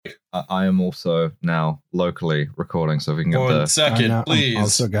I am also now locally recording, so we can get 1 second, please. I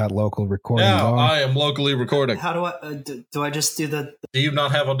also got local recording. Now I am locally recording. How do I do I just do the? Do you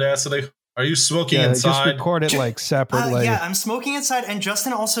not have Audacity? Are you smoking Just inside? record it like separately. Yeah, I'm smoking inside, and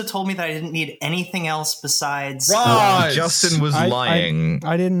Justin also told me that I didn't need anything else besides. Right. Justin was lying.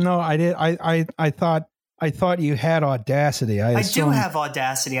 I didn't know. I thought you had Audacity. I do have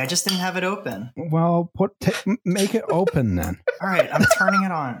Audacity. I just didn't have it open. Well, make it open then. All right, I'm turning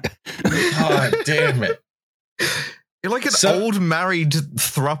it on. God damn it. You're like an old married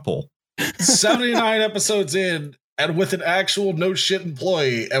throuple. 79 episodes in, and with an actual no shit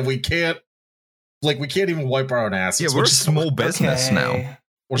employee, and we can't even wipe our own asses. Yeah, we're a small business now.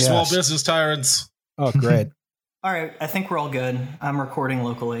 We're small business tyrants. Oh, great. All right, I think we're all good. I'm recording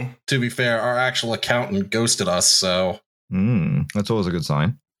locally. To be fair, our actual accountant ghosted us, so... That's always a good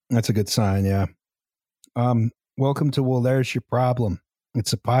sign. That's a good sign, yeah. Welcome to Well, There's Your Problem.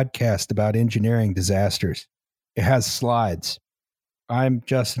 It's a podcast about engineering disasters. It has slides. I'm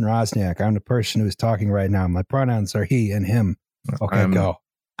Justin Rosniak. I'm the person who is talking right now. My pronouns are he and him. Okay, go.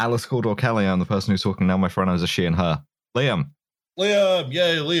 Alice Caldwell-Kelly. I'm the person who's talking now. My pronouns are she and her. Liam. Liam,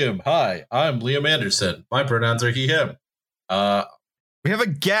 yay, Liam. Hi, I'm Liam Anderson. My pronouns are he, him. We have a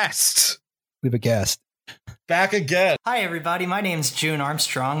guest. Back again. Hi, everybody. My name's June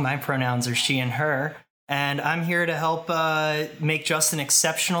Armstrong. My pronouns are she and her. And I'm here to help make Justin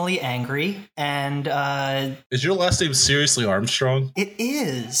exceptionally angry. And is your last name seriously Armstrong? It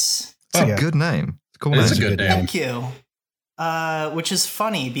is. It's a good name. It's a cool name. It's a good name. Thank you. Which is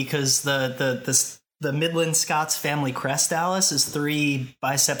funny because the Midland Scots family crest, Alice, is 3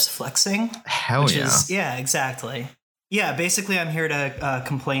 biceps flexing. Hell yeah. Yeah, exactly. Yeah, basically I'm here to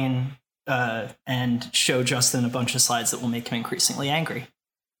complain and show Justin a bunch of slides that will make him increasingly angry.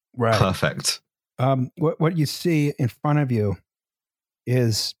 Right. Perfect. What you see in front of you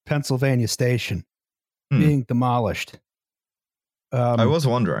is Pennsylvania Station being demolished. I was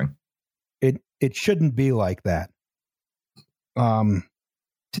wondering. It shouldn't be like that.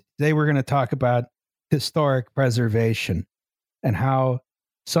 Today we're going to talk about historic preservation and how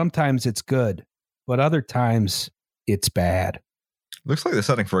sometimes it's good, but other times it's bad. Looks like they're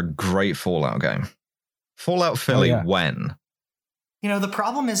setting for a great Fallout game. Fallout Philly, when? You know, the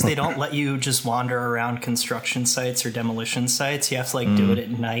problem is they don't let you just wander around construction sites or demolition sites. You have to do it at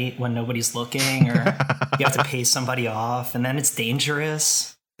night when nobody's looking, or you have to pay somebody off, and then it's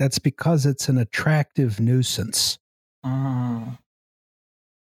dangerous. That's because it's an attractive nuisance. Ask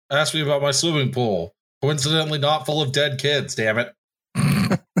me about my swimming pool. Coincidentally not full of dead kids, damn it.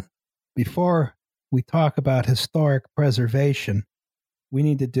 Before we talk about historic preservation, we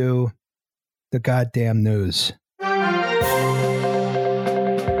need to do the goddamn news.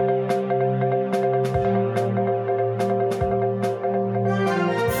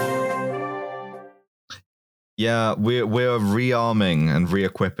 Yeah, we're rearming and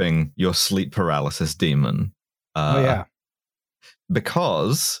re-equipping your sleep paralysis demon.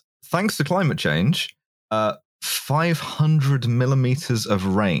 Because, thanks to climate change, 500 millimeters of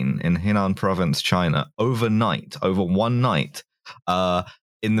rain in Henan province, China, over one night,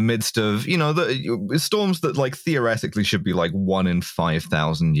 in the midst of, the storms that, theoretically should be, 1 in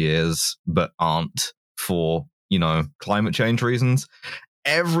 5,000 years, but aren't for, climate change reasons.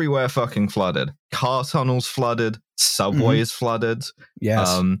 Everywhere fucking flooded. Car tunnels flooded. Subways flooded.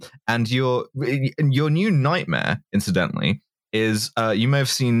 Yes. And your new nightmare, incidentally, is you may have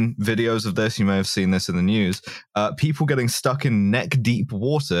seen videos of this. You may have seen this in the news. People getting stuck in neck deep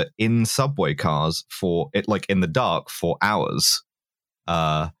water in subway cars in the dark for hours.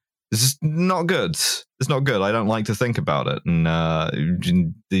 This is not good. It's not good. I don't like to think about it. And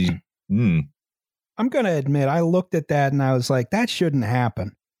I'm going to admit, I looked at that and I was like, that shouldn't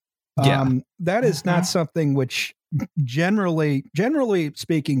happen. That is not something which generally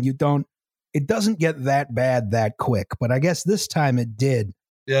speaking, it doesn't get that bad that quick, but I guess this time it did.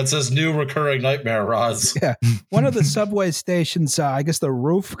 Yeah, it says new recurring nightmare, Roz. Yeah. One of the subway stations, I guess the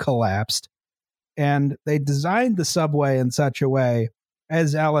roof collapsed, and they designed the subway in such a way,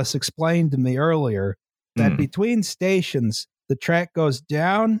 as Alice explained to me earlier, that between stations, the track goes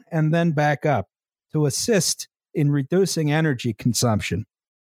down and then back up to assist in reducing energy consumption.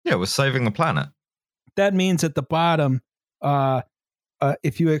 Yeah, we're saving the planet. That means at the bottom,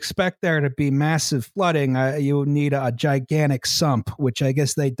 if you expect there to be massive flooding, you need a gigantic sump, which I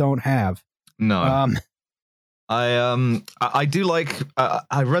guess they don't have. No. I do like.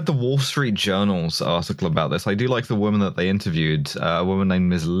 I read the Wall Street Journal's article about this. I do like the woman that they interviewed, a woman named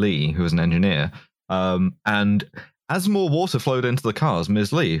Ms. Lee, who was an engineer. And as more water flowed into the cars,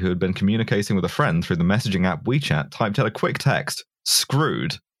 Ms. Lee, who had been communicating with a friend through the messaging app WeChat, typed out a quick text: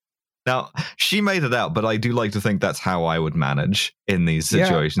 "Screwed." Now, she made it out, but I do like to think that's how I would manage in these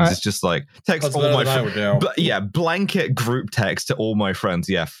situations. It's just like text all my friends. Blanket group text to all my friends.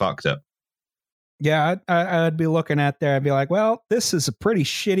 Yeah, fucked it. Yeah, I'd be looking at there. I'd be like, well, this is a pretty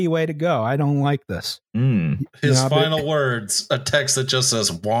shitty way to go. I don't like this. His final words, a text that just says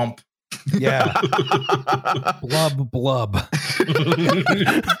womp. Yeah. Blub.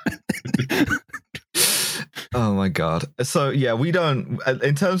 Oh my god. So yeah, we don't,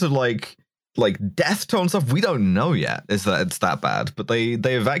 in terms of like death toll and stuff, we don't know yet is that it's that bad, but they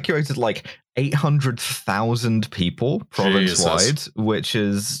evacuated like 800,000 people province wide, which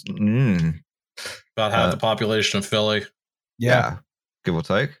is about half the population of Philly. Yeah, give or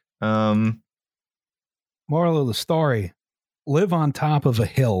take. Moral of the story: live on top of a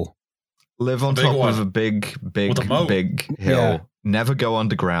hill. Live on top of a big hill. Yeah. Never go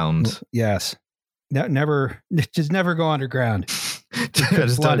underground. Yes. Never go underground.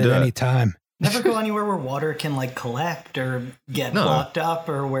 Just flood at any time. Never go anywhere where water can like collect or get blocked up,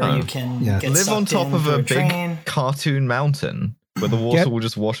 or where you can get live on top of a big train. Cartoon mountain where the water will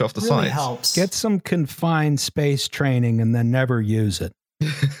just wash off the really sides. Helps. Get some confined space training and then never use it.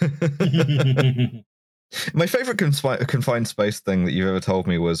 My favorite confined space thing that you've ever told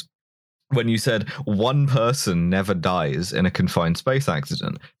me was when you said one person never dies in a confined space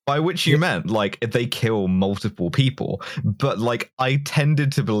accident, by which you meant like they kill multiple people. But like I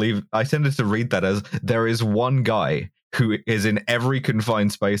tended to read that as there is one guy who is in every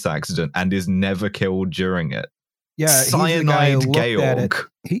confined space accident and is never killed during it. Yeah, Cyanide Georg.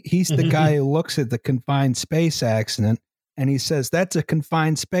 He's the guy who looks at the confined space accident and he says, "That's a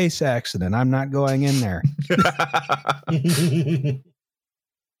confined space accident. I'm not going in there."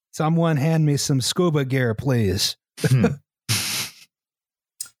 Someone hand me some scuba gear, please. Well,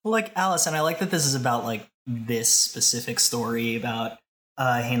 like Allison, I like that this is about like this specific story about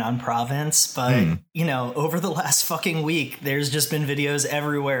Henan province, but you know, over the last fucking week, there's just been videos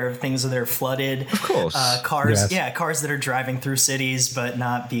everywhere of things that are flooded. Of course, cars that are driving through cities but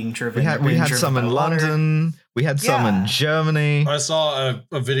not being driven. We had some in London. We had some in Germany. I saw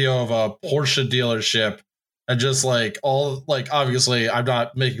a video of a Porsche dealership. And just like all, like, obviously I'm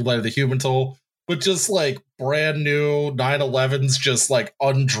not making light of the human toll, but just like brand new 911s just like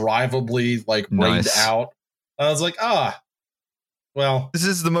undrivably like rained out. I was like, well, this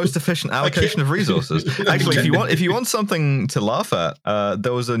is the most efficient allocation of resources. Actually, if you want something to laugh at,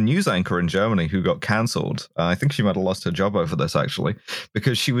 there was a news anchor in Germany who got cancelled. I think she might have lost her job over this actually,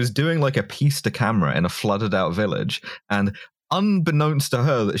 because she was doing like a piece to camera in a flooded out village, and unbeknownst to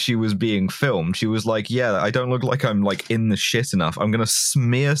her that she was being filmed, she was like, yeah, I don't look like I'm like in the shit enough. I'm going to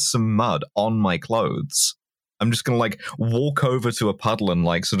smear some mud on my clothes. I'm just going to like walk over to a puddle and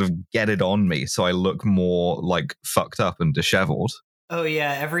like sort of get it on me so I look more like fucked up and disheveled. Oh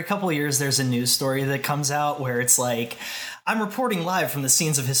yeah, every couple of years there's a news story that comes out where it's like, I'm reporting live from the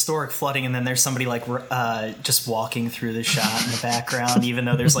scenes of historic flooding, and then there's somebody like just walking through the shot in the background, even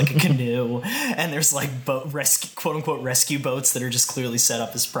though there's like a canoe and there's like quote unquote rescue boats that are just clearly set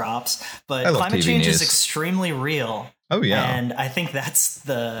up as props. But climate change is extremely real. Oh yeah, and I think that's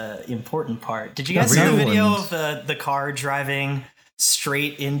the important part. Did you guys see the video of the car driving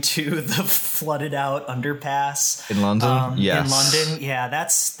straight into the flooded out underpass in London? Yes. In London, yeah,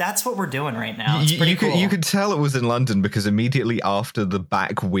 that's what we're doing right now. It's pretty cool. You could tell it was in London because immediately after the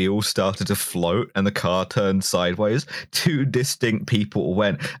back wheel started to float and the car turned sideways, two distinct people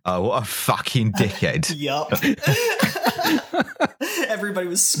went, "Oh, what a fucking dickhead!" Yup. Everybody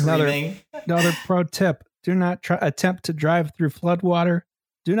was screaming. Another pro tip: do not attempt to drive through floodwater.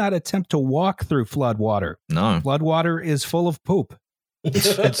 Do not attempt to walk through floodwater. No, floodwater is full of poop.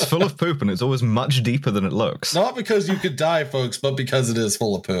 It's full of poop, and it's always much deeper than it looks. Not because you could die, folks, but because it is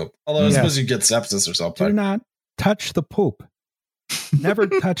full of poop. Although I suppose you get sepsis or something. Do not touch the poop. Never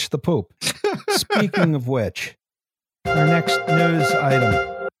touch the poop. Speaking of which, our next news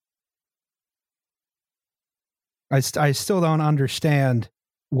item. I still don't understand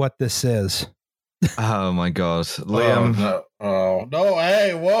what this is. Oh my god, Liam! No!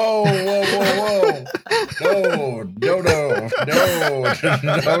 Hey, whoa! No!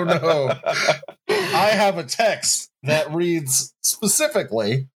 I have a text that reads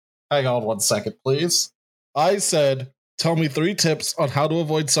specifically. Hang on 1 second, please. I said, "Tell me 3 tips on how to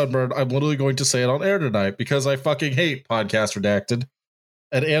avoid sunburn." I'm literally going to say it on air tonight because I fucking hate Podcast Redacted.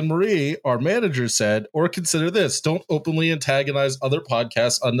 And Anne-Marie, our manager, said, or consider this, don't openly antagonize other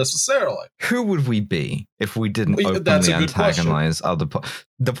podcasts unnecessarily. Who would we be if we didn't openly antagonize other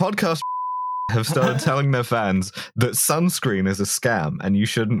the podcast have started telling their fans that sunscreen is a scam and you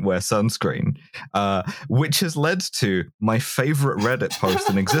shouldn't wear sunscreen, which has led to my favorite Reddit post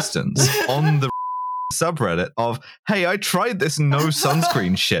in existence on the subreddit of, hey, I tried this no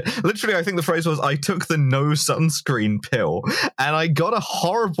sunscreen shit. Literally, I think the phrase was, I took the no sunscreen pill and I got a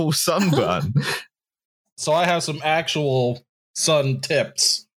horrible sunburn. So I have some actual sun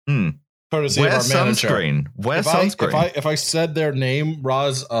tips. Courtesy Wear of our manager. sunscreen. Wear sunscreen. If I said their name,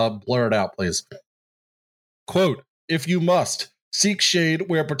 Roz, blur it out, please. Quote, if you must, seek shade,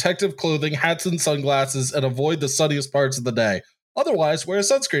 wear protective clothing, hats and sunglasses, and avoid the sunniest parts of the day. Otherwise, wear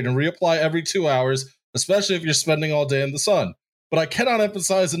sunscreen and reapply every 2 hours, especially if you're spending all day in the sun. But I cannot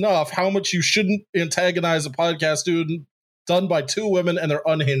emphasize enough how much you shouldn't antagonize a podcast done by two women and their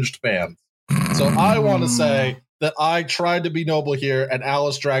unhinged fans. So I want to say that I tried to be noble here, and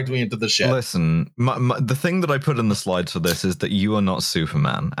Alice dragged me into the shit. Listen, the thing that I put in the slides for this is that you are not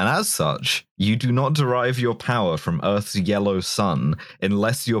Superman, and as such, you do not derive your power from Earth's yellow sun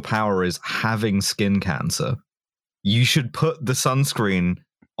unless your power is having skin cancer. You should put the sunscreen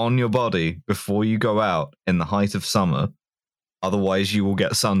on your body before you go out in the height of summer. Otherwise, you will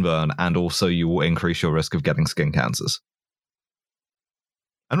get sunburn, and also you will increase your risk of getting skin cancers.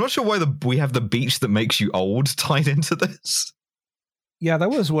 I'm not sure why we have the beach that makes you old tied into this. Yeah, that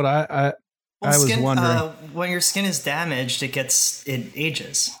was what I was wondering. When your skin is damaged, it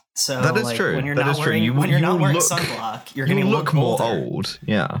ages. So that is true. When you're that not is true. wearing, when you're not wearing sunblock, you're going to look more older. old.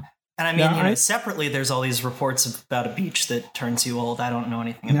 Yeah. And I mean, separately, there's all these reports about a beach that turns you old. I don't know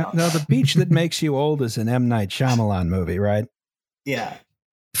anything about. No, the beach that makes you old is an M. Night Shyamalan movie, right? Yeah.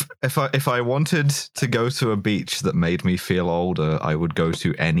 If I wanted to go to a beach that made me feel older, I would go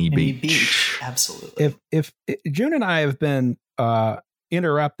to any beach. Absolutely. If June and I have been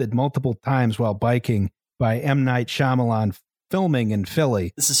interrupted multiple times while biking by M. Night Shyamalan filming in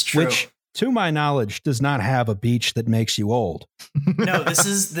Philly. This is true. Which, to my knowledge, does not have a beach that makes you old. No, this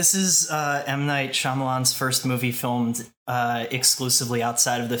is M. Night Shyamalan's first movie filmed exclusively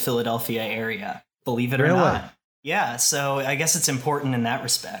outside of the Philadelphia area. Believe it or not. Yeah, so I guess it's important in that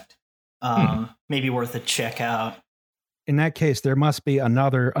respect. Maybe worth a check out. In that case, there must be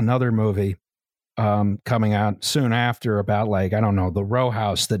another movie coming out soon after about, like, I don't know, the row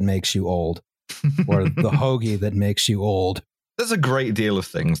house that makes you old, or the hoagie that makes you old. There's a great deal of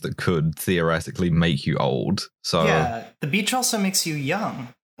things that could theoretically make you old. So yeah, the beach also makes you young,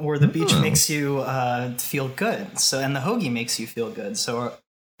 or the beach makes you feel good. So, and the hoagie makes you feel good. So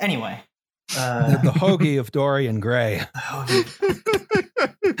anyway. The hoagie of Dorian Gray.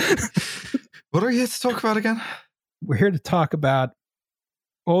 What are we here to talk about again? We're here to talk about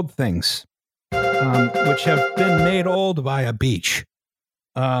old things, which have been made old by a beach.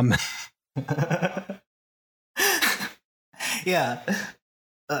 Yeah.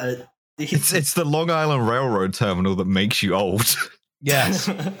 It's the Long Island Railroad terminal that makes you old. Yes.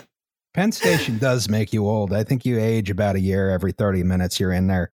 Penn Station does make you old. I think you age about a year every 30 minutes you're in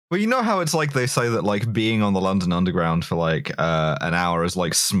there. Well, you know how it's like they say that like being on the London Underground for like an hour is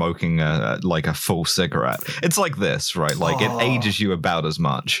like smoking a full cigarette. It's like this, right? Like it ages you about as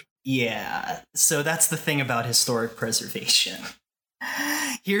much. Yeah. So that's the thing about historic preservation.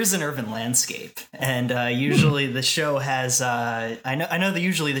 Here's an urban landscape, and usually the show has. I know that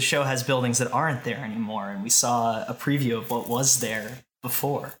usually the show has buildings that aren't there anymore, and we saw a preview of what was there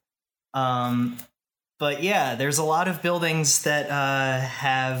before. But yeah, there's a lot of buildings that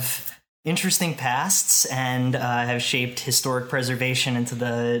have interesting pasts and have shaped historic preservation into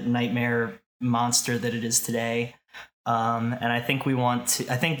the nightmare monster that it is today. And I think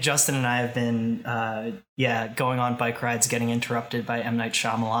I think Justin and I have been, going on bike rides, getting interrupted by M. Night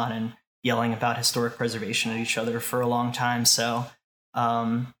Shyamalan and yelling about historic preservation at each other for a long time. So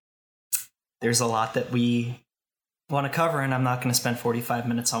there's a lot that we want to cover, and I'm not going to spend 45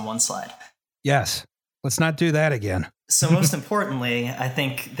 minutes on one slide. Yes. Let's not do that again. So most importantly, I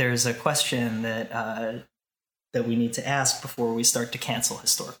think there's a question that we need to ask before we start to cancel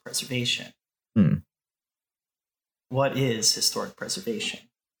historic preservation. What is historic preservation?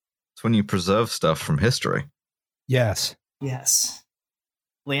 It's when you preserve stuff from history. Yes. Yes.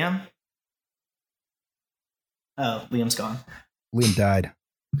 Liam? Oh, Liam's gone. Liam died.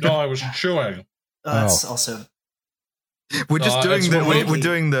 No, I was chewing. That's also... We're just we're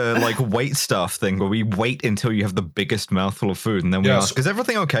doing the like wait stuff thing where we wait until you have the biggest mouthful of food and then we ask, is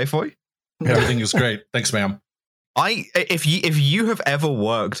everything okay for you? Everything is great. Thanks, ma'am. If you have ever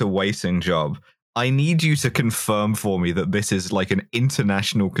worked a waiting job, I need you to confirm for me that this is like an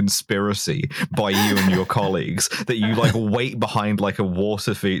international conspiracy by you and your colleagues, that you like wait behind like a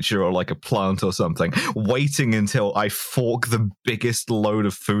water feature or like a plant or something, waiting until I fork the biggest load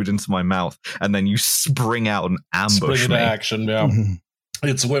of food into my mouth, and then you spring out and ambush Spring me. into action, yeah.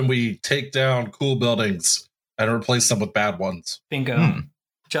 It's when we take down cool buildings and replace them with bad ones. Bingo.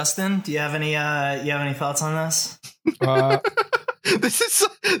 Justin, do you have any thoughts on this? This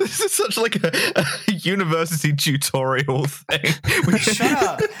is such like a university tutorial thing. Shut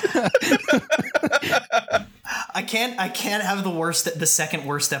up. I can't have the second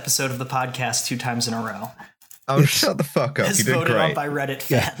worst episode of the podcast 2 times in a row. Oh, shut the fuck up. As You did voted on great. by Reddit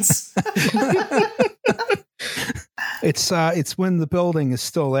fans. It's when the building is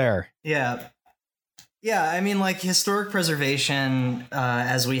still there. Yeah. Yeah, I mean, like, historic preservation,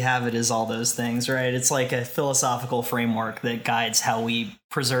 as we have it, is all those things, right? It's like a philosophical framework that guides how we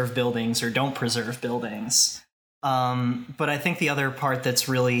preserve buildings or don't preserve buildings. But I think the other part that's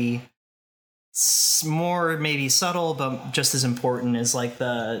really more maybe subtle, but just as important, is like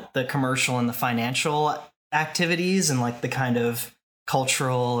the commercial and the financial activities and like the kind of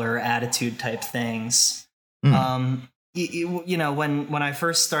cultural or attitude type things. You know, when I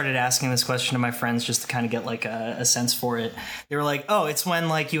first started asking this question to my friends just to kind of get like a sense for it, they were like, oh, it's when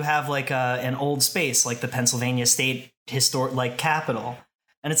like you have like an old space like the Pennsylvania State historic like Capitol.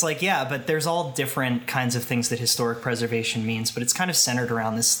 And it's like, yeah, but there's all different kinds of things that historic preservation means, but it's kind of centered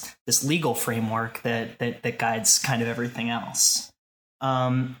around this legal framework that guides kind of everything else.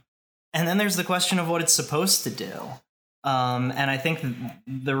 And then there's the question of what it's supposed to do. And I think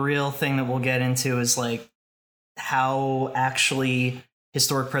the real thing that we'll get into is like how actually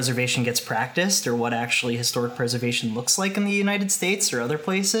historic preservation gets practiced, or what actually historic preservation looks like in the United States or other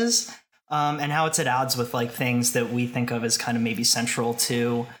places, and how it's at odds with like things that we think of as kind of maybe central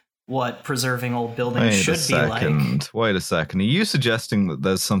to what preserving old buildings should be like. Wait a second. Are you suggesting that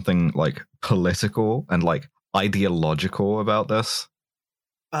there's something like political and like ideological about this?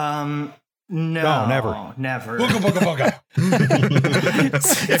 No, never. Booga, booga, booga.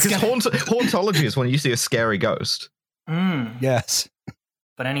 Because hauntology is when you see a scary ghost. Yes.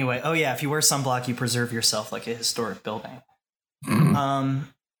 But anyway, oh yeah, if you wear sunblock, you preserve yourself like a historic building.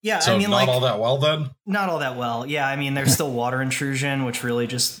 Yeah, So I mean, not like, all that well then? not all that well. Yeah, I mean, there's still water intrusion, which really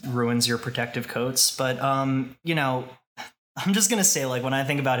just ruins your protective coats. But you know, I'm just gonna say, like, when I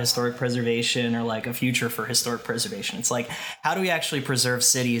think about historic preservation or like a future for historic preservation, it's like, how do we actually preserve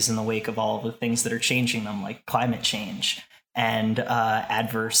cities in the wake of all of the things that are changing them, like climate change and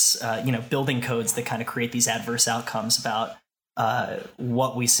adverse, building codes that kind of create these adverse outcomes about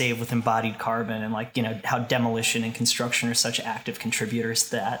what we save with embodied carbon, and like, you know, how demolition and construction are such active contributors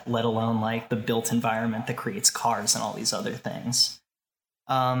to that, let alone like the built environment that creates cars and all these other things.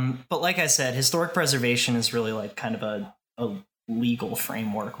 But like I said, historic preservation is really like kind of a legal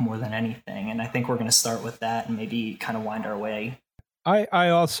framework more than anything, and I think we're going to start with that and maybe kind of wind our way. I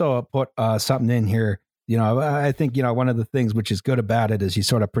also put something in here. You know, I think, you know, one of the things which is good about it is you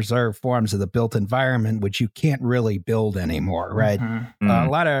sort of preserve forms of the built environment, which you can't really build anymore, right? A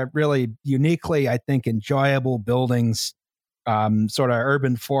lot of really uniquely, I think, enjoyable buildings, sort of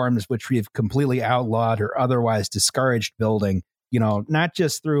urban forms, which we've completely outlawed or otherwise discouraged building, you know, not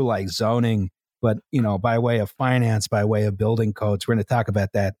just through like zoning, but, you know, by way of finance, by way of building codes. We're going to talk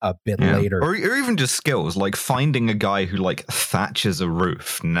about that a bit later. Or even just skills, like finding a guy who like thatches a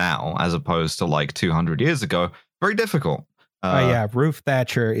roof now as opposed to like 200 years ago. Very difficult. Yeah, roof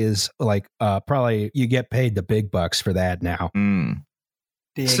thatcher is like probably you get paid the big bucks for that now.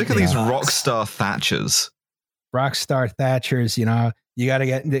 Sick of these rock star thatchers. Rockstar thatchers, you know, you got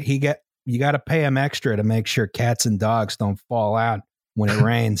to pay him extra to make sure cats and dogs don't fall out when it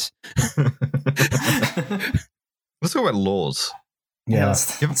rains. Let's talk about laws. Yeah.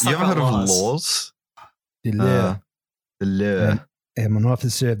 You ever heard of laws? The law. The law. I'm an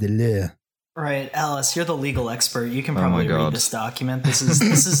officer of the law. Right, Alice, you're the legal expert. You can probably read this document. This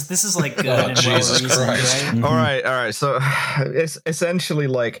is like good and Jesus well-reasoned, Christ. right? All right. So it's essentially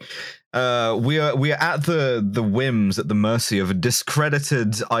like we are at the whims, at the mercy of a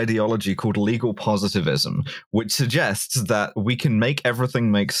discredited ideology called legal positivism, which suggests that we can make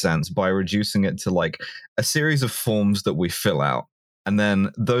everything make sense by reducing it to like a series of forms that we fill out. And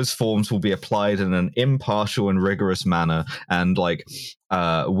then those forms will be applied in an impartial and rigorous manner, and like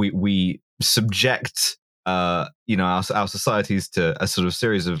we subject our societies to a sort of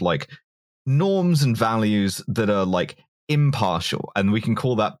series of like norms and values that are like impartial, and we can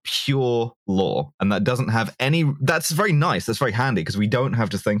call that pure law, and that doesn't have any. That's very nice. That's very handy because we don't have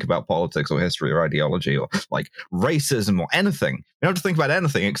to think about politics or history or ideology or like racism or anything. We don't have to think about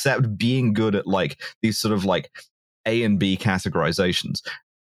anything except being good at like these sort of like A and B categorizations.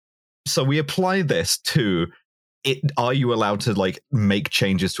 So we apply this to it. Are you allowed to like make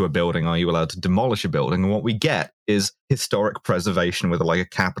changes to a building? Are you allowed to demolish a building? And what we get is historic preservation with like a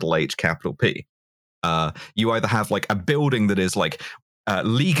capital H, capital P. You either have like a building that is like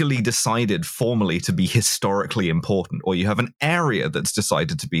legally decided formally to be historically important, or you have an area that's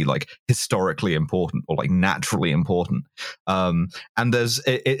decided to be like historically important or like naturally important. And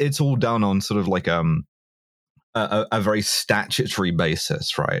it's all done on sort of like a very statutory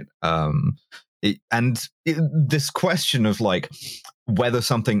basis, right? This question of like whether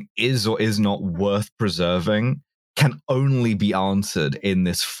something is or is not worth preserving can only be answered in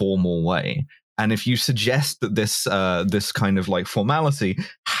this formal way. And if you suggest that this kind of like formality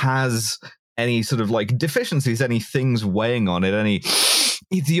has any sort of like deficiencies, any things weighing on it, any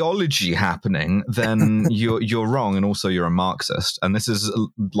ideology happening, then you're wrong, and also you're a Marxist. And this is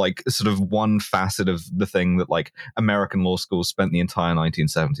like sort of one facet of the thing that like American law schools spent the entire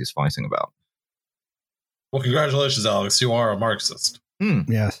 1970s fighting about. Well, congratulations, Alex. You are a Marxist.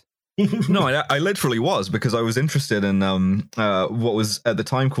 Yes. No, I literally was, because I was interested in what was at the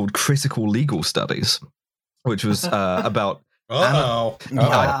time called critical legal studies, which was about. Wow.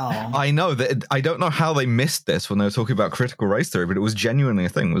 I know that. I don't know how they missed this when they were talking about critical race theory, but it was genuinely a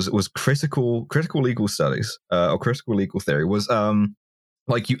thing. It was critical legal studies or critical legal theory was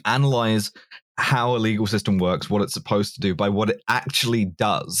like you analyze how a legal system works, what it's supposed to do by what it actually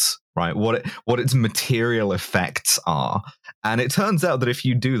does, right? What its material effects are. And it turns out that if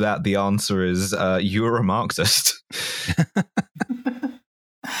you do that, the answer is you're a Marxist.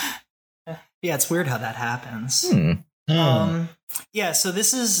 Yeah, it's weird how that happens. Yeah, so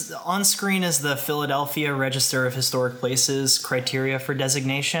this is on screen is the Philadelphia Register of Historic Places criteria for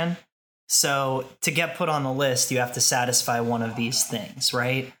designation. So to get put on the list, you have to satisfy one of these things,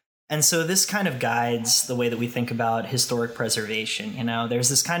 right? And so this kind of guides the way that we think about historic preservation. You know, there's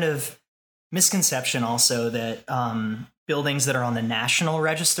this kind of misconception also that buildings that are on the National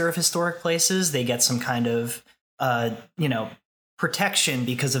Register of Historic Places, they get some kind of, protection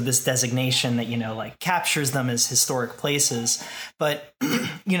because of this designation that, like captures them as historic places. But,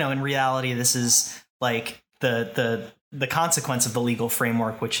 in reality, this is like the consequence of the legal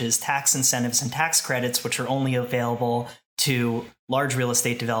framework, which is tax incentives and tax credits, which are only available to large real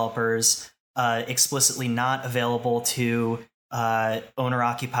estate developers, explicitly not available to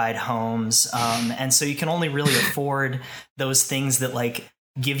owner-occupied homes. And so you can only really afford those things that like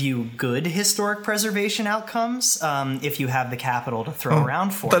give you good historic preservation outcomes if you have the capital to throw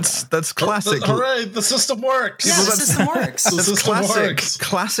around for them. That's classic. Hooray, the system works. Yeah, the system works. The system works.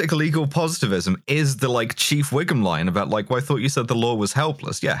 Classic legal positivism is the like Chief Wiggum line about like, well, I thought you said the law was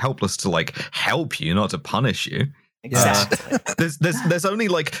helpless. Yeah, helpless to like help you, not to punish you. Exactly. There's only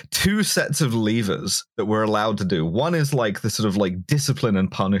like two sets of levers that we're allowed to do. One is like the sort of like discipline and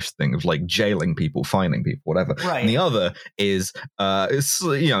punish thing of like jailing people, fining people, whatever. Right. And the other is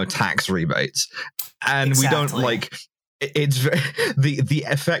tax rebates. And Exactly. we don't like it's very, the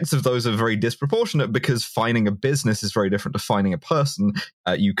effects of those are very disproportionate because fining a business is very different to fining a person.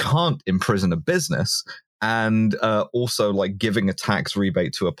 You can't imprison a business. And also, like giving a tax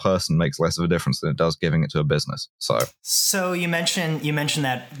rebate to a person makes less of a difference than it does giving it to a business. So you mentioned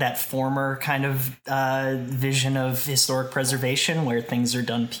that former kind of vision of historic preservation where things are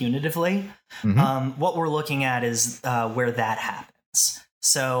done punitively. Mm-hmm. What we're looking at is where that happens.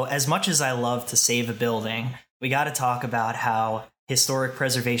 So as much as I love to save a building, we got to talk about how historic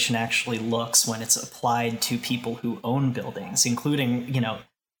preservation actually looks when it's applied to people who own buildings, including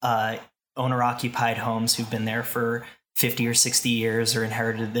owner-occupied homes who've been there for 50 or 60 years or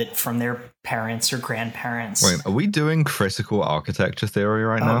inherited it from their parents or grandparents. Wait, are we doing critical architecture theory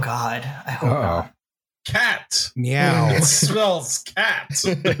right now? Oh, God. I hope not. Cat. Meow. It smells cat.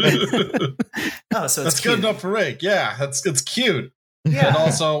 Oh, so that's it's good cute. enough for Rick. Yeah, it's cute. Yeah.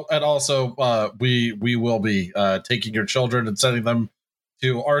 And also, we will be taking your children and sending them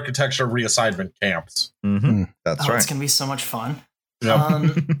to architecture reassignment camps. Mm-hmm. That's right. It's going to be so much fun. Yep.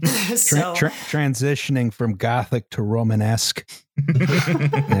 Transitioning from Gothic to Romanesque.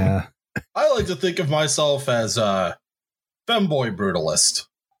 Yeah. I like to think of myself as a femboy brutalist.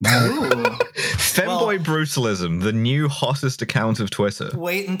 Femboy brutalism, the new hottest account of Twitter.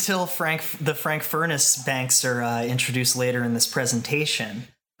 Wait until the Frank Furness banks are introduced later in this presentation.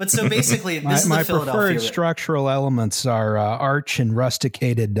 But so basically, this is my the Philadelphia. preferred structural elements are arch and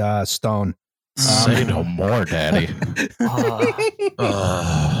rusticated stone. Say no more, Daddy. We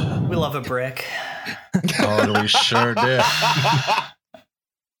love a brick. Oh, we sure did.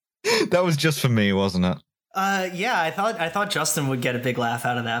 That was just for me, wasn't it? Yeah, I thought Justin would get a big laugh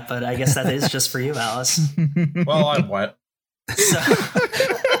out of that, but I guess that is just for you, Alice. Well, I'm wet.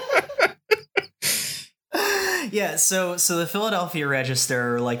 So the Philadelphia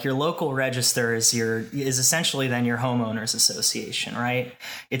Register, like your local register, is essentially then your homeowners association, right?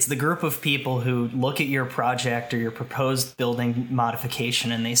 It's the group of people who look at your project or your proposed building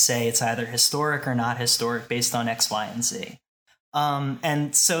modification and they say it's either historic or not historic based on X, Y, and Z.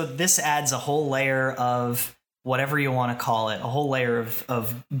 And so this adds a whole layer of whatever you want to call it, a whole layer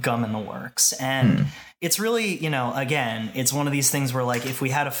of gum in the works. And it's really, again, it's one of these things where, like, if we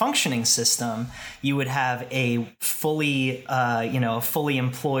had a functioning system, you would have a fully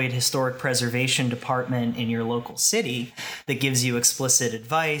employed historic preservation department in your local city that gives you explicit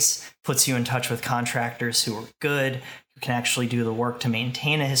advice, puts you in touch with contractors who are good, who can actually do the work to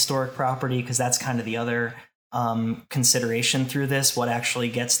maintain a historic property, because that's kind of the other consideration through this, what actually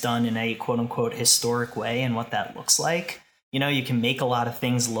gets done in a quote unquote historic way and what that looks like. You can make a lot of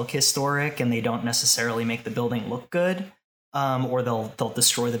things look historic and they don't necessarily make the building look good, or they'll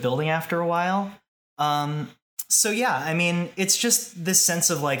destroy the building after a while. So yeah, I mean, it's just this sense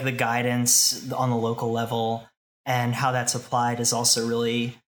of like the guidance on the local level and how that's applied is also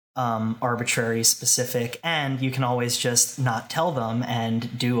really arbitrary, specific, and you can always just not tell them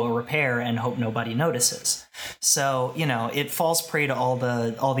and do a repair and hope nobody notices. So, it falls prey to all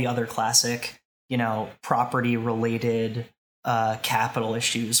the other classic, property related capital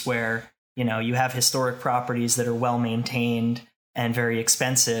issues where, you have historic properties that are well maintained and very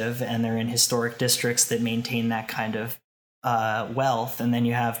expensive, and they're in historic districts that maintain that kind of wealth. And then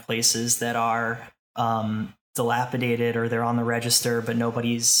you have places that are dilapidated or they're on the register, but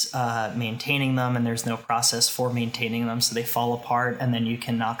nobody's maintaining them and there's no process for maintaining them. So they fall apart and then you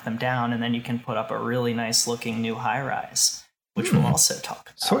can knock them down and then you can put up a really nice looking new high rise, which we'll also talk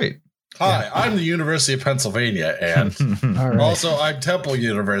about. Sweet. Hi, I'm the University of Pennsylvania, and All right. also I'm Temple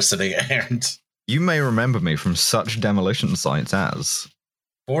University, and You may remember me from such demolition sites as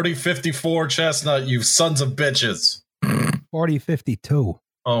 4054 Chestnut, you sons of bitches. 4052.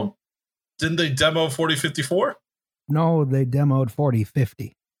 Oh, didn't they demo 4054? No, they demoed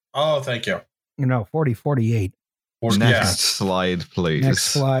 4050. Oh, thank you. 4048. next slide, please. Next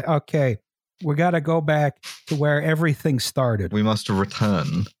slide. Okay. We got to go back to where everything started. We must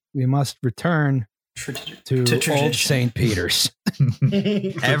return. We must return to Old St. Peter's.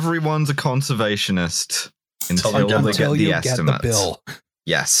 Everyone's a conservationist until they Until get you the get estimate. the bill.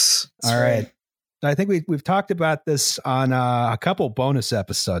 Yes. All right. So I think we've talked about this on a couple bonus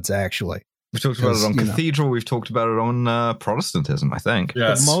episodes, actually. We've talked about it on Cathedral. We've talked about it on Protestantism, I think.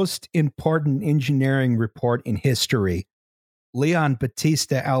 Yes. The most important engineering report in history, Leon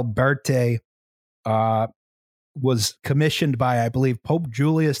Battista Alberti, was commissioned by, I believe, Pope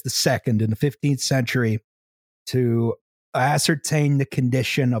Julius II in the 15th century to ascertain the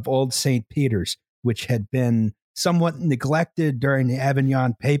condition of Old St. Peter's, which had been somewhat neglected during the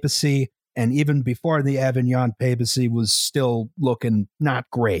Avignon papacy, and even before the Avignon papacy was still looking not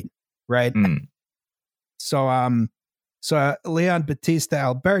great, right? So Leon Battista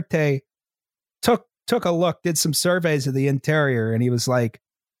Alberti took a look, did some surveys of the interior, and he was like,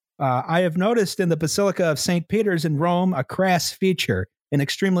 I have noticed in the Basilica of St. Peter's in Rome a crass feature. An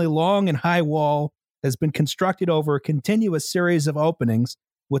extremely long and high wall has been constructed over a continuous series of openings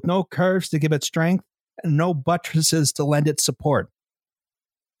with no curves to give it strength and no buttresses to lend it support.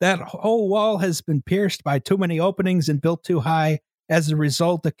 That whole wall has been pierced by too many openings and built too high. As a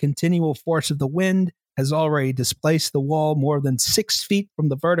result, the continual force of the wind has already displaced the wall more than 6 feet from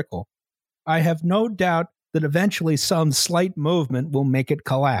the vertical. I have no doubt that eventually some slight movement will make it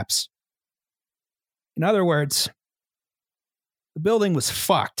collapse. In other words, the building was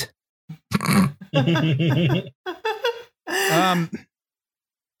fucked.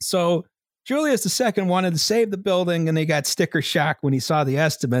 So Julius II wanted to save the building, and they got sticker shock when he saw the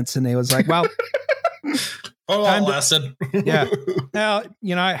estimates, and they was like, well, lasted. Yeah. Now,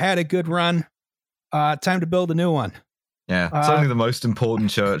 I had a good run. Time to build a new one. Yeah. It's only the most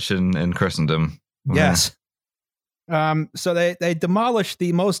important church in Christendom. Yes. So they demolished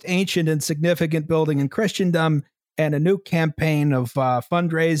the most ancient and significant building in Christendom, and a new campaign of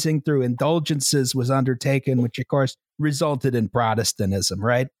fundraising through indulgences was undertaken, which of course resulted in Protestantism,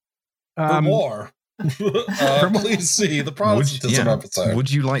 right? For more, please see the Protestantism episode.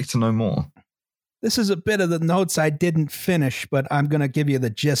 Would you like to know more? This is a bit of the notes I didn't finish, but I'm going to give you the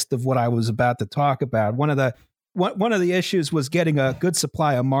gist of what I was about to talk about. One of the one of the issues was getting a good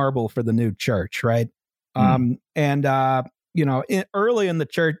supply of marble for the new church, right? Early in the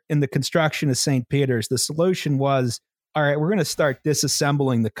church, in the construction of St. Peter's, the solution was, all right, we're going to start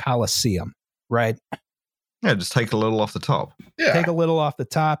disassembling the Colosseum, right? Yeah, just take a little off the top. Yeah. Take a little off the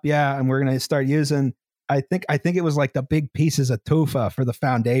top, and we're going to start using. I think it was like the big pieces of tufa for the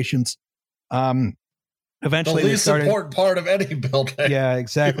foundations. Eventually, the least important part of any building. Yeah,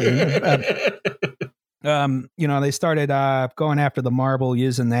 exactly. They started going after the marble,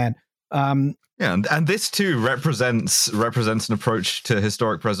 using that. And this too represents an approach to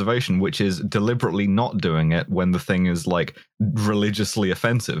historic preservation, which is deliberately not doing it when the thing is like religiously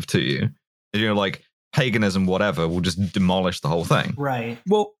offensive to you. Like paganism, whatever, will just demolish the whole thing. Right.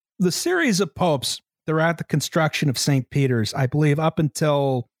 Well, the series of popes throughout the construction of St. Peter's, I believe, up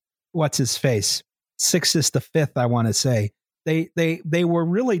until what's his face, Sixtus V, I want to say, they were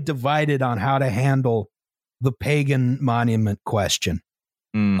really divided on how to handle the pagan monument question.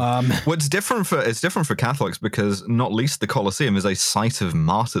 Well, it's different for Catholics because not least the Colosseum is a site of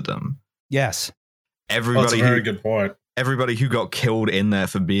martyrdom. Yes. That's a very good point. Everybody who got killed in there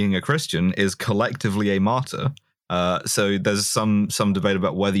for being a Christian is collectively a martyr. So there's some debate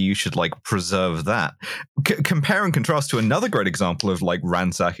about whether you should like preserve that. Compare and contrast to another great example of like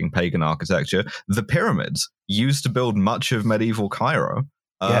ransacking pagan architecture, the pyramids used to build much of medieval Cairo.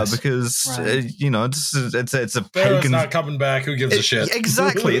 Because right. It's a Pharaoh's pagan. not coming back. Who gives a shit?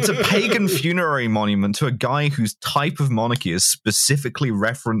 Exactly, it's a pagan funerary monument to a guy whose type of monarchy is specifically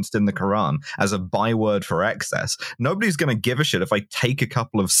referenced in the Quran as a byword for excess. Nobody's going to give a shit if I take a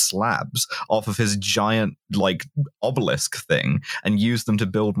couple of slabs off of his giant like obelisk thing and use them to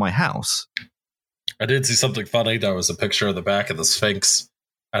build my house. I did see something funny. There was a picture of the back of the Sphinx,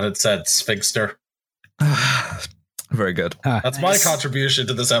 and it said Sphinxter. Very good. That's nice. My contribution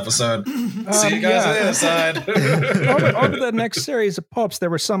to this episode. See you guys on the other side. over the next series of popes, there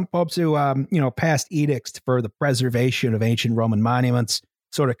were some popes who, passed edicts for the preservation of ancient Roman monuments,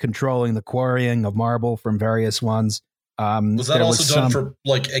 sort of controlling the quarrying of marble from various ones. Was that also done for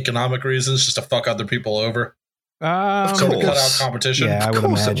like economic reasons, just to fuck other people over? Of So course. to cut out competition. Yeah, I would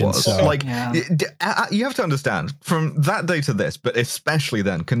imagine it was. so. Like, you have to understand from that day to this, but especially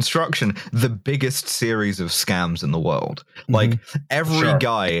then, construction, the biggest series of scams in the world. Like every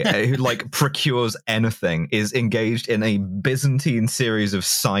guy who like procures anything is engaged in a Byzantine series of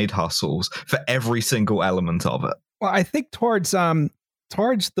side hustles for every single element of it. Well, I think towards the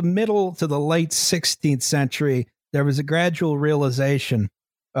middle to the late 16th century, there was a gradual realization.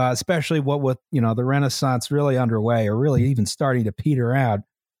 Especially what with the Renaissance really underway, or really even starting to peter out.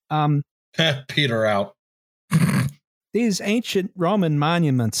 Peter out. These ancient Roman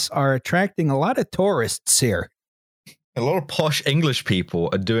monuments are attracting a lot of tourists here. A lot of posh English people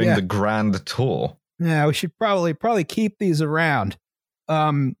are doing the grand tour. Yeah, we should probably keep these around.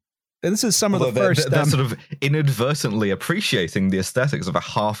 This is some of the first. They're sort of inadvertently appreciating the aesthetics of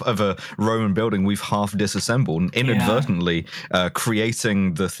a Roman building we've half disassembled, and inadvertently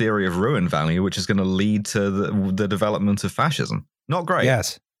creating the theory of ruin value, which is going to lead to the development of fascism. Not great.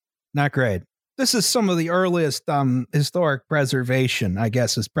 Yes, not great. This is some of the earliest historic preservation, I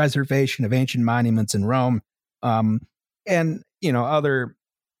guess, is preservation of ancient monuments in Rome, and other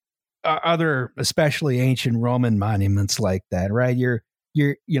especially ancient Roman monuments like that. Right,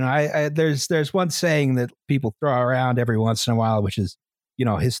 there's one saying that people throw around every once in a while, which is,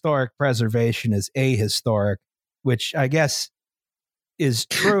 historic preservation is ahistoric, which I guess is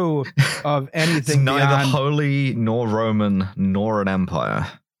true of anything. It's neither beyond, holy nor Roman nor an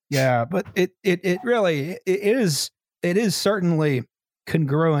empire. Yeah, but it really is certainly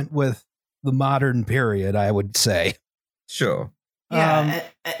congruent with the modern period, I would say. Sure. Yeah,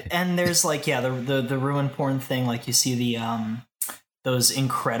 and there's like the ruin porn thing. Like you see the those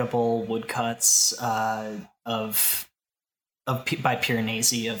incredible woodcuts by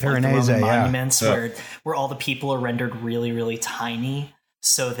Piranesi of like, the Roman monuments, where all the people are rendered really, really tiny,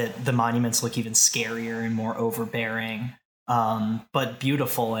 so that the monuments look even scarier and more overbearing, but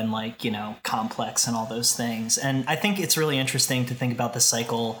beautiful and complex and all those things. And I think it's really interesting to think about the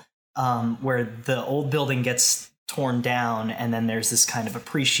cycle where the old building gets torn down, and then there's this kind of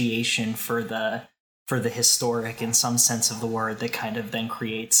appreciation for the historic in some sense of the word that kind of then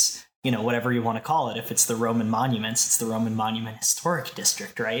creates, whatever you want to call it. If it's the Roman monuments, it's the Roman Monument Historic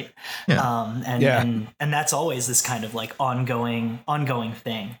District, right? Yeah. And that's always this kind of like ongoing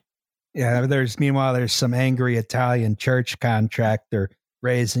thing. Yeah. There's some angry Italian church contractor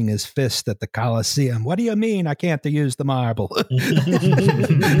raising his fist at the Colosseum. What do you mean I can't use the marble?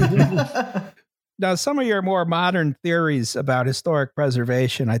 Now, some of your more modern theories about historic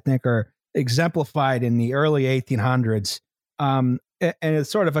preservation, I think, are exemplified in the early 1800s. And it's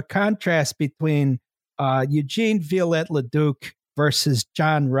sort of a contrast between Eugene Viollet-le-Duc versus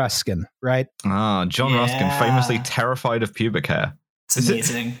John Ruskin, right? John Ruskin, famously terrified of pubic hair. It's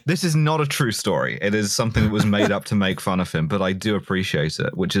amazing. This is not a true story. It is something that was made up to make fun of him, but I do appreciate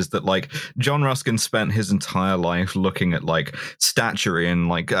it, which is that, like, John Ruskin spent his entire life looking at, like, statuary and,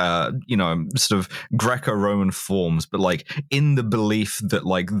 like, sort of Greco-Roman forms, but, like, in the belief that,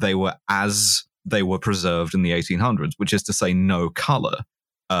 like, they were as they were preserved in the 1800s, which is to say no color,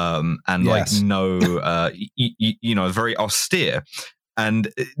 and, like, no, very austere.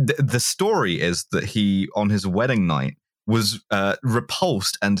 And the story is that he, on his wedding night, was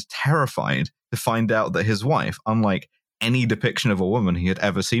repulsed and terrified to find out that his wife, unlike any depiction of a woman he had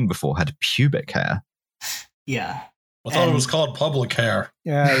ever seen before, had pubic hair. Yeah. I thought it was called public hair.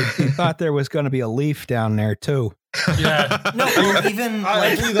 Yeah, he thought there was going to be a leaf down there, too. Yeah. No, or even...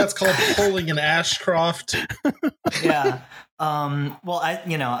 I believe that's called pulling an Ashcroft. Yeah. Well,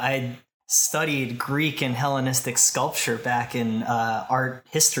 I studied Greek and Hellenistic sculpture back in art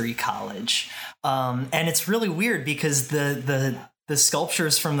history college. And it's really weird because the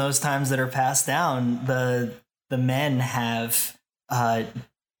sculptures from those times that are passed down, the men have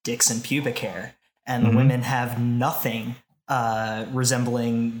dicks and pubic hair, and the women have nothing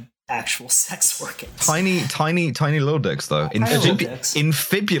resembling actual sex organs. Tiny little dicks, though. Dicks.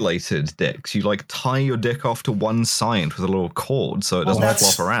 Infibulated dicks. You, like, tie your dick off to one side with a little cord so it doesn't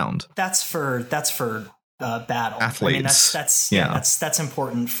flop around. That's for battle. Athletes. I mean, that's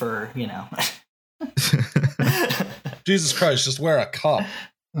important for, Jesus Christ, just wear a cup.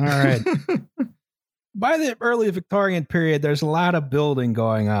 All right. By the early Victorian period, there's a lot of building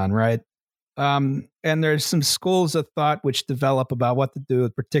going on, right? And there's some schools of thought which develop about what to do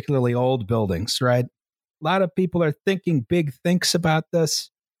with particularly old buildings, right? A lot of people are thinking big thinks about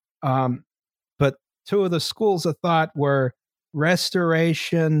this. But two of the schools of thought were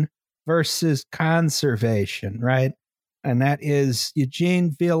restoration versus conservation, right? And that is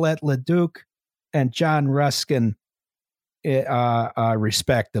Eugene Viollet-le-Duc and John Ruskin,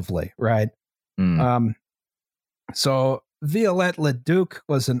 respectively, right? So Viollet-le-Duc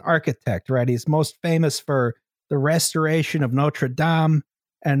was an architect, right? He's most famous for the restoration of Notre Dame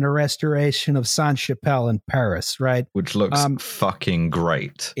and the restoration of Sainte-Chapelle in Paris, right? Which looks fucking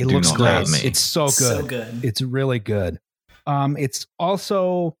great. It looks great. Me. It's so good. So good. It's really good. It's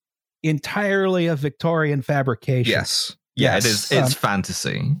also entirely a Victorian fabrication. Yes. Yeah, it is. It's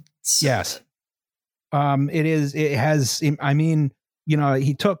fantasy. So yes. It is. It has, I mean,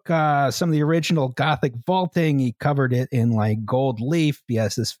 he took some of the original Gothic vaulting. He covered it in, like, gold leaf. He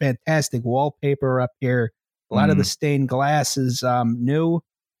has this fantastic wallpaper up here. A lot of the stained glass is new.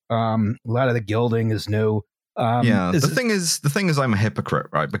 A lot of the gilding is new. The thing is, I'm a hypocrite,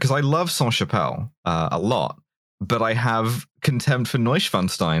 right? Because I love Sainte-Chapelle a lot, but I have contempt for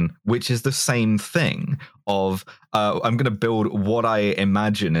Neuschwanstein, which is the same thing of I'm going to build what I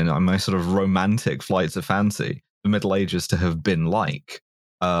imagine in my sort of romantic flights of fancy the Middle Ages to have been like.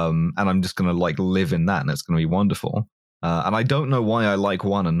 And I'm just going to, like, live in that, and it's going to be wonderful. And I don't know why I like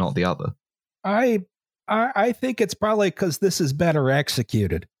one and not the other. I think it's probably because this is better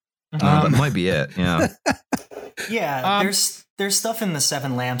executed. That might be it. Yeah. Yeah. There's stuff in the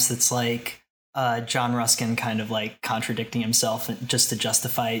Seven Lamps that's like John Ruskin kind of, like, contradicting himself just to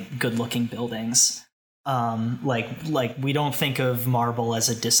justify good-looking buildings. Like we don't think of marble as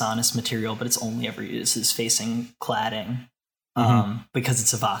a dishonest material, but it's only ever used as facing cladding, because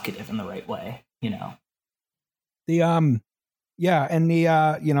it's evocative in the right way,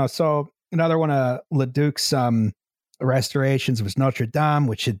 So another one of Leduc's restorations was Notre Dame,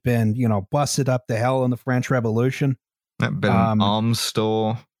 which had been, busted up to hell in the French Revolution. Been an arms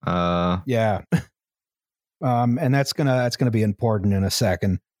store. Yeah. And that's gonna be important in a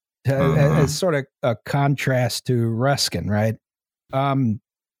second. As sort of a contrast to Ruskin, right?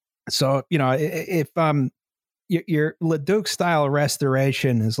 So, if your Leduc style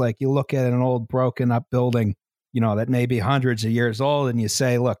restoration is like, you look at an old broken up building, that may be hundreds of years old, and you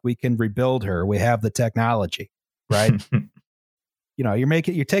say, look, we can rebuild her. We have the technology, right?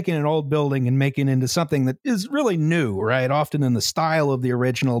 You're taking an old building and making it into something that is really new, right? Often in the style of the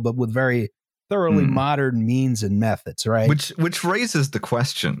original, but with very thoroughly modern means and methods, right? Which raises the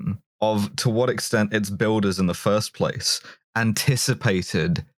question of to what extent its builders in the first place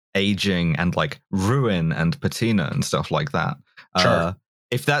anticipated aging and, like, ruin and patina and stuff like that. Sure.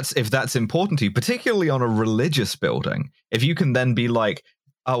 If that's important to you, particularly on a religious building, if you can then be like,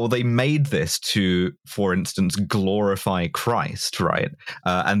 oh, well, they made this to, for instance, glorify Christ, right?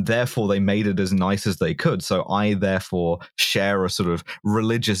 And therefore they made it as nice as they could. So I therefore share a sort of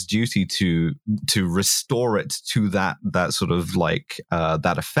religious duty to restore it to that sort of like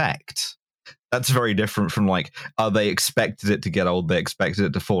that effect. That's very different from like, they expected it to get old, they expected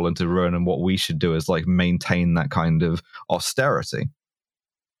it to fall into ruin, and what we should do is like maintain that kind of austerity.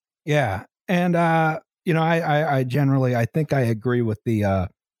 Yeah. And, I generally, I think I agree with the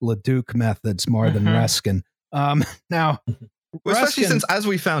Leduc methods more than Ruskin. Now, well, especially since, as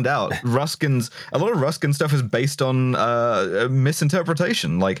we found out, a lot of Ruskin stuff is based on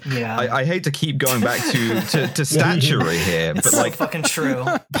misinterpretation. Like, I hate to keep going back to statuary here, it's but so like fucking true.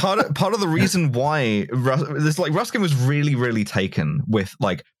 Part of the reason why Ruskin was really taken with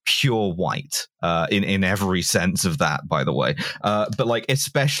like pure white in every sense of that, by the way, but like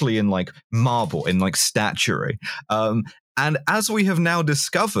especially in like marble, in like statuary, and as we have now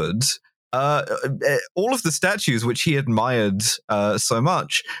discovered, all of the statues which he admired so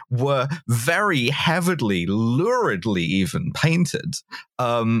much were very heavily, luridly even painted.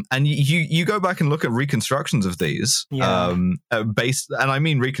 And you go back and look at reconstructions of these, and I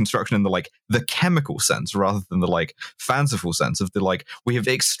mean reconstruction in the chemical sense rather than the like fanciful sense of the like, we have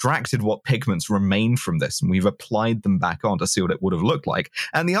extracted what pigments remain from this and we've applied them back on to see what it would have looked like.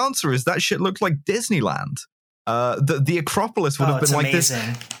 And the answer is that shit looked like Disneyland. The Acropolis would have been like amazing.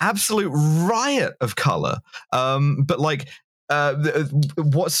 This absolute riot of color. But like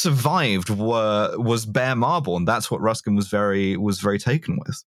what survived was bare marble, and that's what Ruskin was very taken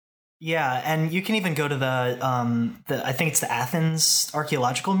with. Yeah, and you can even go to the I think it's the Athens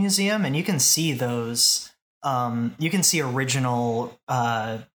Archaeological Museum, and you can see those. You can see original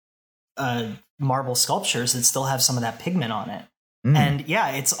marble sculptures that still have some of that pigment on it. And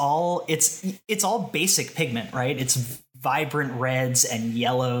yeah, it's all basic pigment, right? It's vibrant reds and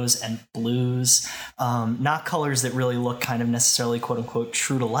yellows and blues, not colors that really look kind of necessarily quote unquote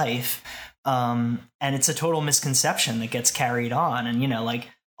true to life. And it's a total misconception that gets carried on. And, like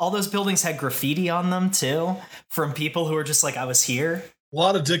all those buildings had graffiti on them too, from people who were just like, I was here. A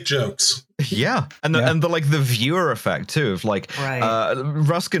lot of dick jokes. Yeah. And the like the viewer effect too of like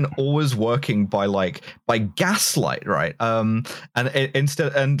Ruskin always working by gaslight, right? And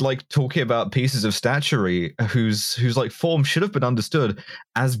instead and like talking about pieces of statuary whose like form should have been understood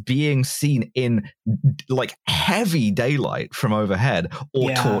as being seen in like heavy daylight from overhead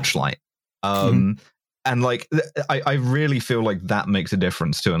or torchlight. And like I really feel like that makes a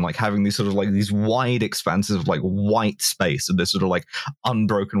difference too, and like having these sort of like these wide expanses of like white space and this sort of like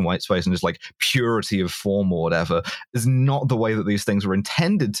unbroken white space and just like purity of form or whatever is not the way that these things were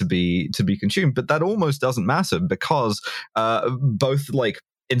intended to be consumed. But that almost doesn't matter because both like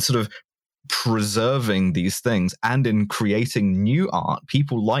in sort of preserving these things and in creating new art,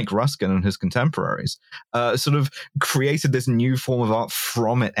 people like Ruskin and his contemporaries sort of created this new form of art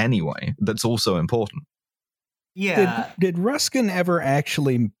from it anyway that's also important. Yeah. Did Ruskin ever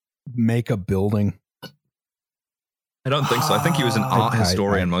actually make a building? I don't think so. I think he was an art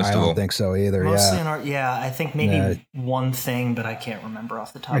historian most of all. I don't think so either. Mostly an art. Yeah, I think maybe one thing, but I can't remember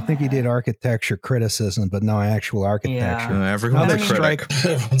off the top. I think he did architecture criticism, but no actual architecture. Yeah. Everyone's a critic.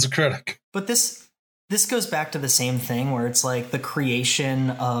 Everyone's a critic. But this goes back to the same thing where it's like the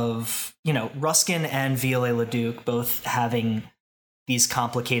creation of, Ruskin and Viollet-le-Duc both having these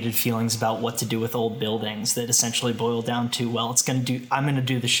complicated feelings about what to do with old buildings that essentially boil down to, well, I'm going to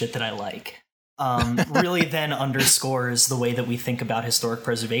do the shit that I like. Really then underscores the way that we think about historic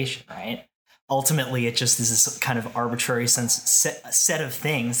preservation, right? Ultimately, it just is this kind of arbitrary set of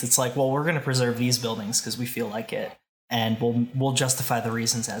things. It's like, well, we're going to preserve these buildings because we feel like it, and we'll justify the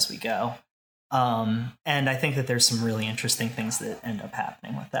reasons as we go. And I think that there's some really interesting things that end up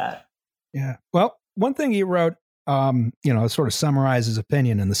happening with that. Yeah. Well, one thing you wrote, sort of summarizes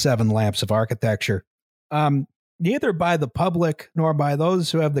opinion in the 7 Lamps of Architecture. Neither by the public nor by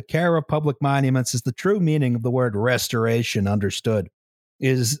those who have the care of public monuments is the true meaning of the word restoration understood.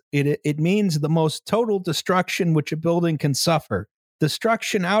 It means the most total destruction which a building can suffer,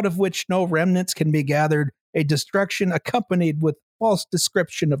 destruction out of which no remnants can be gathered, a destruction accompanied with false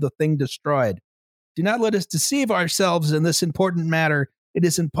description of the thing destroyed. Do not let us deceive ourselves in this important matter. It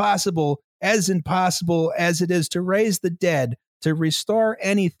is impossible as it is to raise the dead, to restore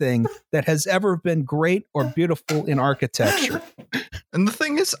anything that has ever been great or beautiful in architecture. And the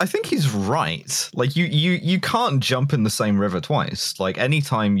thing is, I think he's right. Like you can't jump in the same river twice. Like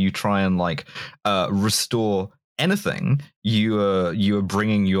anytime you try and like restore anything, you are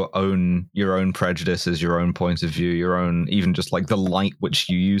bringing your own prejudices, your own point of view, your own, even just like the light which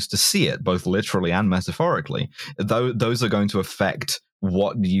you use to see it, both literally and metaphorically. Those are going to affect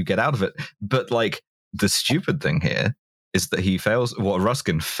what do you get out of it? But like the stupid thing here is that what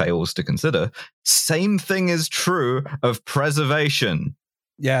Ruskin fails to consider. Same thing is true of preservation.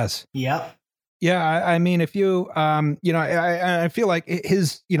 Yes. Yep. Yeah, I mean, if you, I feel like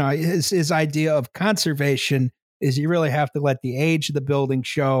his idea of conservation is you really have to let the age of the building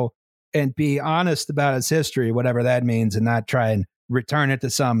show and be honest about its history, whatever that means, and not try and return it to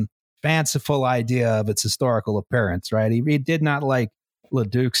some fanciful idea of its historical appearance, right? He did not like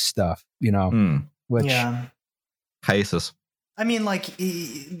LeDuc's stuff, which... Yeah. Jesus. I mean, like,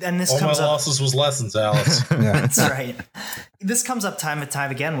 and this All comes my up. losses was lessons, Alice. Yeah. That's right. This comes up time and time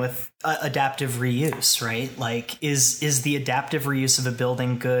again with adaptive reuse, right? Like, is the adaptive reuse of a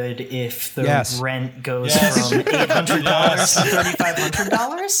building good if the rent goes from $800 to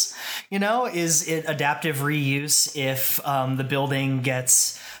 $3,500? Is it adaptive reuse if the building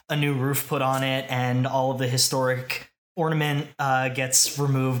gets a new roof put on it and all of the historic ornament gets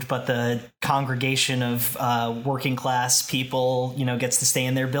removed, but the congregation of working class people, gets to stay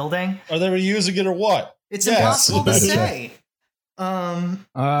in their building? Are they reusing it or what? It's impossible to say.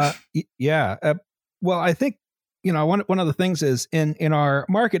 Yeah. Well, I think one of the things is in our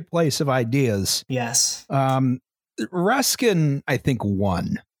marketplace of ideas. Yes. Ruskin, I think,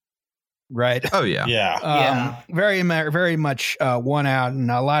 won. Right. Oh yeah. Yeah. Very much won out, and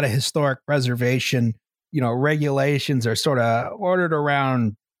a lot of historic preservation regulations are sort of ordered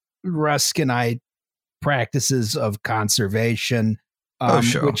around Ruskinite practices of conservation,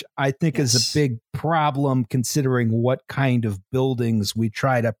 which I think is a big problem considering what kind of buildings we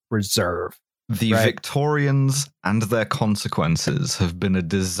try to preserve. The Victorians and their consequences have been a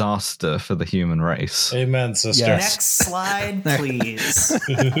disaster for the human race. Amen, sister. Yes. Next slide, please.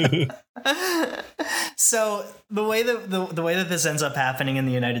 So the way that this ends up happening in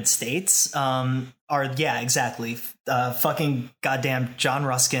the United States fucking goddamn John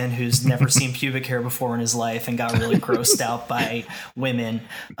Ruskin, who's never seen pubic hair before in his life and got really grossed out by women,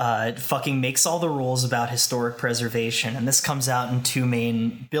 fucking makes all the rules about historic preservation, and this comes out in two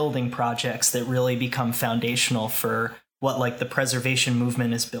main building projects that really become foundational for what like the preservation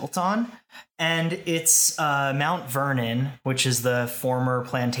movement is built on. And it's Mount Vernon, which is the former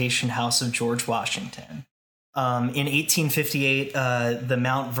plantation house of George Washington. In 1858, the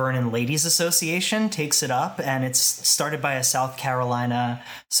Mount Vernon Ladies Association takes it up, and it's started by a South Carolina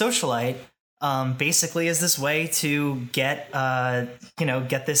socialite, basically as this way to get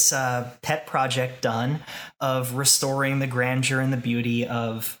this pet project done of restoring the grandeur and the beauty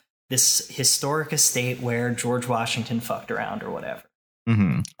of this historic estate where George Washington fucked around or whatever.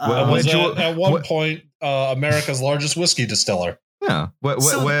 Mm-hmm. At one point, America's largest whiskey distiller. Yeah,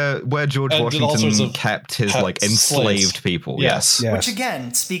 where George Washington kept his like enslaved slaves. People. Yes, which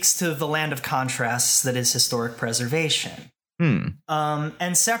again speaks to the land of contrasts that is historic preservation. And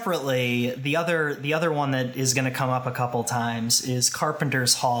separately, the other one that is going to come up a couple times is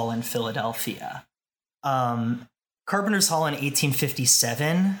Carpenter's Hall in Philadelphia. Carpenter's Hall in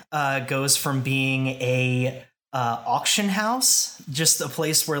 1857 goes from being a auction house, just a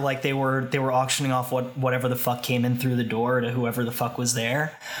place where like they were auctioning off whatever the fuck came in through the door to whoever the fuck was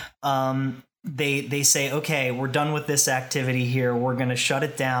there. They say, okay, we're done with this activity here. We're going to shut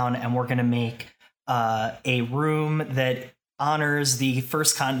it down, and we're going to make a room that honors the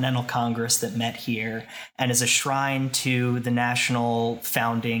First Continental Congress that met here and is a shrine to the national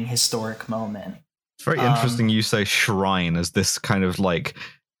founding historic moment. It's very interesting you say shrine as this kind of like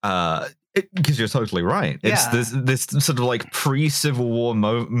because you're totally right. It's this sort of like pre-Civil War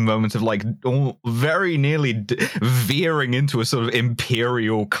moment of like very nearly veering into a sort of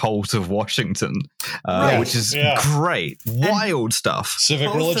imperial cult of Washington, which is great, wild stuff.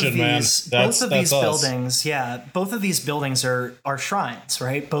 Civic religion, man. Both of these buildings are shrines,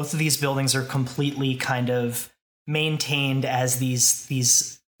 right? Both of these buildings are completely kind of maintained as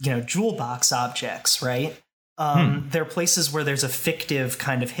these jewel box objects, right? They're places where there's a fictive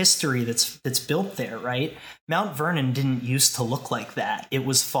kind of history that's built there, right? Mount Vernon didn't used to look like that. It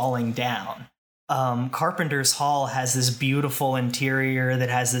was falling down. Carpenter's Hall has this beautiful interior that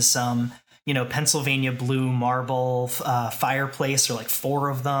has this, Pennsylvania blue marble fireplace, or like 4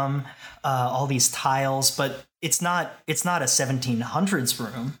 of them, all these tiles, but it's not a 1700s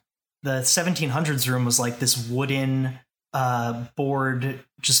room. The 1700s room was like this wooden board,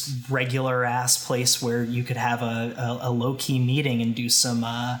 just regular ass place where you could have a low-key meeting and do some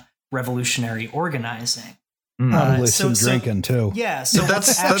revolutionary organizing. Probably some drinking too. Yeah, so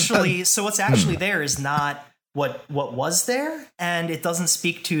what's actually there is not what was there, and it doesn't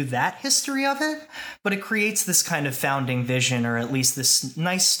speak to that history of it, but it creates this kind of founding vision, or at least this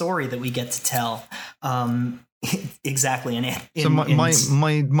nice story that we get to tell. Exactly. And so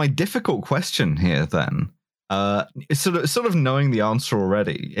my difficult question here then, sort of knowing the answer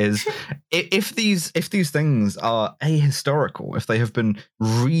already, is if these things are ahistorical, if they have been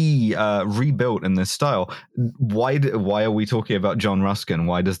rebuilt in this style, why are we talking about John Ruskin?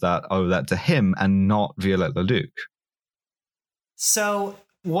 Why does that owe that to him and not Viollet-le-Duc? So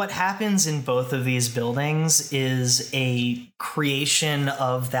what happens in both of these buildings is a creation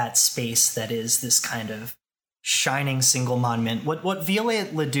of that space that is this kind of shining single monument. What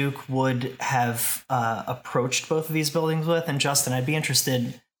Viollet-le-Duc would have approached both of these buildings with, and Justin, I'd be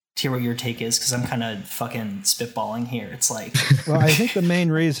interested to hear what your take is, because I'm kind of fucking spitballing here. It's like, well, I think the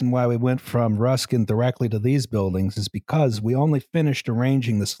main reason why we went from Ruskin directly to these buildings is because we only finished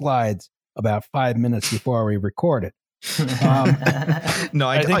arranging the slides about 5 minutes before we recorded. No,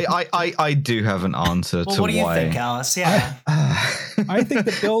 I do have an answer to why. What do you think, Alice? Yeah, I think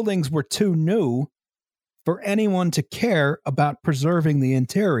the buildings were too new for anyone to care about preserving the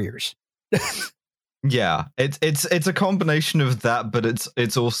interiors. Yeah, it's a combination of that, but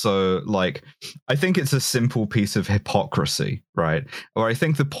it's also like, I think it's a simple piece of hypocrisy, right? Or I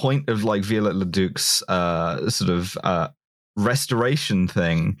think the point of like Viollet-le-Duc's sort of restoration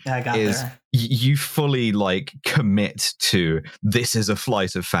thing is you fully like commit to, this is a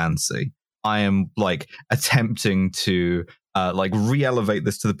flight of fancy. I am like attempting to like re-elevate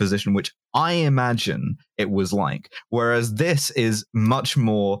this to the position which I imagine it was like, whereas this is much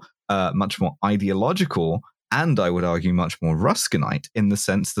more ideological, and I would argue much more Ruskinite, in the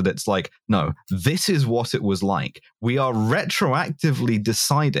sense that it's like, no, this is what it was like. We are retroactively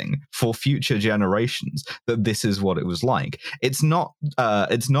deciding for future generations that this is what it was like. It's not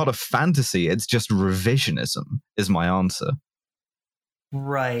a fantasy. It's just revisionism is my answer.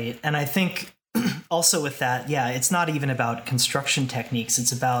 Right. And I think also with that, yeah, it's not even about construction techniques.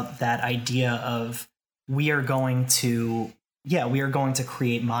 It's about that idea of we are going to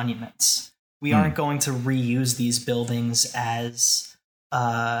create monuments. We aren't going to reuse these buildings as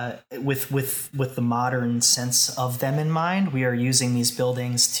with the modern sense of them in mind. We are using these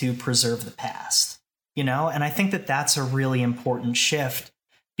buildings to preserve the past, you know? And I think that that's a really important shift,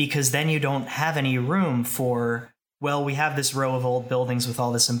 because then you don't have any room for, well, we have this row of old buildings with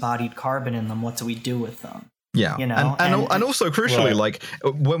all this embodied carbon in them. What do we do with them? Yeah, you know, and also crucially, right. like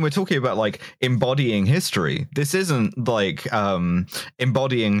when we're talking about like embodying history, this isn't like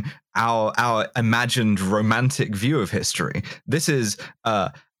embodying our imagined romantic view of history. This is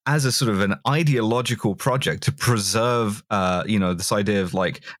as a sort of an ideological project to preserve, this idea of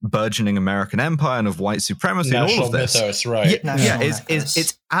like burgeoning American empire and of white supremacy National and all of this. mythos, right?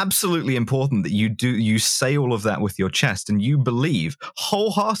 It's absolutely important that you say all of that with your chest, and you believe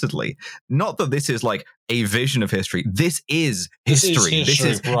wholeheartedly, not that this is like a vision of history. This is history. This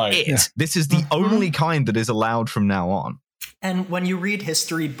is right. it. Yeah. This is the only kind that is allowed from now on. And when you read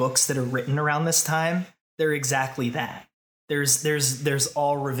history books that are written around this time, they're exactly that. It's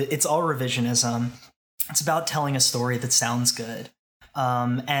all revisionism. It's about telling a story that sounds good.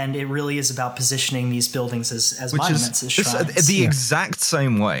 And it really is about positioning these buildings as monuments, as shrines. The exact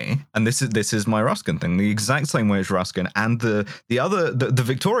same way, and this is my Ruskin thing, the exact same way as Ruskin and the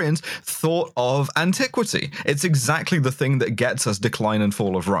Victorians thought of antiquity. It's exactly the thing that gets us Decline and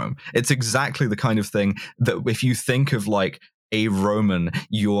Fall of Rome. It's exactly the kind of thing that if you think of like a Roman,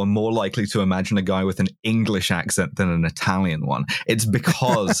 you're more likely to imagine a guy with an English accent than an Italian one. It's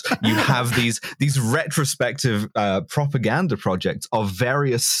because you have these retrospective propaganda projects of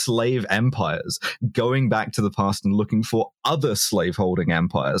various slave empires going back to the past and looking for other slaveholding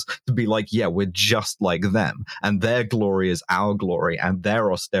empires to be like, yeah, we're just like them, and their glory is our glory, and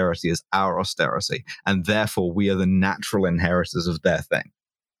their austerity is our austerity, and therefore we are the natural inheritors of their thing.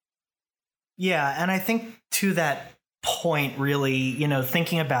 Yeah, and I think to that point, really,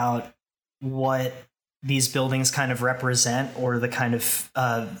 thinking about what these buildings kind of represent, or the kind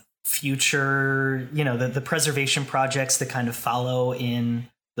of future, the preservation projects that kind of follow in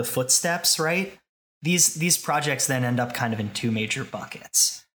the footsteps, right? These projects then end up kind of in two major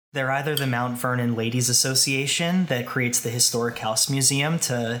buckets. They're either the Mount Vernon Ladies Association that creates the Historic House Museum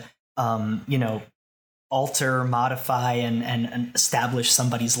to, alter, modify, and establish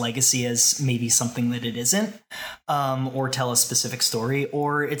somebody's legacy as maybe something that it isn't, or tell a specific story,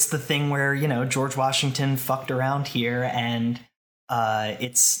 or it's the thing where, George Washington fucked around here, and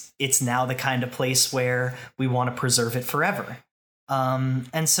it's now the kind of place where we want to preserve it forever.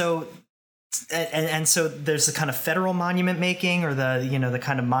 And so there's the kind of federal monument making, or the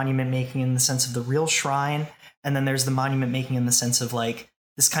kind of monument making in the sense of the real shrine, and then there's the monument making in the sense of like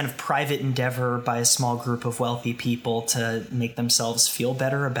this kind of private endeavor by a small group of wealthy people to make themselves feel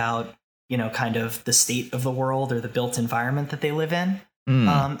better about, kind of the state of the world or the built environment that they live in.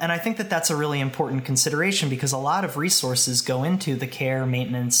 And I think that that's a really important consideration because a lot of resources go into the care,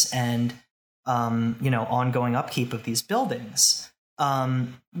 maintenance, and ongoing upkeep of these buildings,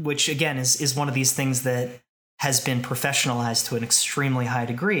 which again is one of these things that has been professionalized to an extremely high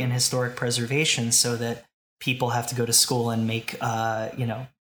degree in historic preservation, so that people have to go to school and make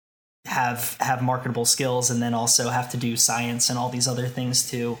have marketable skills, and then also have to do science and all these other things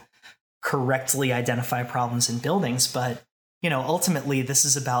to correctly identify problems in buildings. But ultimately, this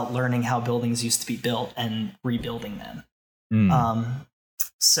is about learning how buildings used to be built and rebuilding them.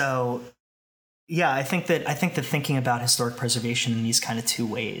 So, yeah, I think that thinking about historic preservation in these kind of two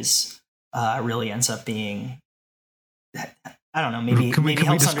ways really ends up being, I don't know, maybe can we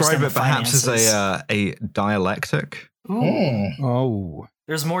describe it perhaps as a dialectic? Oh,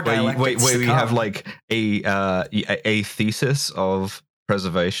 there's more dialectics. Where we have like a thesis of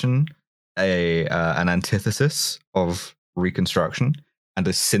preservation, an antithesis of reconstruction, and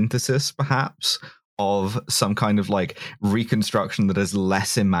a synthesis perhaps of some kind of like reconstruction that is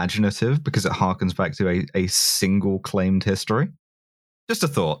less imaginative because it harkens back to a single claimed history. Just a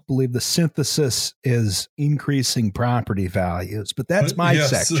thought. I believe the synthesis is increasing property values, but that's my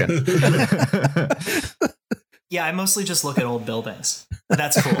section. Yeah, I mostly just look at old buildings.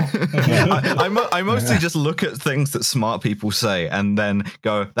 That's cool. I mostly just look at things that smart people say and then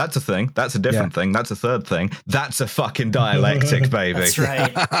go, that's a thing, that's a different thing, that's a third thing, that's a fucking dialectic, baby. That's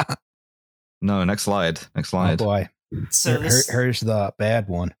right. No, next slide. Oh boy. So here's the bad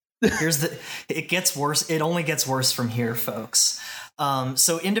one. It gets worse. It only gets worse from here, folks.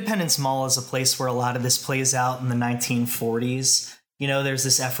 So Independence Mall is a place where a lot of this plays out in the 1940s. There's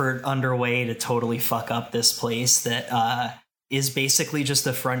this effort underway to totally fuck up this place that is basically just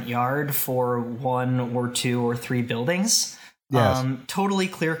a front yard for 1 or 2 or 3 buildings. Yes. Totally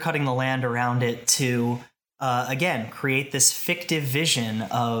clear cutting the land around it to, again, create this fictive vision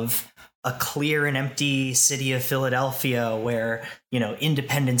of a clear and empty city of Philadelphia where,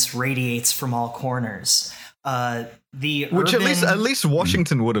 independence radiates from all corners. Which at least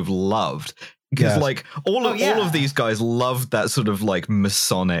Washington would have loved. Because like all of these guys loved that sort of like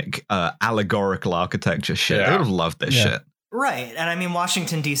Masonic allegorical architecture shit. They would have loved this shit. Right. And I mean,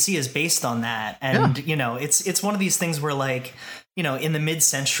 Washington, D.C. is based on that. And, it's one of these things where like, in the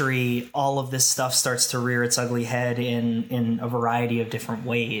mid-century, all of this stuff starts to rear its ugly head in a variety of different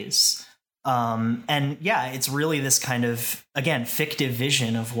ways. And yeah, it's really this kind of, again, fictive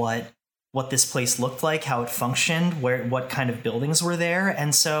vision of what this place looked like, how it functioned, what kind of buildings were there.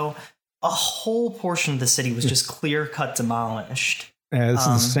 And so a whole portion of the city was just clear-cut demolished. This is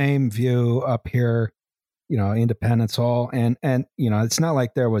the same view up here, Independence Hall, and it's not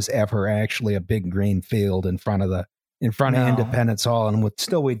like there was ever actually a big green field in front of Independence Hall, and we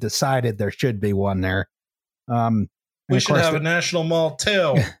decided there should be one there. We should have a national mall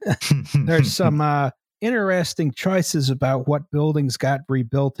too. There's some interesting choices about what buildings got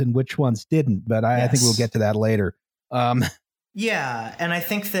rebuilt and which ones didn't, but I think we'll get to that later. Yeah, and I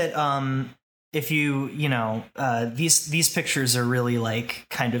think that if these pictures are really like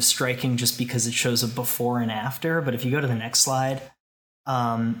kind of striking just because it shows a before and after. But if you go to the next slide,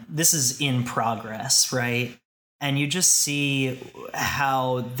 this is in progress, right? And you just see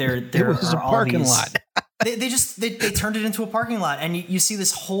how there was are a all parking these, lot. they turned it into a parking lot, and you see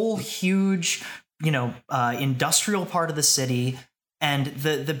this whole huge industrial part of the city. And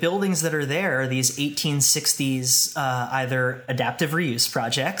the buildings that are there, these 1860s either adaptive reuse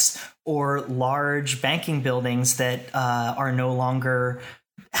projects or large banking buildings that are no longer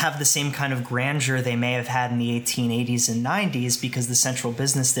have the same kind of grandeur they may have had in the 1880s and 90s because the central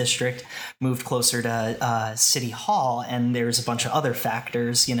business district moved closer to City Hall, and there's a bunch of other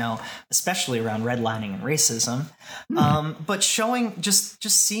factors, especially around redlining and racism. But showing just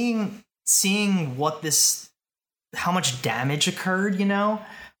seeing what this, how much damage occurred,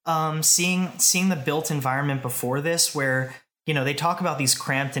 seeing the built environment before this, where, they talk about these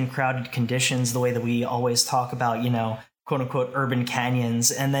cramped and crowded conditions the way that we always talk about, quote unquote urban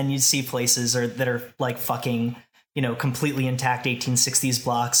canyons. And then you see places that are like fucking, completely intact 1860s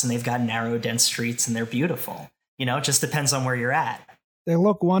blocks, and they've got narrow, dense streets, and they're beautiful. It just depends on where you're at. They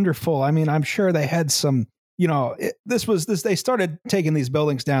look wonderful. I mean, I'm sure they had some, they started taking these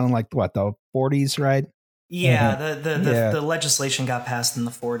buildings down in like the 40s, right? Yeah, the legislation got passed in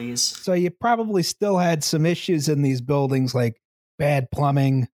the 40s. So you probably still had some issues in these buildings, like bad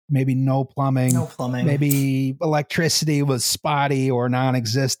plumbing, maybe no plumbing. Maybe electricity was spotty or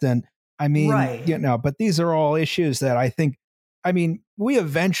non-existent. I mean, right. But these are all issues that we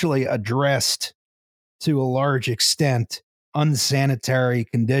eventually addressed to a large extent unsanitary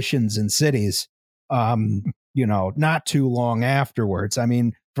conditions in cities, not too long afterwards. I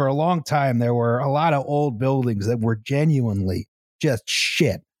mean, for a long time, there were a lot of old buildings that were genuinely just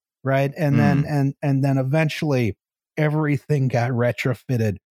shit, right? And then eventually everything got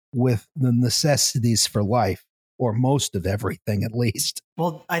retrofitted with the necessities for life, or most of everything at least.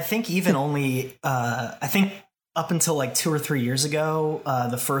 Well, I think even only, I think up until like 2 or 3 years ago,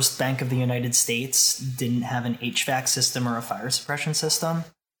 the First Bank of the United States didn't have an HVAC system or a fire suppression system.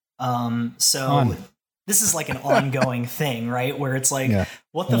 This is like an ongoing thing, right? Where it's like,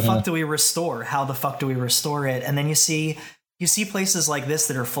 what the fuck do we restore? How the fuck do we restore it? And then you see places like this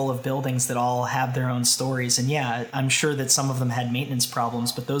that are full of buildings that all have their own stories. And yeah, I'm sure that some of them had maintenance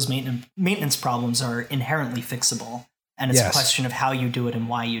problems, but those maintenance problems are inherently fixable. And it's a question of how you do it and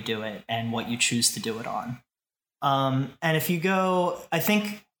why you do it and what you choose to do it on. And if you go, I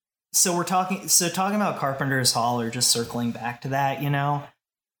think, talking about Carpenter's Hall, or just circling back to that,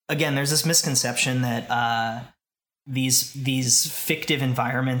 again, there's this misconception that these fictive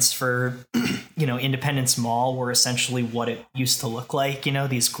environments for Independence Mall were essentially what it used to look like.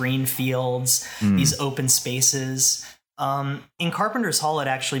 These green fields, these open spaces. In Carpenter's Hall, it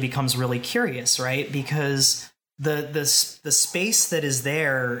actually becomes really curious, right? Because the space that is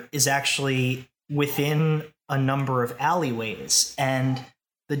there is actually within a number of alleyways, and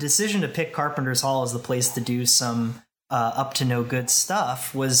the decision to pick Carpenter's Hall as the place to do some up to no good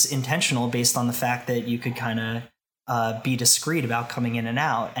stuff was intentional, based on the fact that you could kind of be discreet about coming in and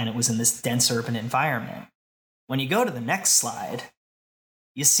out, and it was in this dense urban environment. When you go to the next slide,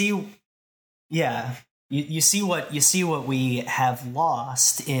 you see, you see what we have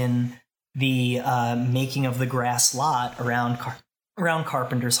lost in the making of the grass lot around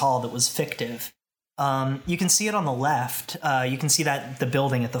Carpenter's Hall that was fictive. You can see it on the left. You can see that the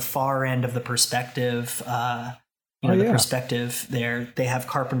building at the far end of the perspective. The perspective there. They have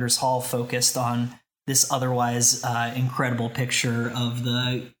Carpenter's Hall focused on this otherwise incredible picture of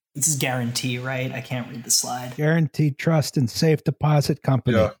this is Guarantee, right? I can't read the slide. Guaranteed Trust and Safe Deposit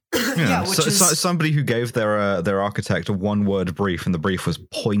Company. Yeah. Somebody who gave their architect a one-word brief, and the brief was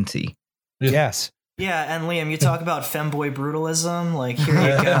pointy. Yes. Yeah, and Liam, you talk about femboy brutalism. Like, here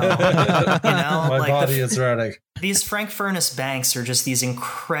you go. My body is ready. These Frank Furnace banks are just these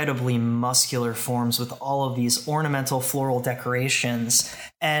incredibly muscular forms with all of these ornamental floral decorations,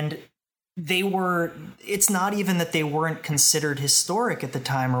 and it's not even that they weren't considered historic at the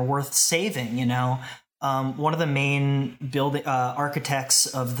time or worth saving. One of the main architects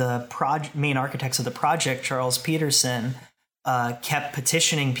of the project, Charles Peterson, kept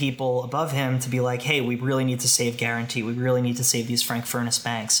petitioning people above him to be like, hey, we really need to save Guarantee. We really need to save these Frank Furnace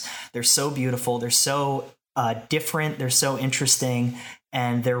banks. They're so beautiful. They're so different. They're so interesting.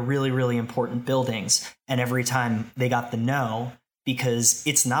 And they're really, really important buildings. And every time they got the no, because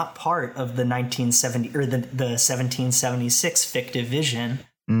it's not part of the 1970 or the 1776 fictive vision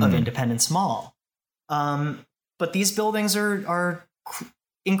of Independence Mall. But these buildings are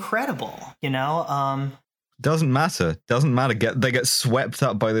incredible, Doesn't matter. They get swept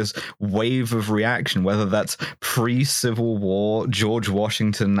up by this wave of reaction, whether that's pre-Civil War George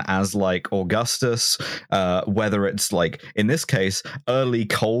Washington as like Augustus, whether it's like, in this case, early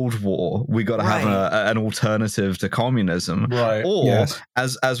Cold War, we got to have an alternative to communism, right? Or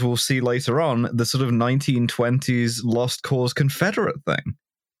as we'll see later on, the sort of 1920s Lost Cause Confederate thing.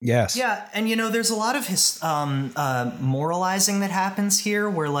 Yes. Yeah, and there's a lot of moralizing that happens here,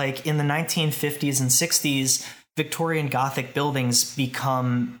 where like in the 1950s and 60s, Victorian Gothic buildings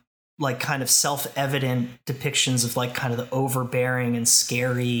become like kind of self-evident depictions of like kind of the overbearing and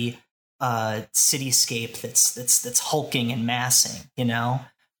scary cityscape that's hulking and massing, and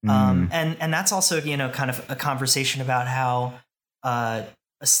that's also kind of a conversation about how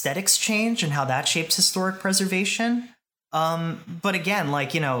aesthetics change and how that shapes historic preservation. But again,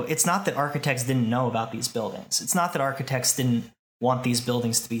 like, it's not that architects didn't know about these buildings. It's not that architects didn't want these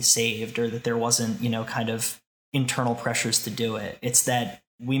buildings to be saved, or that there wasn't, kind of internal pressures to do it. It's that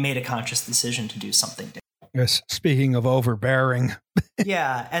we made a conscious decision to do something different. Yes. Speaking of overbearing.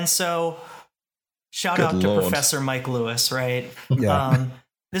 Yeah. And so shout out to Professor Mike Lewis, right? Yeah.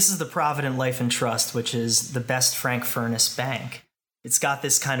 This is the Provident Life and Trust, which is the best Frank Furnace bank. It's got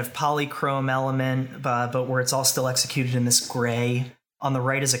this kind of polychrome element, but where it's all still executed in this gray. On the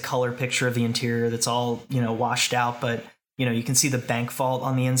right is a color picture of the interior that's all, washed out. But, you can see the bank vault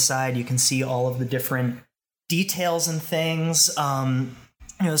on the inside. You can see all of the different details and things.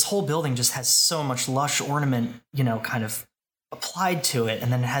 This whole building just has so much lush ornament, kind of applied to it.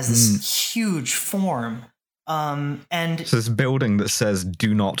 And then it has this huge form. And so this building that says,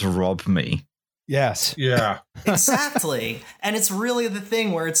 "Do not rob me." Yes. Yeah. Exactly. And it's really the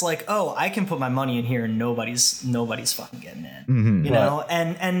thing where it's like, oh, I can put my money in here and nobody's fucking getting in. Mhm. You know?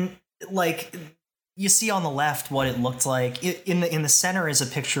 And like you see on the left what it looked like. In the center is a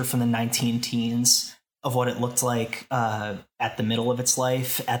picture from the 19 teens of what it looked like at the middle of its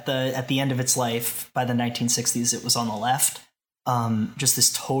life. At the end of its life, by the 1960s, it was on the left. Just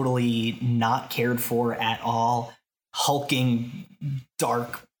this totally not cared for at all, hulking,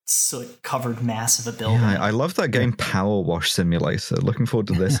 dark, soot-covered mass of a building. Yeah, I love that game Power Wash Simulator. Looking forward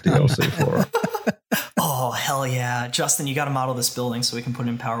to this DLC for it. Oh, hell yeah. Justin, you got to model this building so we can put it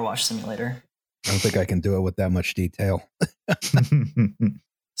in Power Wash Simulator. I don't think I can do it with that much detail.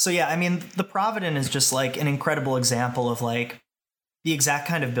 So yeah, I mean, the Provident is just like an incredible example of like the exact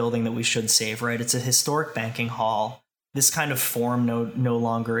kind of building that we should save, right? It's a historic banking hall. This kind of form no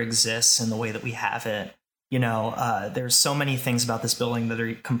longer exists in the way that we have it. You know, there's so many things about this building that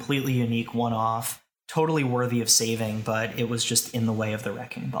are completely unique, one-off, totally worthy of saving, but it was just in the way of the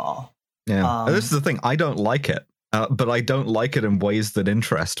wrecking ball. Yeah, this is the thing. I don't like it. But I don't like it in ways that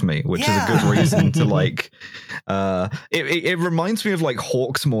interest me, which is a good reason to like. It reminds me of like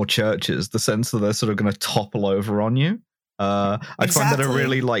Hawksmoor churches, the sense that they're sort of going to topple over on you. I find that a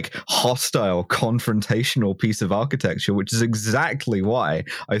really like hostile, confrontational piece of architecture, which is exactly why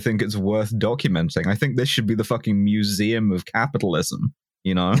I think it's worth documenting. I think this should be the fucking museum of capitalism,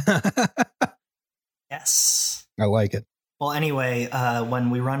 you know? Yes. I like it. Well, anyway,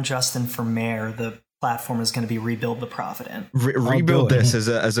 when we run Justin for mayor, the platform is going to be Rebuild the Provident. Rebuild this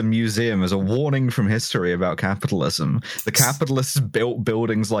as a museum, as a warning from history about capitalism. The capitalists built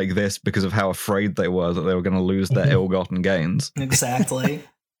buildings like this because of how afraid they were that they were going to lose their ill-gotten gains. Exactly.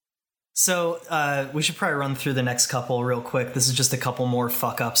 So we should probably run through the next couple real quick. This is just a couple more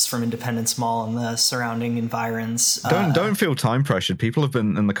fuck-ups from Independence Mall and the surrounding environs. Don't feel time pressured. People have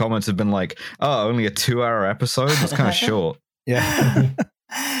been in the comments have been like, oh, only a 2-hour episode? That's kind of short. Yeah.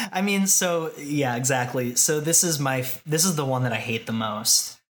 I mean, so yeah, exactly. So this is the one that I hate the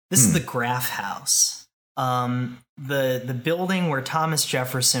most. This is the Graff House. The building where Thomas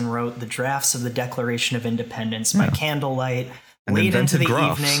Jefferson wrote the drafts of the Declaration of Independence by candlelight, And late into the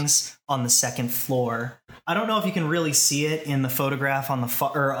graphs. evenings on the second floor. I don't know if you can really see it in the photograph on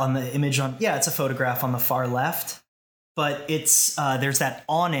the or on the image on. Yeah, it's a photograph on the far left. But it's there's that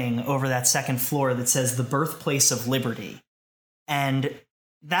awning over that second floor that says the birthplace of liberty. And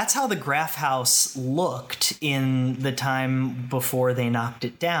that's how the Graff House looked in the time before they knocked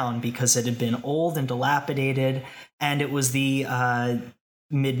it down, because it had been old and dilapidated, and it was the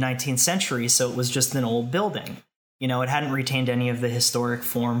mid-19th century, so it was just an old building. You know, it hadn't retained any of the historic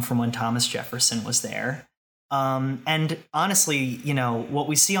form from when Thomas Jefferson was there. And honestly, you know, what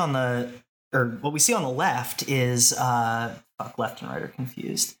we see on the left is left and right are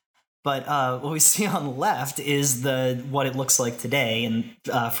confused. But what we see on the left is what it looks like today, and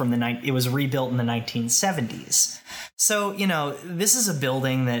it was rebuilt in the 1970s. So, you know, this is a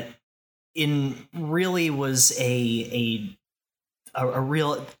building that really was a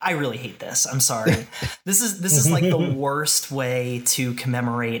real. I really hate this. I'm sorry. This is like the worst way to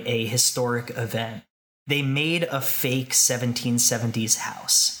commemorate a historic event. They made a fake 1770s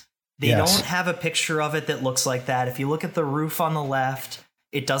house. They don't have a picture of it that looks like that. If you look at the roof on the left,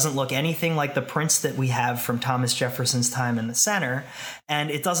 it doesn't look anything like the prints that we have from Thomas Jefferson's time in the center, and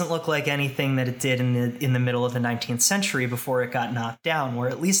it doesn't look like anything that it did in the middle of the 19th century before it got knocked down, where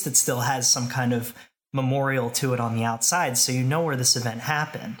at least it still has some kind of memorial to it on the outside, so you know where this event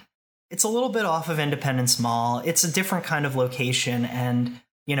happened. It's a little bit off of Independence Mall. It's a different kind of location, and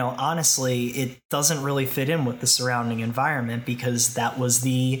you know, honestly, it doesn't really fit in with the surrounding environment, because that was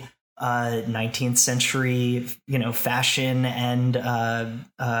the 19th century, you know, fashion and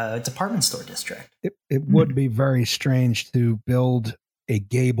department store district. It would be very strange to build a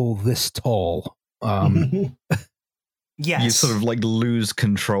gable this tall. Yes. You sort of like lose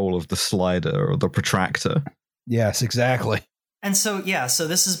control of the slider or the protractor. Yes, exactly. And so, yeah, so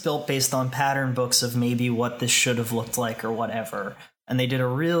this is built based on pattern books of maybe what this should have looked like or whatever. And they did a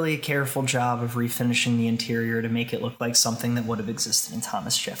really careful job of refinishing the interior to make it look like something that would have existed in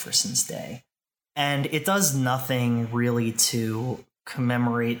Thomas Jefferson's day. And it does nothing really to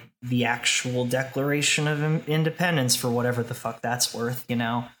commemorate the actual Declaration of Independence, for whatever the fuck that's worth, you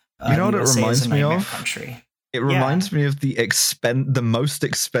know? You know what USA it reminds me of? Country. It reminds me of the most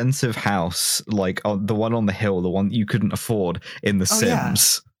expensive house, like the one on the hill, the one you couldn't afford in The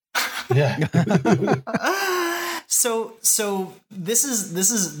Sims. Yeah. So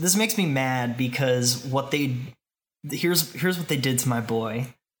this makes me mad, because here's what they did to my boy.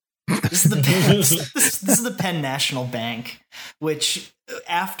 This is the Penn, this is the Penn National Bank, which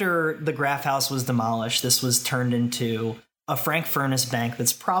after the Graff House was demolished, this was turned into a Frank Furness bank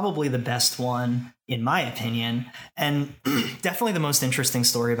that's probably the best one, in my opinion, and definitely the most interesting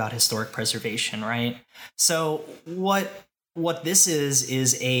story about historic preservation, right? So what this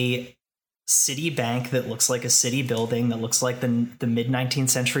is a city bank that looks like a city building, that looks like the mid-19th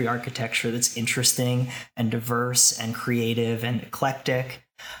century architecture, that's interesting and diverse and creative and eclectic,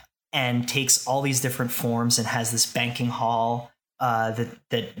 and takes all these different forms and has this banking hall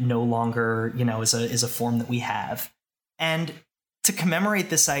that no longer, is a form that we have. And to commemorate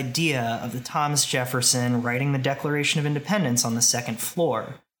this idea of the Thomas Jefferson writing the Declaration of Independence on the second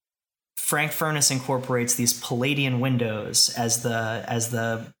floor, Frank Furness incorporates these Palladian windows as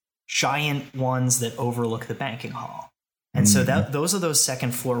the giant ones that overlook the banking hall. And so those are those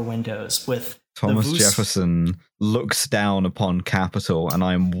second floor windows with Thomas Jefferson looks down upon Capitol, and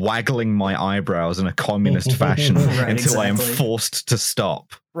I am waggling my eyebrows in a communist fashion until I am forced to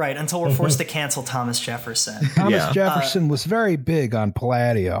stop. Right, until we're forced to cancel Thomas Jefferson. Thomas Jefferson was very big on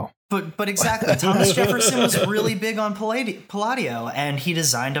Palladio. But exactly, Thomas Jefferson was really big on Palladio, and he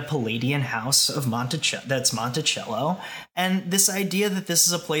designed a Palladian house of that's Monticello. And this idea that this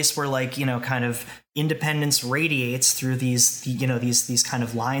is a place where, kind of independence radiates through these kind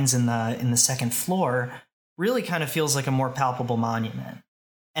of lines in the second floor really kind of feels like a more palpable monument.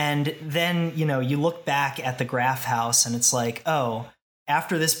 And then, you look back at the Graff House, and it's like, oh,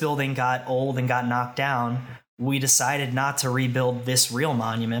 after this building got old and got knocked down, we decided not to rebuild this real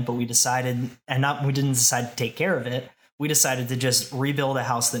monument, but we didn't decide to take care of it. We decided to just rebuild a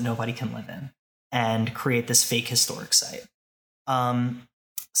house that nobody can live in and create this fake historic site.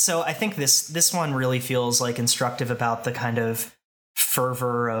 So I think this one really feels like instructive about the kind of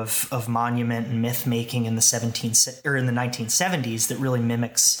fervor of monument and myth making in the 1970s that really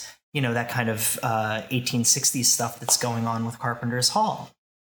mimics, that kind of 1860s stuff that's going on with Carpenter's Hall.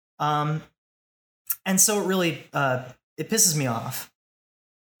 And so it really, it pisses me off.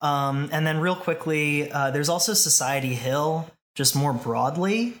 And then real quickly, there's also Society Hill, just more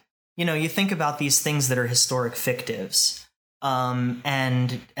broadly. You think about these things that are historic fictives,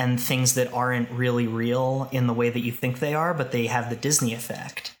 and things that aren't really real in the way that you think they are, but they have the Disney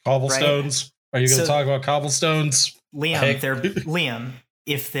effect. Cobblestones. Right? Are you going to talk about cobblestones? Liam,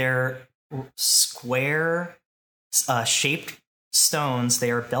 if they're square shaped stones,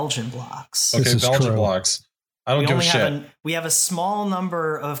 they are Belgian blocks. Okay, Belgian blocks. I don't give a shit. We have a small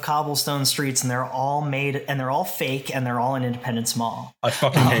number of cobblestone streets, and they're all made, and they're all fake, and they're all in Independence Mall. I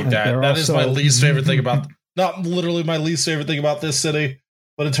fucking hate that. That is my least favorite thing about, not literally my least favorite thing about this city,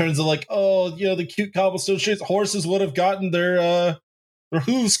 but in terms of the cute cobblestone streets, horses would have gotten their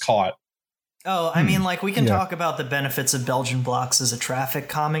hooves caught. Oh, I mean, we can talk about the benefits of Belgian blocks as a traffic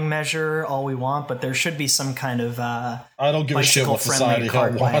calming measure all we want, but there should be some kind of I don't give a shit what Society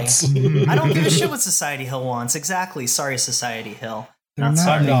Hill wants. I don't give a shit what Society Hill wants. Exactly. Sorry, Society Hill. They're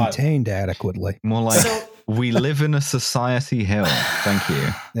not maintained adequately. More like, we live in a Society Hill. Thank you.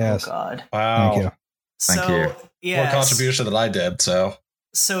 Yes. Oh, God. Wow. Thank you. Thank you. Yeah, more contribution than I did, so.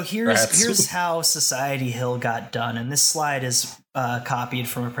 So here's how Society Hill got done, and this slide is copied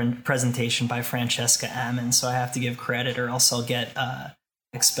from a presentation by Francesca Ammon, so I have to give credit, or else I'll get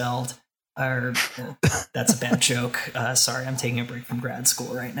expelled. Or that's a bad joke. Sorry, I'm taking a break from grad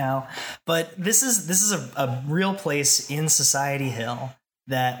school right now. But this is a real place in Society Hill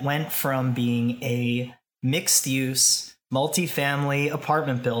that went from being a mixed-use, multifamily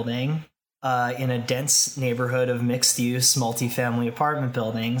apartment building in a dense neighborhood of mixed-use multifamily apartment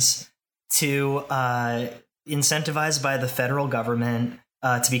buildings to incentivized by the federal government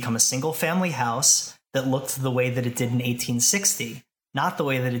to become a single-family house that looked the way that it did in 1860, not the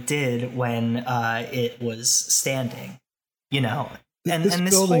way that it did when it was standing. And this and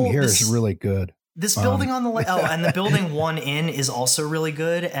building here is really good. This building on the and the building one in is also really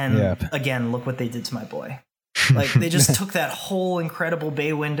good. And again, look what they did to my boy. They just took that whole incredible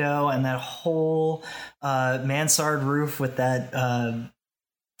bay window and that whole mansard roof with that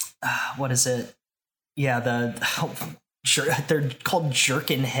what is it? Yeah, they're called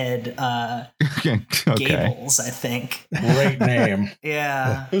jerkin head gables, I think. Great name.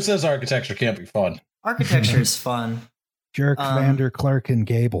 Yeah. Who says architecture can't be fun? Architecture is fun. Jerk Vander Clark and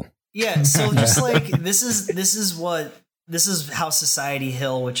Gable. Yeah, so just this is how Society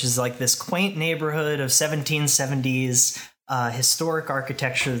Hill, which is this quaint neighborhood of 1770s historic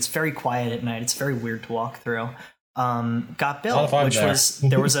architecture that's very quiet at night. It's very weird to walk through. Got built, which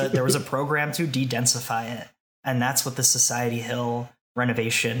there was a program to de-densify it, and that's what the Society Hill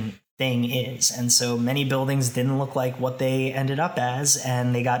renovation thing is. And so many buildings didn't look like what they ended up as,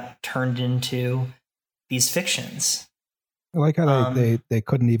 and they got turned into these fictions. I like how they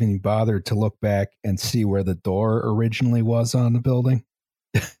couldn't even bother to look back and see where the door originally was on the building.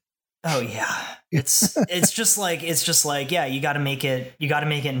 Oh yeah. It's just like yeah, you got to make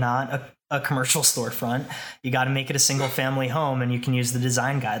it not a commercial storefront. You got to make it a single family home, and you can use the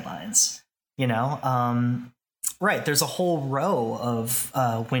design guidelines, you know. Right, there's a whole row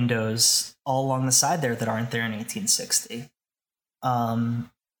of windows all along the side there that aren't there in 1860.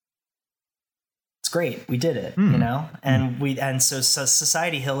 It's great. We did it, you know? And so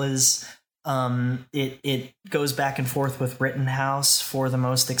Society Hill is it goes back and forth with Rittenhouse for the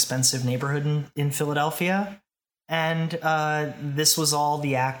most expensive neighborhood in Philadelphia. And this was all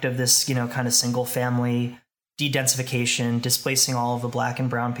the act of this, you know, kind of single family de-densification, displacing all of the black and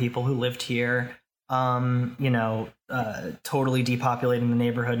brown people who lived here, you know, totally depopulating the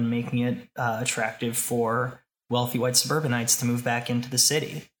neighborhood and making it attractive for wealthy white suburbanites to move back into the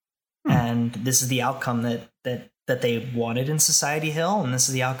city. And this is the outcome that they wanted in Society Hill, and this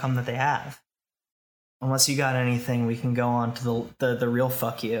is the outcome that they have. Unless you got anything, we can go on to the real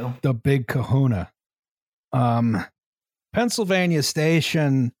fuck you. The big kahuna. Pennsylvania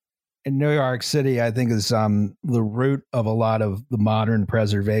Station in New York City, I think, is the root of a lot of the modern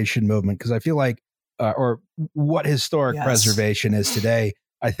preservation movement, because I feel like, or what historic preservation is today,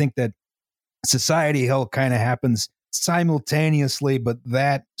 I think that Society Hill kind of happens simultaneously, but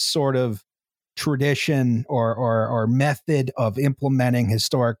that sort of tradition or method of implementing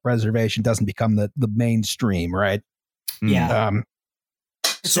historic preservation doesn't become the mainstream, right? Yeah.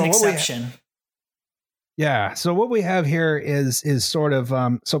 It's an exception. So what we have here is sort of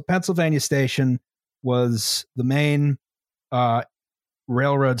so Pennsylvania Station was the main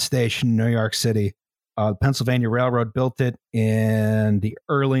railroad station in New York City. The Pennsylvania Railroad built it in the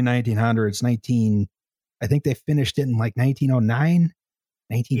early 1900s. I think they finished it in like 1909,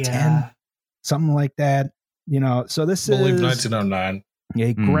 1910, something like that. You know, so this is 1909.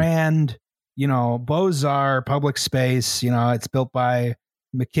 A grand, you know, Beaux-Arts public space. You know, it's built by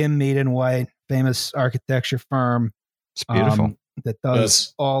McKim, Mead and White, famous architecture firm. It's beautiful. That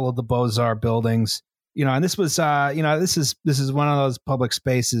does all of the Beaux-Arts buildings. You know, and this was, you know, this is one of those public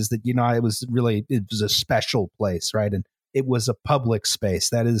spaces that, you know, it was a special place, right? And it was a public space.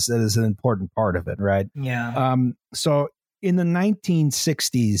 That is an important part of it, right? Yeah. So in the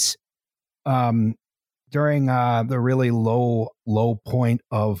 1960s, during the really low point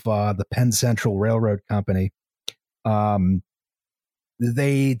of the Penn Central Railroad Company,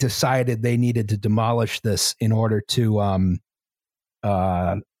 they decided they needed to demolish this in order to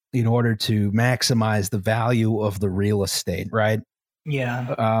maximize the value of the real estate, right?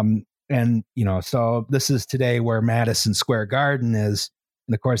 Yeah. And, you know, so this is today where Madison Square Garden is.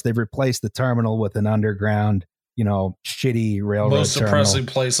 And of course, they've replaced the terminal with an underground, you know, shitty railroad most depressing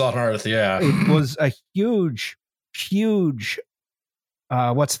place on earth. Yeah. It was a huge,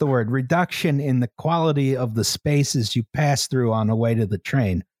 what's the word? Reduction in the quality of the spaces you pass through on the way to the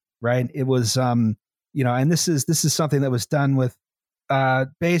train, right? It was, you know, and this is something that was done with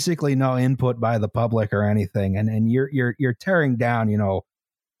basically no input by the public or anything. And you're tearing down, you know,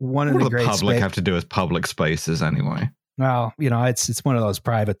 one of the great public have to do with public spaces anyway. Well, you know, it's one of those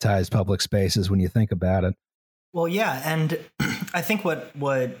privatized public spaces when you think about it. Well, yeah, and I think what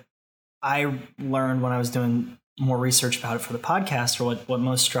I learned when I was doing more research about it for the podcast, or what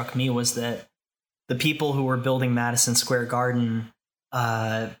most struck me, was that the people who were building Madison Square Garden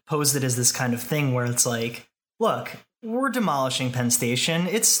posed it as this kind of thing where it's like, look, we're demolishing Penn Station.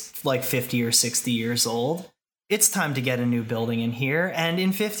 It's like 50 or 60 years old. It's time to get a new building in here. And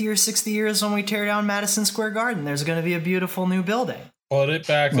in 50 or 60 years, when we tear down Madison Square Garden, there's going to be a beautiful new building. Put it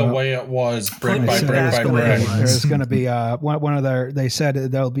back the way it was, brick by brick by brick. There's going to be they said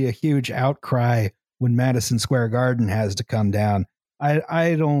there'll be a huge outcry when Madison Square Garden has to come down.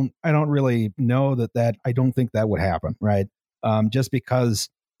 I don't really know that I don't think that would happen, right? Just because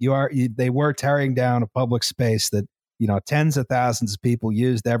they were tearing down a public space that, you know, tens of thousands of people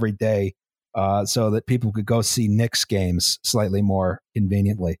used every day, so that people could go see Knicks games slightly more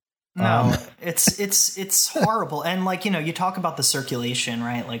conveniently. No, it's horrible. And like, you know, you talk about the circulation,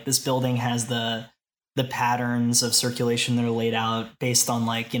 right? Like this building has the patterns of circulation that are laid out based on,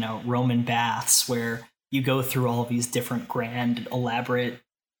 like, you know, Roman baths, where you go through all of these different grand, elaborate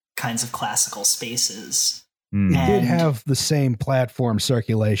kinds of classical spaces. It did have the same platform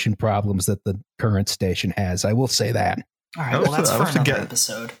circulation problems that the current station has. I will say that. All right, well, that's for another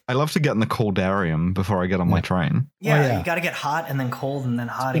episode. I love to get in the coldarium before I get on my train. Yeah, you got to get hot and then cold and then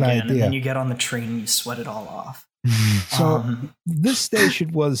hot again. And then you get on the train and you sweat it all off. So this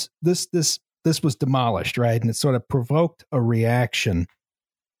station was this was demolished, right? And it sort of provoked a reaction,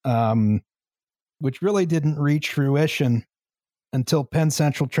 which really didn't reach fruition until Penn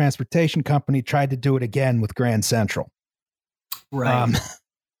Central Transportation Company tried to do it again with Grand Central. Right.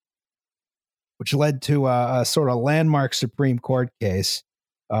 Which led to a sort of landmark Supreme Court case,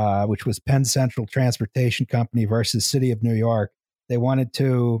 which was Penn Central Transportation Company versus City of New York. They wanted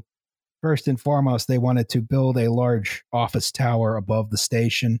to, first and foremost, they wanted to build a large office tower above the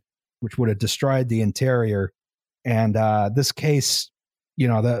station, which would have destroyed the interior. And this case,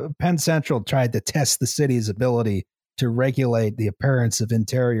 the Penn Central tried to test the city's ability to regulate the appearance of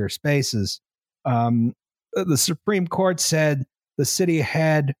interior spaces. The Supreme Court said the city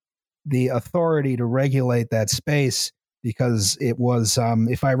had the authority to regulate that space because it was,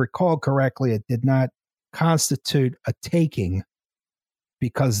 if I recall correctly, it did not constitute a taking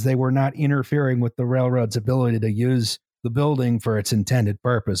because they were not interfering with the railroad's ability to use the building for its intended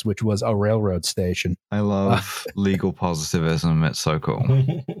purpose, which was a railroad station. I love legal positivism. It's so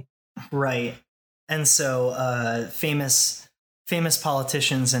cool. Right. And so famous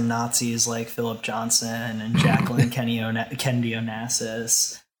politicians and Nazis like Philip Johnson and Jacqueline Kennedy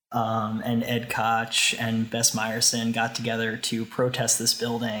Onassis and Ed Koch and Bess Meyerson got together to protest this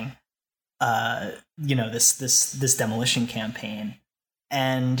building, this demolition campaign.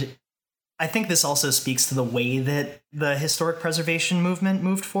 And I think this also speaks to the way that the historic preservation movement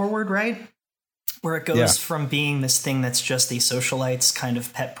moved forward, right? Where it goes from being this thing that's just a socialites kind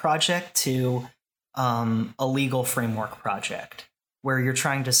of pet project to a legal framework project, where you're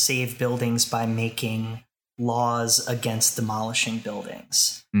trying to save buildings by making laws against demolishing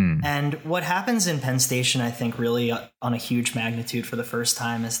buildings. And what happens in Penn Station, I think, really on a huge magnitude for the first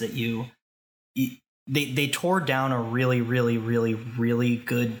time is that they tore down a really, really, really, really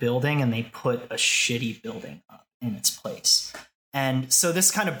good building and they put a shitty building up in its place. And so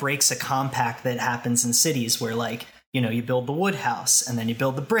this kind of breaks a compact that happens in cities where, like, you build the wood house and then you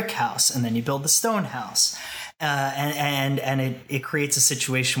build the brick house and then you build the stone house. And it creates a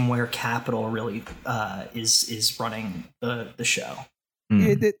situation where capital really is running the show.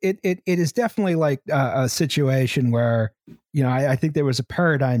 It is definitely like a situation where, I think there was a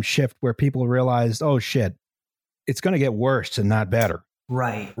paradigm shift where people realized, oh shit, it's going to get worse and not better.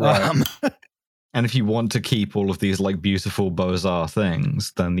 Right. And if you want to keep all of these like beautiful Beaux-Arts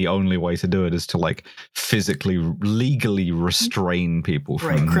things, then the only way to do it is to like physically, legally restrain people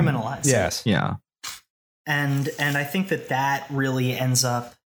from criminalize. Yes. Yeah. And I think that really ends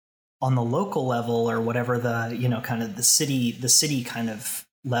up on the local level or whatever the, kind of the city kind of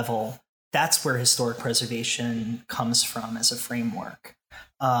level. That's where historic preservation comes from as a framework.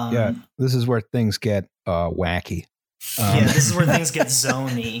 This is where things get wacky. This is where things get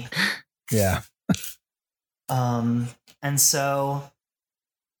zony. Yeah. And so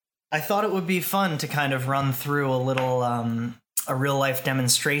I thought it would be fun to kind of run through a little, a real life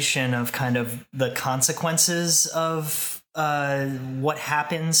demonstration of kind of the consequences of what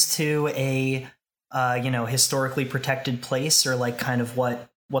happens to a, historically protected place, or like kind of what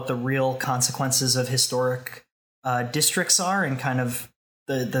the real consequences of historic districts are, and kind of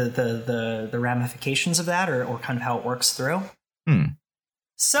the ramifications of that, or kind of how it works through.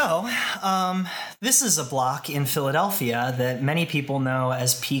 So, this is a block in Philadelphia that many people know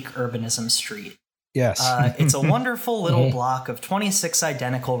as Peak Urbanism Street. Yes. It's a wonderful little block of 26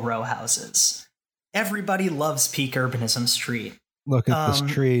 identical row houses. Everybody loves Peak Urbanism Street. Look at the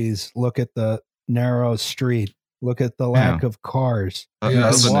trees. Look at the narrow street. Look at the lack of cars.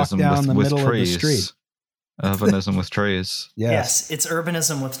 Urbanism walk down the middle trees. of the street. Urbanism with trees. Yes, it's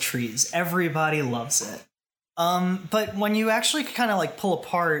urbanism with trees. Everybody loves it. But when you actually kind of like pull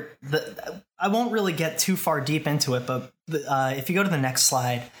apart I won't really get too far deep into it, but if you go to the next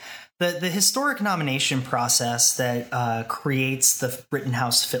slide, the historic nomination process that creates the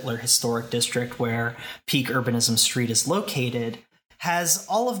Rittenhouse-Fittler Historic District, where Peak Urbanism Street is located, has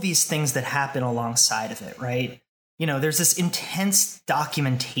all of these things that happen alongside of it, right? There's this intense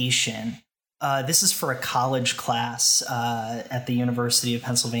documentation. This is for a college class at the University of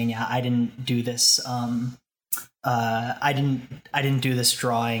Pennsylvania. I didn't do this. I didn't do this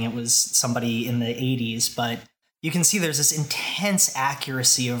drawing. It was somebody in the 80s, but you can see there's this intense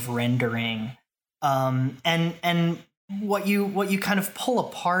accuracy of rendering. And what you kind of pull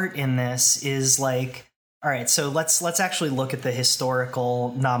apart in this is like, all right, so let's actually look at the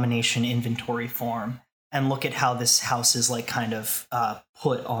historical nomination inventory form and look at how this house is like kind of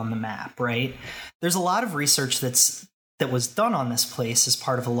put on the map, right? There's a lot of research that was done on this place as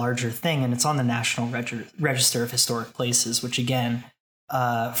part of a larger thing, and it's on the National Register of Historic Places, which again,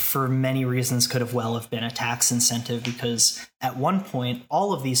 for many reasons, could have well have been a tax incentive, because at one point,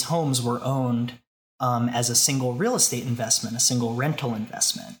 all of these homes were owned as a single real estate investment, a single rental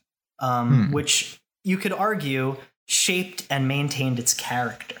investment, which you could argue shaped and maintained its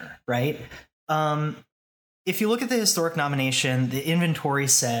character, right? If you look at the historic nomination, the inventory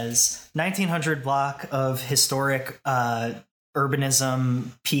says 1900 block of historic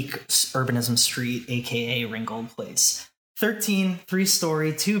urbanism, peak urbanism street, aka Ringgold Place. 13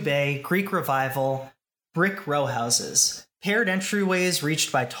 3-story, 2-bay, Greek Revival, brick row houses. Paired entryways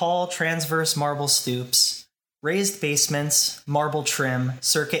reached by tall, transverse marble stoops. Raised basements, marble trim,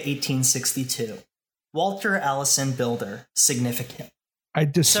 circa 1862. Walter Allison builder, significant. I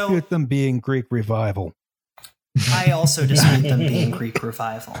dispute them being Greek Revival. I also dispute them being Greek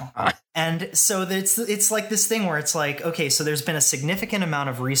Revival. And so it's like this thing where it's like, okay, so there's been a significant amount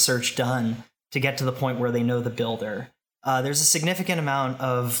of research done to get to the point where they know the builder. There's a significant amount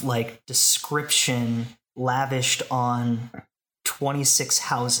of like description lavished on 26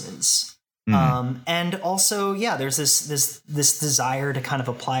 houses. And also, yeah, there's this desire to kind of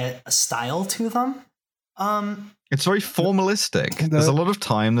apply a style to them. It's very formalistic. There's a lot of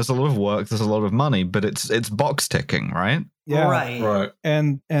time, there's a lot of work, there's a lot of money, but it's box ticking, right? Yeah, right.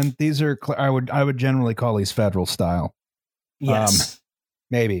 And these are I would generally call these federal style. Yes,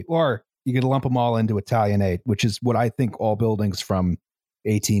 maybe, or you could lump them all into Italianate, which is what I think all buildings from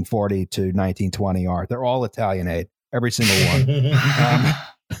 1840 to 1920 are. They're all Italianate, every single one.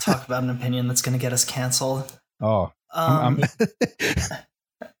 Talk about an opinion that's going to get us canceled. Oh, yeah,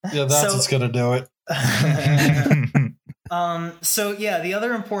 that's what's going to do it. So yeah, the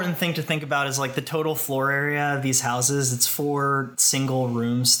other important thing to think about is like the total floor area of these houses. It's 4 single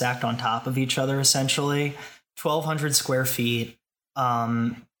rooms stacked on top of each other, essentially 1,200 square feet.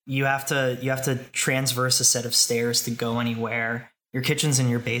 You have to transverse a set of stairs to go anywhere. Your kitchen's in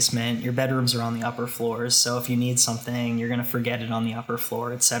your basement. Your bedrooms are on the upper floors. So if you need something, you're gonna forget it on the upper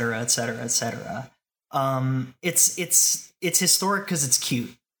floor, et cetera, et cetera, et cetera. It's historic because it's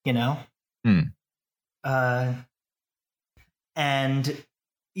cute, you know. And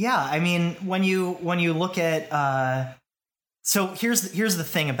yeah, I mean, when you look at so here's the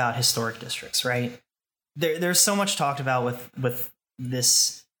thing about historic districts, right? There's so much talked about with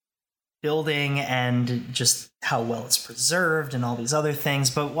this building and just how well it's preserved and all these other things,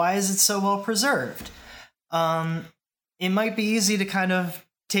 but why is it so well preserved? It might be easy to kind of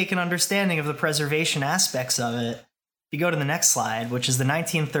take an understanding of the preservation aspects of it. If you go to the next slide, which is the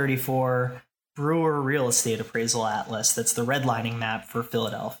 1934 Brewer Real Estate Appraisal Atlas, that's the redlining map for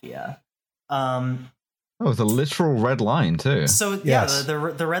Philadelphia. Oh, the literal red line too. So yeah, yes. the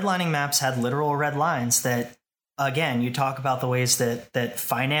redlining maps had literal red lines that, again, you talk about the ways that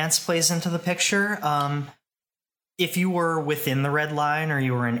finance plays into the picture. If you were within the red line, or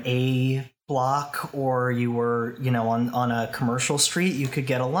you were in A block, or you were, you know, on a commercial street, you could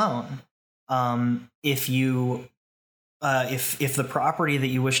get a loan. If the property that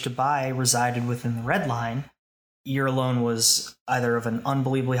you wish to buy resided within the red line, your loan was either of an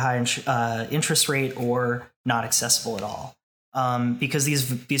unbelievably high interest rate or not accessible at all. Because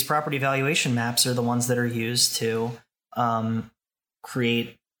these property valuation maps are the ones that are used to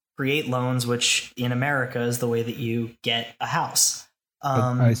create loans, which in America is the way that you get a house.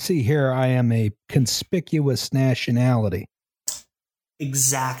 I see here I am a conspicuous nationality.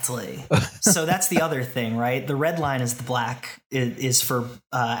 Exactly. So that's the other thing, right? The red line is the black, is for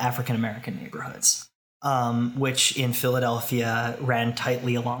African American neighborhoods, which in Philadelphia ran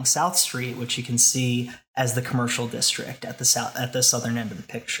tightly along South Street, which you can see as the commercial district at the southern end of the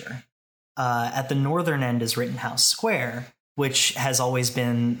picture. At the northern end is Rittenhouse Square, which has always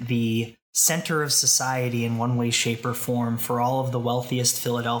been the center of society in one way, shape, or form for all of the wealthiest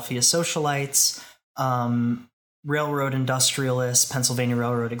Philadelphia socialites, railroad industrialists, Pennsylvania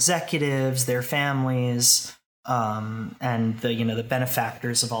Railroad executives, their families, and the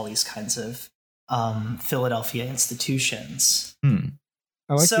benefactors of all these kinds of Philadelphia institutions.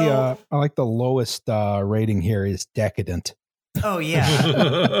 I like the lowest rating here is decadent. Oh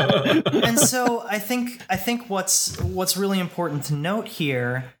yeah. And so I think what's really important to note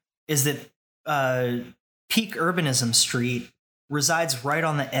here is that peak urbanism street resides right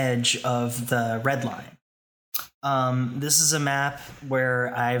on the edge of the red line. This is a map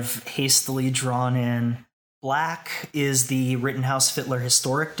where I've hastily drawn in black is the Rittenhouse-Fittler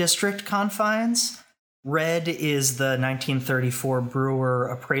Historic District confines. Red is the 1934 Brewer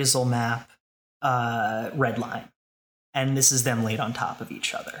appraisal map red line. And this is them laid on top of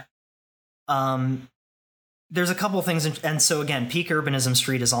each other. There's a couple of things. And so again, peak urbanism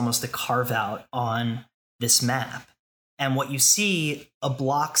street is almost a carve out on this map. And what you see a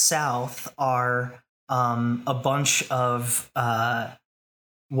block south are a bunch of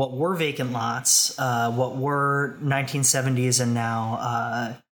what were vacant lots, what were 1970s and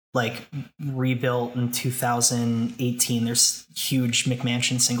now like rebuilt in 2018. There's huge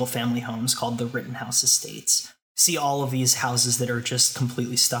McMansion single-family homes called the Rittenhouse Estates. See all of these houses that are just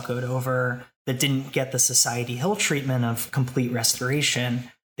completely stuccoed over, that didn't get the Society Hill treatment of complete restoration.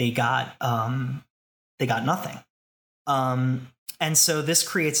 They got nothing. And so this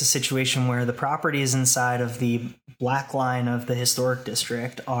creates a situation where the properties inside of the black line of the historic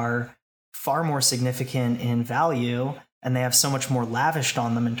district are far more significant in value, and they have so much more lavished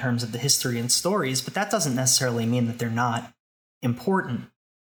on them in terms of the history and stories, but that doesn't necessarily mean that they're not important.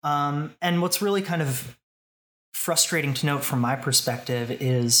 And what's really kind of frustrating to note from my perspective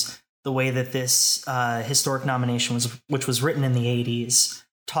is the way that this historic nomination which was written in the 80s,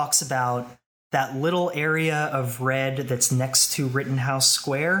 talks about that little area of red that's next to Rittenhouse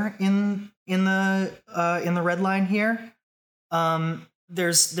Square in the red line here.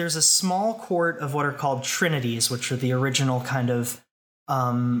 There's a small court of what are called Trinities, which are the original kind of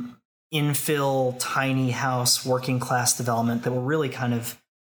infill tiny house working class development that were really kind of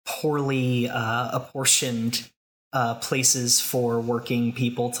poorly apportioned places for working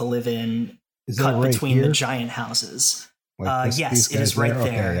people to live in, cut right between here? The giant houses. Like yes, it is right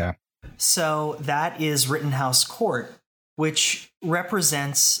there. Okay, yeah. So that is Rittenhouse Court, which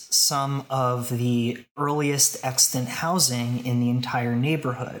represents some of the earliest extant housing in the entire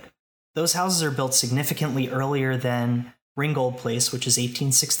neighborhood. Those houses are built significantly earlier than Ringgold Place, which is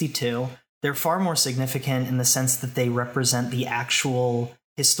 1862. They're far more significant in the sense that they represent the actual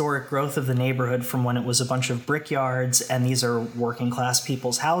historic growth of the neighborhood from when it was a bunch of brickyards and these are working class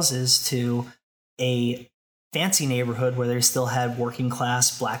people's houses to a fancy neighborhood where they still had working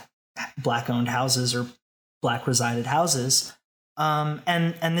class black owned houses or black resided houses.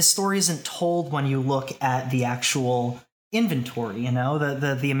 And this story isn't told when you look at the actual inventory,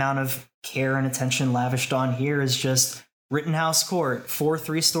 the amount of care and attention lavished on here is just Rittenhouse Court, 4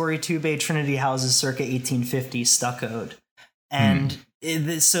 3-story 2-bay Trinity houses circa 1850 stuccoed. And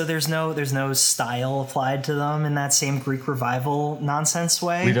so there's no style applied to them in that same Greek revival nonsense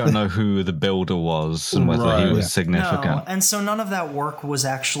way. We don't know who the builder was and whether he was significant. No, and so none of that work was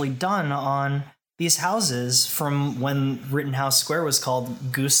actually done on these houses from when Rittenhouse Square was called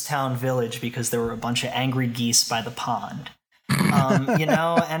Goosetown Village because there were a bunch of angry geese by the pond.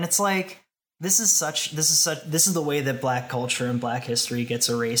 And it's like this is the way that black culture and black history gets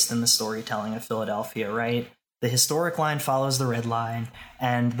erased in the storytelling of Philadelphia, right? The historic line follows the red line,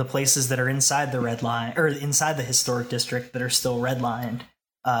 and the places that are inside the red line, or inside the historic district that are still redlined,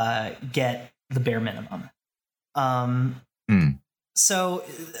 get the bare minimum. So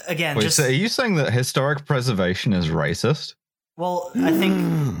again, so are you saying that historic preservation is racist? Well, I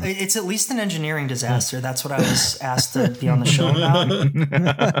think it's at least an engineering disaster. That's what I was asked to be on the show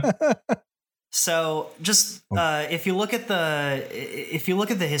about. So just if you look at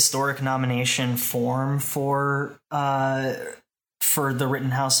the historic nomination form for the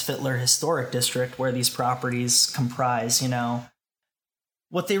Rittenhouse Fittler Historic District, where these properties comprise,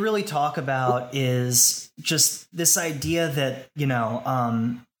 what they really talk about is just this idea that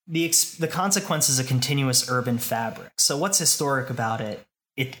the consequence is a continuous urban fabric. So what's historic about it?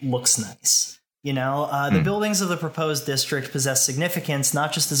 It looks nice. The buildings of the proposed district possess significance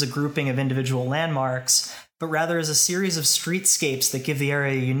not just as a grouping of individual landmarks, but rather as a series of streetscapes that give the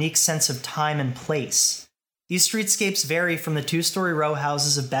area a unique sense of time and place. These streetscapes vary from the 2-story row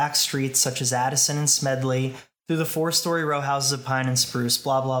houses of back streets such as Addison and Smedley through the 4-story row houses of Pine and Spruce,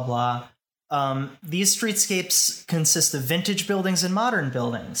 blah, blah, blah. These streetscapes consist of vintage buildings and modern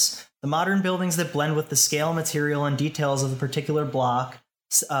buildings. The modern buildings that blend with the scale, material, and details of the particular block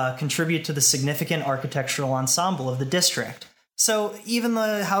contribute to the significant architectural ensemble of the district. So even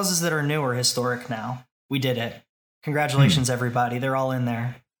the houses that are new are historic now. We did it. Congratulations, everybody. They're all in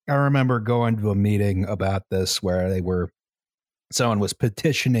there. I remember going to a meeting about this where someone was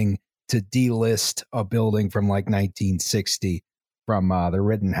petitioning to delist a building from like 1960 from the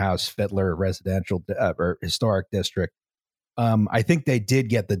Rittenhouse Fittler residential or historic district. I think they did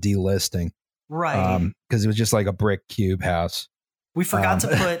get the delisting. Right. Because it was just like a brick cube house. We forgot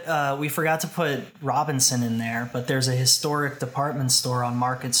to put Robinson in there, but there's a historic department store on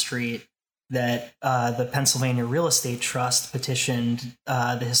Market Street that the Pennsylvania Real Estate Trust petitioned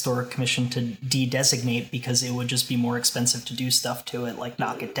the Historic Commission to de-designate because it would just be more expensive to do stuff to it, like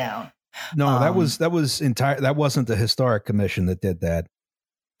knock it down. No, that wasn't the Historic Commission that did that.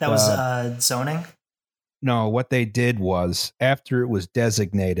 That was zoning? No, what they did was after it was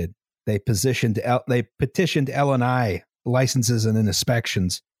designated, they petitioned L&I licenses and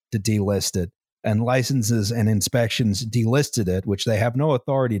inspections to delist it, and licenses and inspections delisted it, which they have no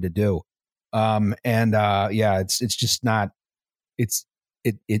authority to do. It's just not.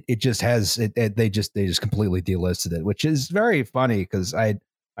 It just has it. They just completely delisted it, which is very funny because I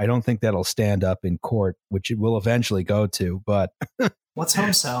don't think that'll stand up in court, which it will eventually go to. But let's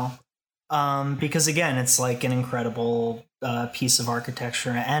hope so. Because again, it's like an incredible piece of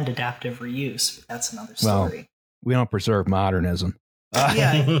architecture and adaptive reuse. That's another story. Well, we don't preserve modernism.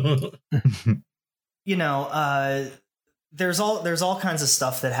 There's all kinds of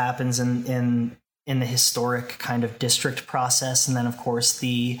stuff that happens in the historic kind of district process, and then of course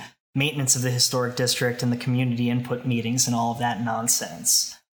the maintenance of the historic district and the community input meetings and all of that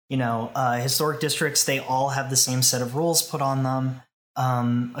nonsense. Historic districts, they all have the same set of rules put on them.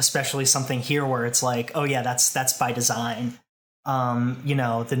 Especially something here where it's like, oh yeah, that's by design.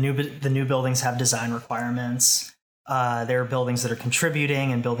 The new buildings have design requirements. There are buildings that are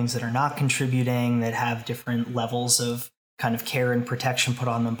contributing and buildings that are not contributing that have different levels of kind of care and protection put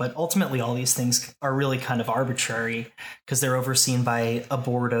on them. But ultimately, all these things are really kind of arbitrary because they're overseen by a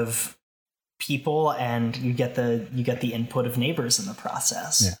board of people, and you get the input of neighbors in the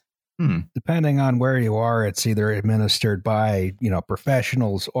process. Yeah. Depending on where you are, it's either administered by,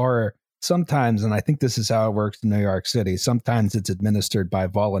 professionals, or sometimes, and I think this is how it works in New York City, sometimes it's administered by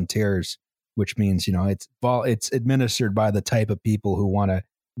volunteers, which means, it's administered by the type of people who want to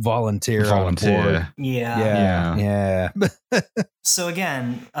volunteer on board. Yeah. So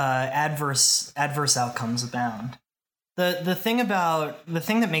again, adverse outcomes abound. The thing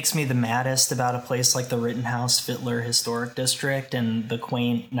that makes me the maddest about a place like the Rittenhouse Fittler Historic District and the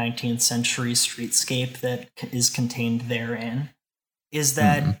quaint 19th century streetscape that is contained therein is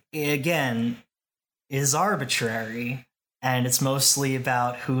that, again, is arbitrary, and it's mostly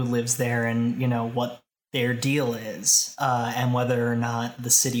about who lives there and, what their deal is, and whether or not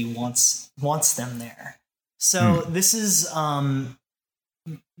the city wants them there. So this is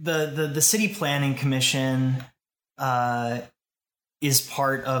the City Planning Commission is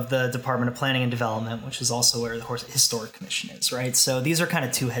part of the Department of Planning and Development, which is also where the Historic Commission is, right? So these are kind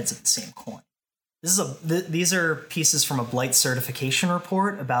of two heads of the same coin. These are pieces from a blight certification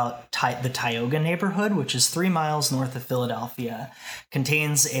report about the Tioga neighborhood, which is 3 miles north of Philadelphia.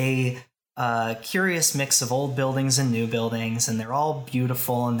 Contains a curious mix of old buildings and new buildings, and they're all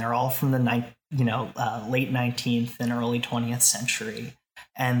beautiful, and they're all from the late 19th and early 20th century.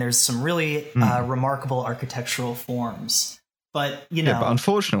 And there's some really remarkable architectural forms. But but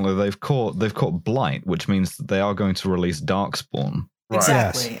unfortunately they've caught blight, which means that they are going to release Darkspawn. Right.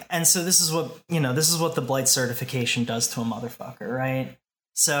 Exactly. Yes. And so this is what the blight certification does to a motherfucker, right?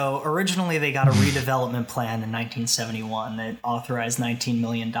 So originally they got a redevelopment plan in 1971 that authorized $19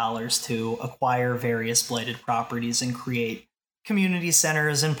 million to acquire various blighted properties and create community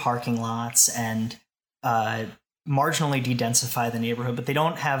centers and parking lots and marginally de-densify the neighborhood, but they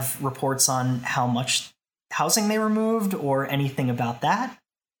don't have reports on how much housing they removed or anything about that.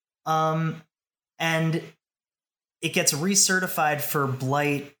 And it gets recertified for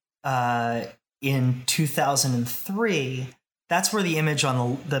blight in 2003. That's where the image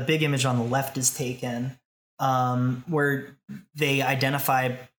on the big image on the left is taken, where they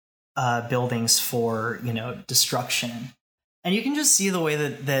identify buildings for destruction, and you can just see the way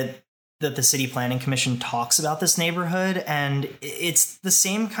that the City Planning Commission talks about this neighborhood, and it's the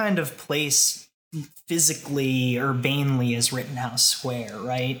same kind of place physically, urbanely, as Rittenhouse Square,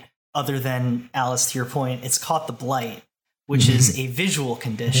 right? Other than, Alice, to your point, it's caught the blight, which is a visual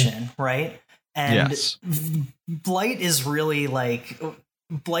condition, right? And blight is really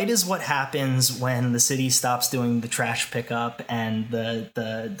blight is what happens when the city stops doing the trash pickup and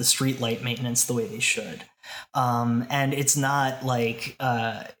the street light maintenance the way they should. And it's not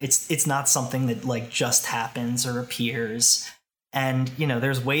it's not something that just happens or appears. And,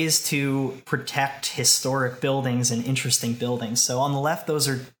 there's ways to protect historic buildings and interesting buildings. So on the left, those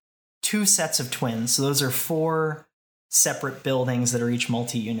are 2 sets of twins. So those are 4 separate buildings that are each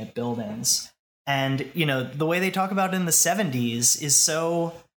multi-unit buildings. And, the way they talk about it in the 70s is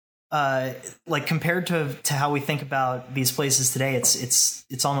so, compared to how we think about these places today,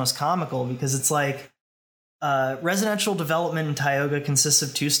 it's almost comical, because it's like residential development in Tioga consists of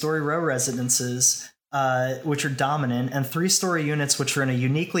 2-story row residences, which are dominant, and 3-story units, which are in a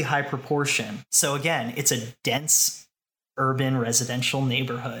uniquely high proportion. So again, it's a dense urban residential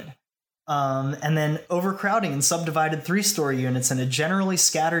neighborhood. And then overcrowding in subdivided 3-story units and a generally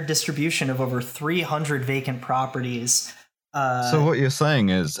scattered distribution of over 300 vacant properties. So what you're saying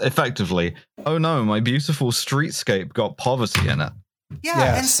is, effectively, oh no, my beautiful streetscape got poverty in it. Yeah,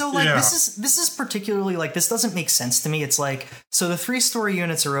 Yes. and so like Yeah. this is particularly like this doesn't make sense to me. It's like so the 3-story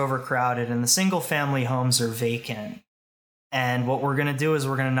units are overcrowded and the single family homes are vacant. And what we're gonna do is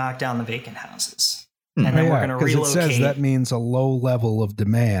we're gonna knock down the vacant houses. And then we're gonna because it relocate. says that means a low level of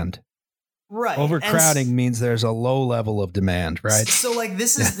demand. Right. Overcrowding means there's a low level of demand, right? So like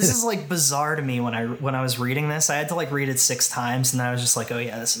this is like bizarre to me when I was reading this. I had to like read it 6 times and then I was just like, oh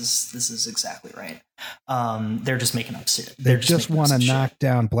yeah, this is exactly right. They're just making up shit. They They're just making up want to some shit. knock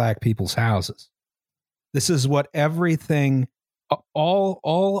down black people's houses. This is what everything, all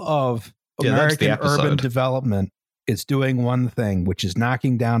of Yeah, that's the American urban episode. development is doing one thing, which is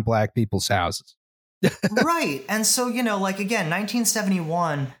knocking down black people's houses. Right. And so, like again,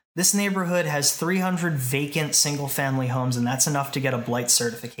 1971, this neighborhood has 300 vacant single family homes, and that's enough to get a blight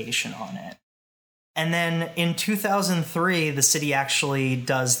certification on it. And then in 2003, the city actually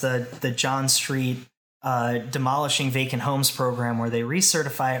does the John Street demolishing vacant homes program where they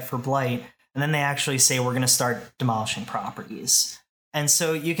recertify it for blight. And then they actually say, we're going to start demolishing properties. And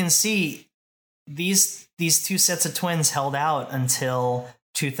so you can see these 2 sets of twins held out until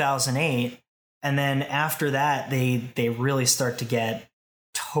 2008. And then after that, they really start to get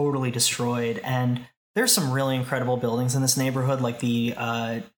totally destroyed. And there's some really incredible buildings in this neighborhood, like the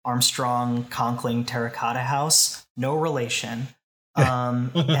Armstrong Conkling Terracotta House, no relation.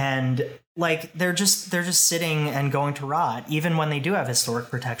 And like they're just sitting and going to rot, even when they do have historic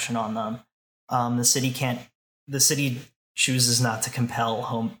protection on them. The city chooses not to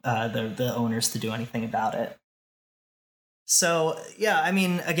compel the owners to do anything about it. So, yeah, I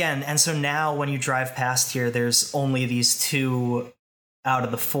mean, again, and so now when you drive past here, there's only these 2 out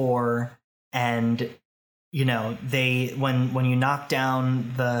of the 4. And, when you knock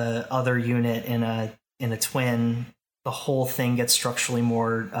down the other unit in a twin, the whole thing gets structurally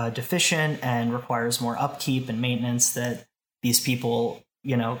more deficient and requires more upkeep and maintenance that these people,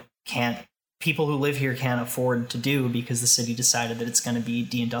 people who live here can't afford to do because the city decided that it's going to be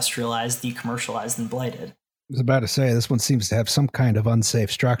deindustrialized, decommercialized, and blighted. I was about to say, this one seems to have some kind of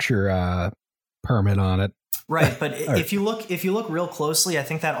unsafe structure permit on it. Right, but if you look real closely, I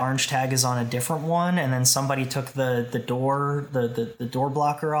think that orange tag is on a different one, and then somebody took the door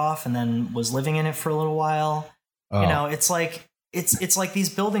blocker off and then was living in it for a little while. Oh. It's like these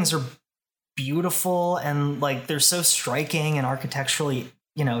buildings are beautiful and like they're so striking and architecturally,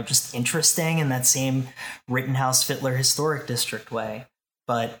 just interesting in that same Rittenhouse Fittler historic district way,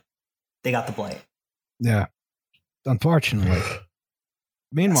 but they got the blight. Yeah. Unfortunately.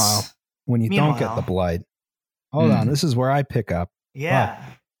 Meanwhile, Yes. when you don't get the blight, hold on, this is where I pick up. Yeah.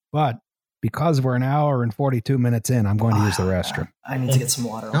 But because we're an hour and 42 minutes in, I'm going to use the restroom. I need to get some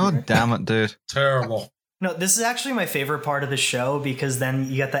water. I'll be God right damn it, dude. Terrible. No, this is actually my favorite part of the show because then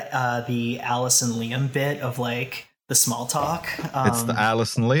you get the Alice and Liam bit of like the small talk. It's the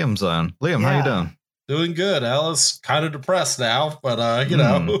Alice and Liam zone. Liam, how you doing? Doing good. Alice kind of depressed now, but you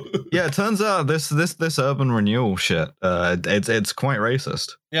know. Yeah, it turns out this urban renewal shit, it's quite racist.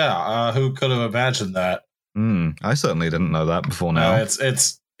 Yeah, who could have imagined that? I certainly didn't know that before now.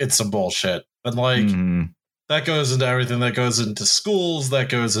 It's some bullshit. And like that goes into everything. That goes into schools, that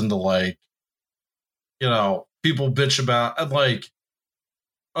goes into like, people bitch about and like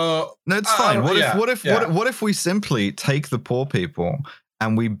no, it's fine. What if we simply take the poor people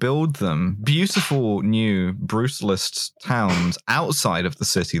and we build them beautiful new brutalist towns outside of the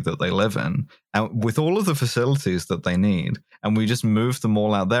city that they live in, and with all of the facilities that they need, and we just move them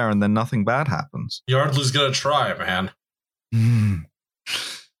all out there, and then nothing bad happens. Yardley's gonna try, man.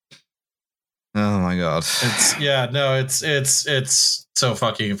 Oh my god! It's so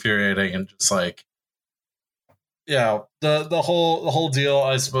fucking infuriating and just like, the whole deal.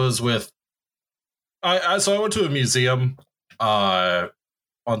 I suppose with I went to a museum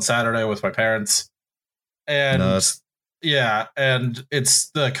on Saturday with my parents, and and it's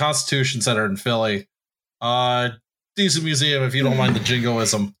the Constitution Center in Philly. Decent museum if you don't mind the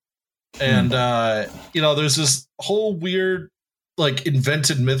jingoism. And there's this whole weird like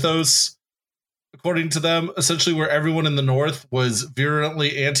invented mythos, according to them, essentially where everyone in the North was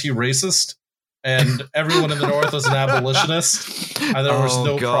virulently anti-racist and everyone in the North was an abolitionist, and there was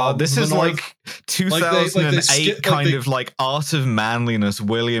no problem. This is like 2008 kind of like Art of Manliness.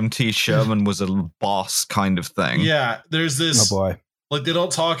 William T. Sherman was a boss kind of thing. Yeah, there's this. Oh boy! Like they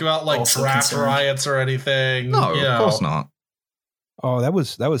don't talk about like Also draft concerned. riots or anything. No, of course not. Oh, that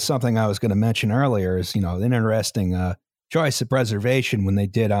was something I was going to mention earlier. Is an interesting choice of preservation when they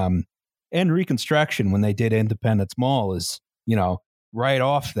did and Reconstruction when they did Independence Mall is right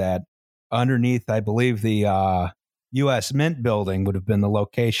off that. Underneath, I believe the U.S. Mint building would have been the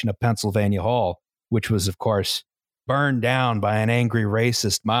location of Pennsylvania Hall, which was, of course, burned down by an angry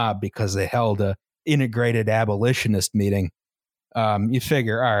racist mob because they held a integrated abolitionist meeting. You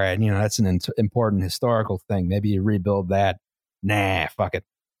figure, all right, that's an important historical thing. Maybe you rebuild that. Nah, fuck it.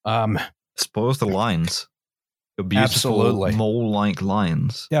 Spoils the lines. The beautiful Absolutely. mole-like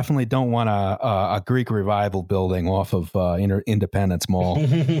lines. Definitely don't want a Greek revival building off of Independence Mall.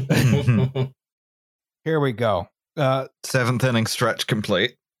 Here we go. Seventh inning stretch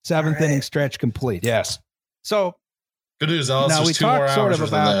complete. Seventh All right. inning stretch complete. Yes. So Good news, Alice. Now, There's we 2 more talked sort hours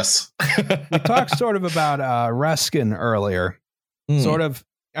of than about- this. we talked sort of about Ruskin earlier. Sort of,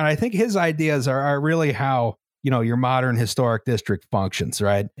 and I think his ideas are really how your modern historic district functions,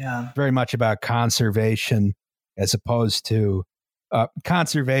 right? Yeah. Very much about conservation as opposed to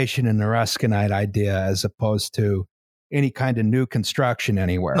conservation in the Ruskinite idea as opposed to any kind of new construction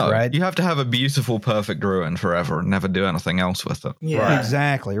anywhere, No, right? you have to have a beautiful, perfect ruin forever and never do anything else with it. Yeah.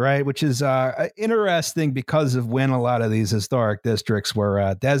 Exactly, right? Which is interesting because of when a lot of these historic districts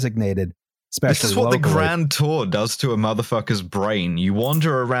were designated, especially This is what locally. the Grand Tour does to a motherfucker's brain. You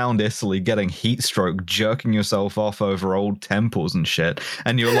wander around Italy getting heat stroke, jerking yourself off over old temples and shit.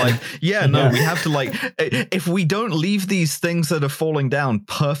 And you're like, yeah, no, we have to if we don't leave these things that are falling down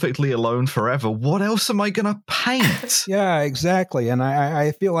perfectly alone forever, what else am I going to paint? Yeah, exactly. And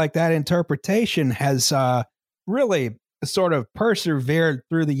I feel like that interpretation has really sort of persevered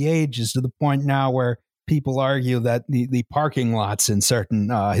through the ages to the point now where people argue that the parking lots in certain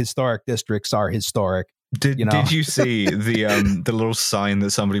historic districts are historic. Did you see the little sign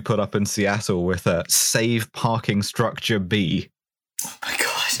that somebody put up in Seattle with save parking structure B? Oh my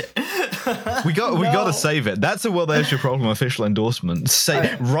god. We got to save it. That's a there's your problem official endorsement.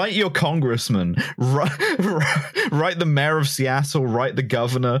 Write your congressman, write the mayor of Seattle, write the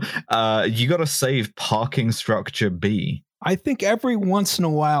governor. You got to save parking structure B. I think every once in a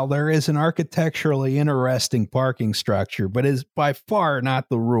while there is an architecturally interesting parking structure, but is by far not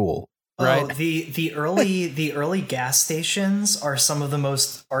the rule. Right. Oh, the early gas stations are some of the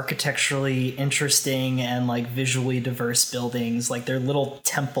most architecturally interesting and visually diverse buildings. Like they're little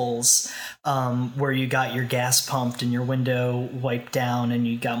temples where you got your gas pumped and your window wiped down and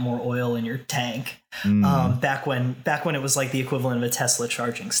you got more oil in your tank. Back when it was like the equivalent of a Tesla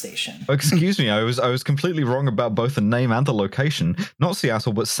charging station. Excuse me, I was completely wrong about both the name and the location. Not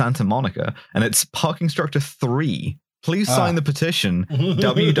Seattle, but Santa Monica, and it's parking structure 3. Please sign the petition.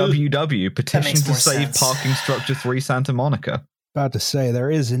 www. Petition to save sense. parking structure 3 Santa Monica. About to say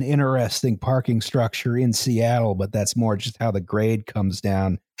there is an interesting parking structure in Seattle, but that's more just how the grade comes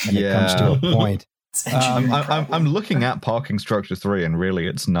down and it comes to a point. It's an engineering I'm problem. looking at parking structure 3, and really,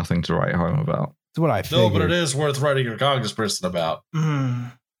 it's nothing to write home about. That's what I figured. No, but it is worth writing your congressperson about.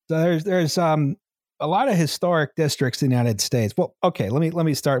 Mm. So there's a lot of historic districts in the United States. Well, okay, let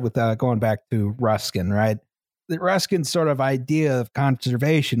me start with going back to Ruskin, right? The Ruskin sort of idea of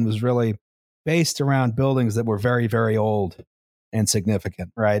conservation was really based around buildings that were very, very old and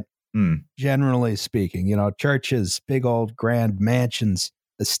significant, right? Generally speaking, churches, big old grand mansions,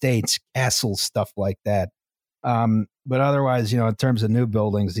 estates, castles, stuff like that. But otherwise, in terms of new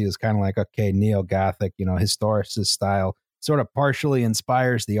buildings, he was kind of like, okay, neo-Gothic, historicist style, sort of partially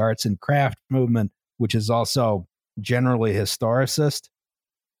inspires the arts and craft movement, which is also generally historicist.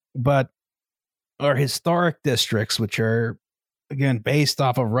 But our historic districts, which are, again, based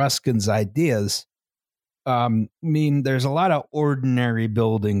off of Ruskin's ideas, mean there's a lot of ordinary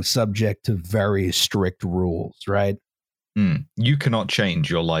buildings subject to very strict rules, right? You cannot change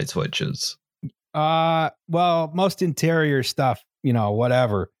your light switches. Well, most interior stuff,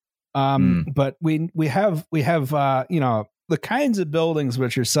 whatever. But we have the kinds of buildings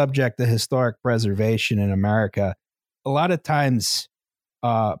which are subject to historic preservation in America, a lot of times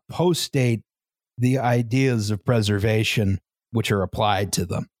post-date the ideas of preservation which are applied to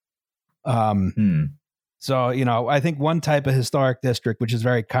them. So, I think one type of historic district, which is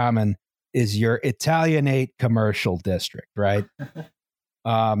very common, is your Italianate commercial district, right?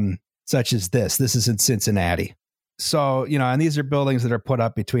 Such as this. This is in Cincinnati. So, and these are buildings that are put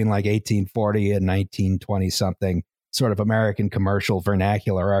up between 1840 and 1920 something, sort of American commercial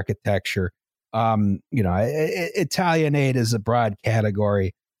vernacular architecture. Italianate is a broad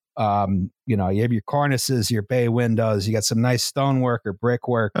category. You have your cornices, your bay windows, you got some nice stonework or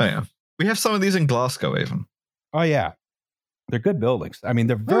brickwork. Oh, yeah. We have some of these in Glasgow, even. Oh, yeah. They're good buildings. I mean,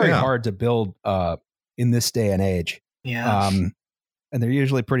 they're very hard to build in this day and age. Yeah. And they're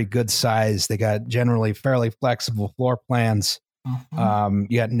usually pretty good size. They got generally fairly flexible floor plans.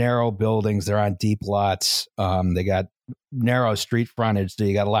 You got narrow buildings. They're on deep lots. They got narrow street frontage, so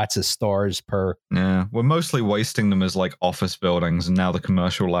you got lots of stores per. Yeah, we're mostly wasting them as office buildings, and now the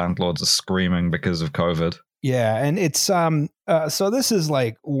commercial landlords are screaming because of COVID. Yeah, and it's so this is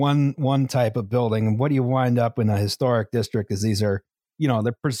like one type of building, and what you wind up in a historic district is these are,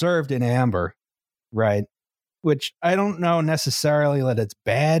 they're preserved in amber, right? Which I don't know necessarily that it's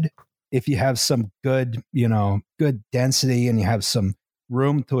bad if you have some good, good density and you have some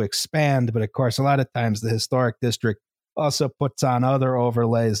room to expand, but of course a lot of times the historic district also puts on other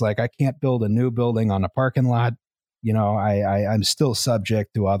overlays, like I can't build a new building on a parking lot. I'm still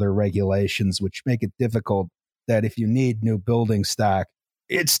subject to other regulations, which make it difficult that if you need new building stock,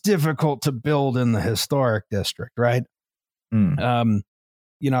 it's difficult to build in the historic district, right? And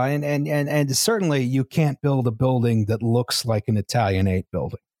certainly you can't build a building that looks like an Italianate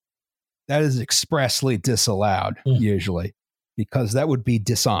building. That is expressly disallowed, usually, because that would be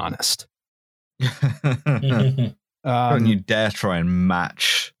dishonest. Don't you dare try and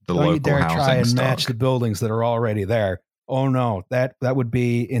match the local housing stock. Don't you dare try and match the buildings that are already there. Oh no, that would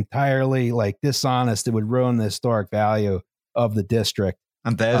be entirely like dishonest. It would ruin the historic value of the district.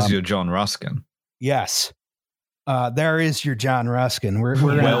 And there's your John Ruskin. Yes. There is your John Ruskin.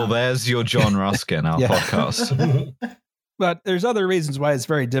 There's your John Ruskin, our podcast. But there's other reasons why it's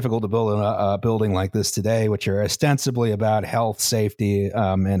very difficult to build a building like this today, which are ostensibly about health, safety,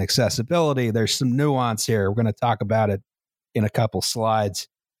 and accessibility. There's some nuance here. We're going to talk about it in a couple slides.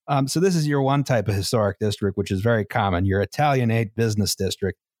 So this is your one type of historic district, which is very common, your Italianate business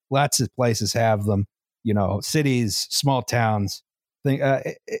district. Lots of places have them, cities, small towns,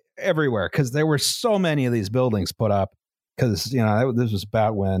 everywhere, because there were so many of these buildings put up because, this was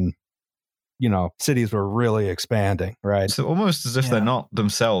about when cities were really expanding, right? So almost as if they're not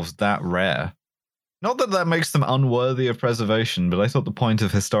themselves that rare. Not that makes them unworthy of preservation, but I thought the point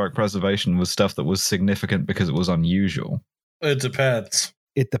of historic preservation was stuff that was significant because it was unusual. It depends.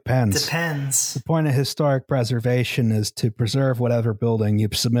 It depends. The point of historic preservation is to preserve whatever building you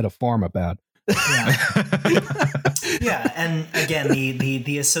submit a form about. Yeah, and again,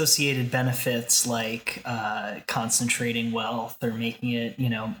 the associated benefits like concentrating wealth or making it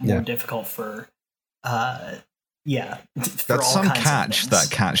more difficult for that's some catch, that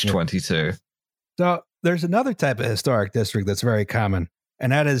catch 22. So there's another type of historic district that's very common,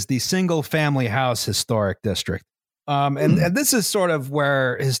 and that is the single family house historic district. And this is sort of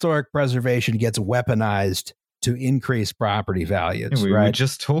where historic preservation gets weaponized to increase property values. We were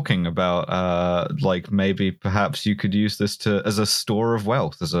just talking about maybe perhaps you could use this as a store of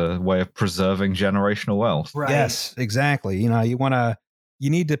wealth, as a way of preserving generational wealth. Right. Yes, exactly. You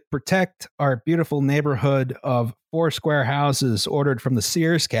need to protect our beautiful neighborhood of 4 square houses ordered from the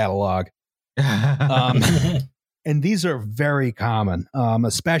Sears catalog. And these are very common,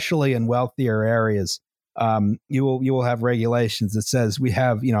 especially in wealthier areas. You will have regulations that says we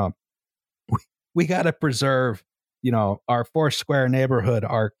have, we got to preserve, our 4 square neighborhood,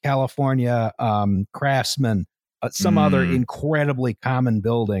 our California Craftsman, some other incredibly common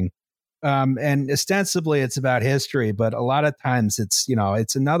building. And ostensibly it's about history, but a lot of times it's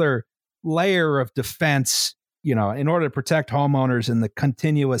another layer of defense, in order to protect homeowners in the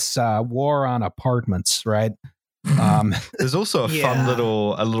continuous war on apartments, right? There's also a fun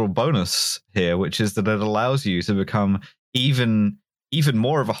little bonus here, which is that it allows you to become even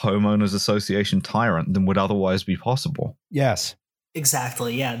more of a homeowners association tyrant than would otherwise be possible. Yes,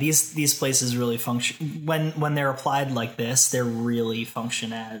 exactly. Yeah, these places really function when they're applied like this. They really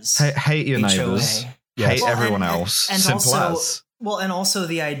function as hate your neighbors, hate everyone else. And simple also, as. Well, and also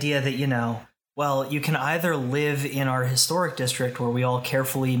the idea that you can either live in our historic district where we all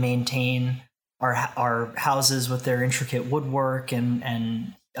carefully maintain our houses with their intricate woodwork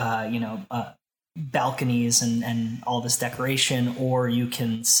and balconies and all this decoration, or you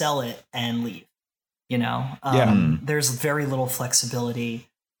can sell it and leave. There's very little flexibility,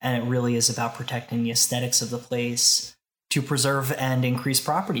 and it really is about protecting the aesthetics of the place to preserve and increase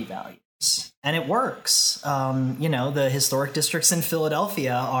property values. And it works. The historic districts in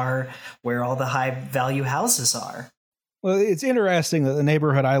Philadelphia are where all the high value houses are. Well, it's interesting that the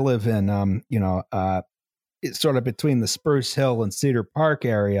neighborhood I live in, it's sort of between the Spruce Hill and Cedar Park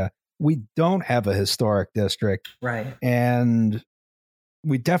area. We don't have a historic district. Right. And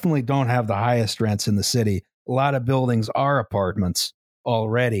we definitely don't have the highest rents in the city. A lot of buildings are apartments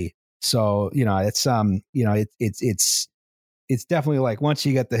already. So, it's definitely like once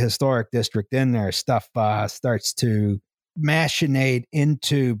you get the historic district in there, stuff starts to machinate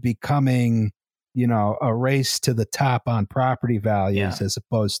into becoming, a race to the top on property values as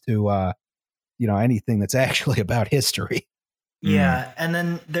opposed to, anything that's actually about history. Yeah, and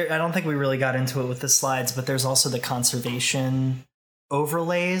then I don't think we really got into it with the slides, but there's also the conservation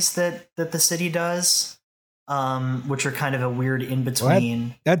overlays that the city does. which are kind of a weird in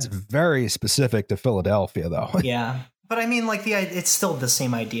between. That's very specific to Philadelphia, though. Yeah, but I mean, like it's still the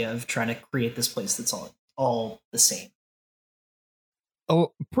same idea of trying to create this place that's all the same.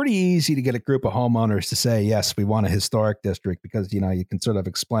 Pretty easy to get a group of homeowners to say, yes, we want a historic district because, you can sort of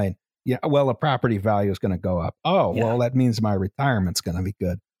explain, well, the property value is going to go up. Oh, Yeah. well, that means my retirement's going to be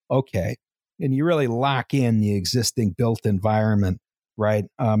good. Okay. And you really lock in the existing built environment, right?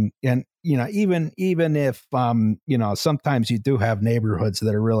 And, even if, sometimes you do have neighborhoods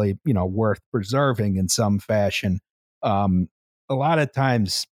that are really, worth preserving in some fashion. A lot of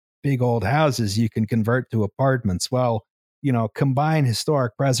times, big old houses you can convert to apartments. Well, combine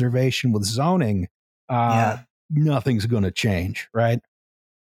historic preservation with zoning, nothing's going to change, right?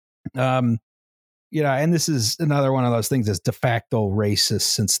 And this is another one of those things that's de facto racist,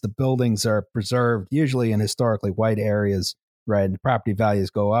 since the buildings are preserved usually in historically white areas, right? And the property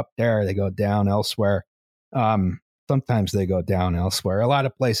values go up there, they go down elsewhere. Sometimes they go down elsewhere. A lot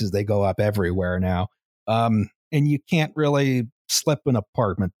of places they go up everywhere now. And you can't really slip an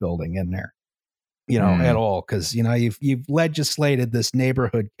apartment building in there. At all, because you've legislated this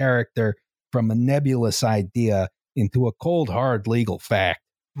neighborhood character from a nebulous idea into a cold hard legal fact,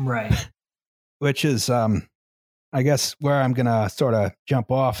 Right. which is I guess where I'm gonna sort of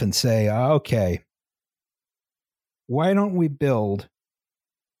jump off and say, okay, why don't we build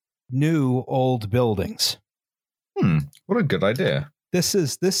new old buildings? What a good idea. This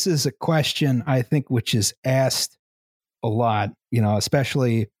is a question, I think, which is asked a lot,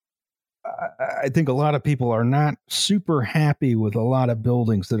 especially I think a lot of people are not super happy with a lot of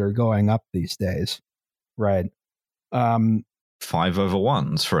buildings that are going up these days, right?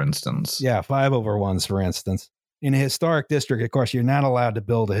 5/1s, for instance. Yeah, 5/1s, for instance. In a historic district, of course, you're not allowed to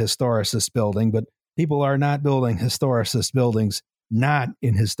build a historicist building, but people are not building historicist buildings not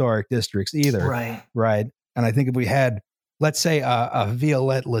in historic districts either. Right. Right. And I think if we had, let's say, a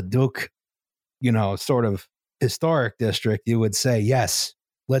Violette-le-Duc, sort of historic district, you would say, yes,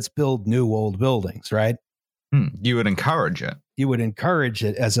 let's build new old buildings, right? You would encourage it. You would encourage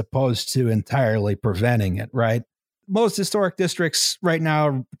it as opposed to entirely preventing it, right? Most historic districts right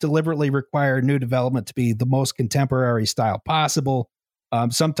now deliberately require new development to be the most contemporary style possible.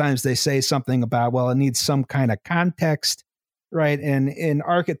 Sometimes they say something about, well, it needs some kind of context, right? And in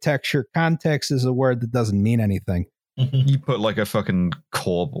architecture, context is a word that doesn't mean anything. You put like a fucking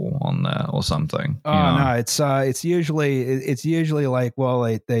corbel on there or something. No, it's usually like, well,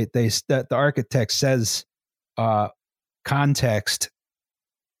 the architect says context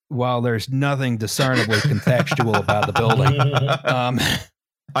while there's nothing discernibly contextual about the building.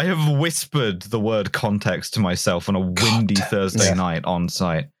 I have whispered the word context to myself on a windy Thursday night on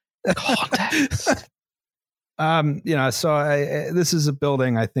site. Context. So this is a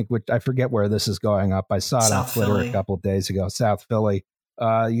building, I think, which I forget where this is going up. I saw it on Twitter a couple of days ago, South Philly. You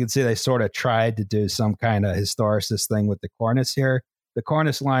can see they sort of tried to do some kind of historicist thing with the cornice here. The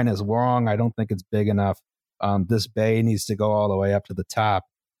cornice line is wrong. I don't think it's big enough. This bay needs to go all the way up to the top.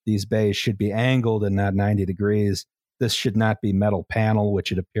 These bays should be angled and not 90 degrees. This should not be metal panel,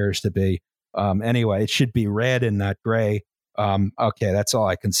 which it appears to be. Anyway, it should be red and not gray. Okay, that's all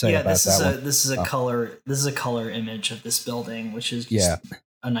I can say about that one. This is a color image of this building, which is just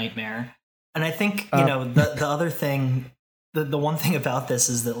a nightmare. And I think, the other thing, the one thing about this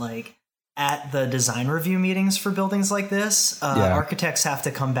is that, like, at the design review meetings for buildings like this, architects have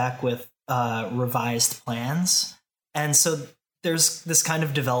to come back with revised plans. And so there's this kind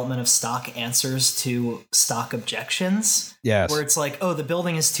of development of stock answers to stock objections. Yes. Where it's like, oh, the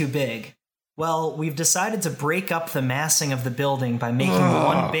building is too big. Well, we've decided to break up the massing of the building by making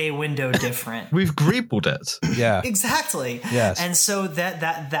one bay window different. We've greebled it. Yeah. Exactly. Yes. And so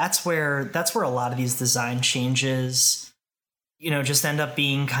that's where a lot of these design changes, just end up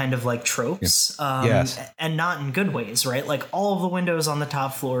being kind of like tropes. Yes. And not in good ways, right? Like, all of the windows on the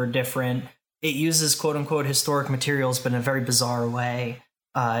top floor are different. It uses quote unquote historic materials, but in a very bizarre way.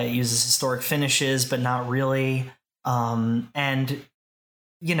 It uses historic finishes, but not really. And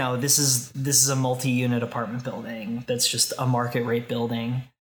this is a multi-unit apartment building that's just a market rate building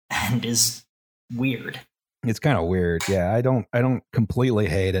and is weird. It's kind of weird. Yeah, I don't completely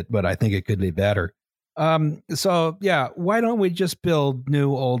hate it, but I think it could be better. So yeah, why don't we just build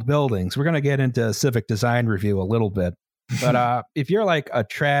new old buildings? We're going to get into civic design review a little bit. But if you're like a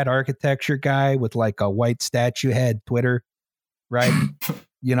trad architecture guy with like a white statue head Twitter, right?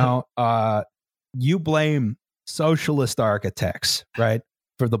 You blame socialist architects, right?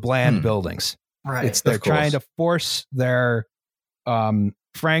 For the bland buildings. Right. They're trying to force their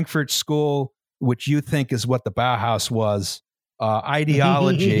Frankfurt School, which you think is what the Bauhaus was,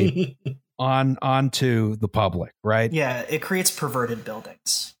 ideology onto the public, right? Yeah, it creates perverted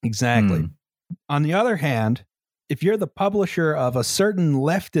buildings. Exactly. On the other hand, if you're the publisher of a certain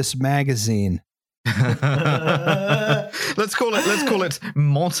leftist magazine, let's call it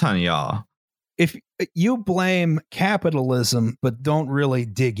Montagnard. if you blame capitalism but don't really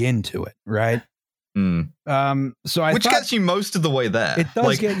dig into it, right? So I which thought gets you most of the way there. it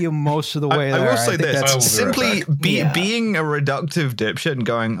does get you most of the way I there. will say think that's- this: simply Yeah. being a reductive dipshit and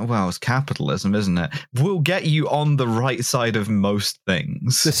going, "Well, it's capitalism, isn't it?" will get you on the right side of most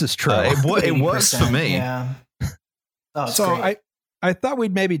things. this is true. It works for 80%, me. Yeah. Oh, it's So great. I thought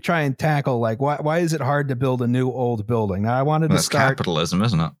we'd maybe try and tackle like why is it hard to build a new old building? Now I wanted to That's start. capitalism,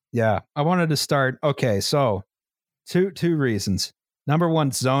 isn't it? Yeah, I wanted to start. Okay, so two reasons. Number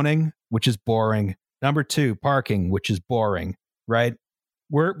one, zoning, which is boring. Number two, parking, which is boring. Right?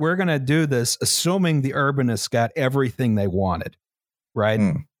 We're gonna do this assuming the urbanists got everything they wanted. Right?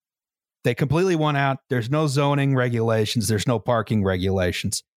 They completely won out. There's no zoning regulations. There's no parking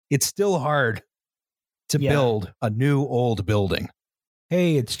regulations. It's still hard to build a new old building.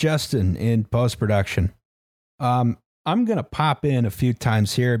 Hey, it's Justin in post-production. I'm going to pop in a few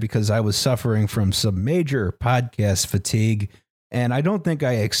times here because I was suffering from some major podcast fatigue, and I don't think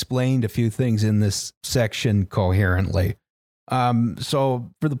I explained a few things in this section coherently.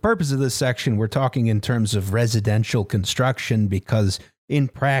 So for the purpose of this section, we're talking in terms of residential construction because in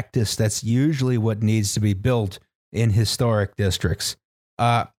practice, that's usually what needs to be built in historic districts.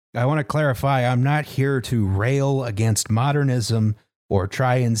 I want to clarify, I'm not here to rail against modernism or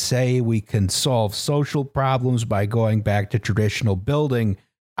try and say we can solve social problems by going back to traditional building.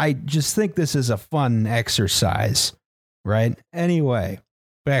 I just think this is a fun exercise, right? Anyway,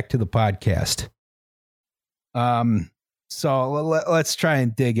 back to the podcast. So let's try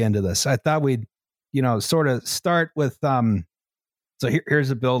and dig into this. I thought we'd, sort of start with, so here's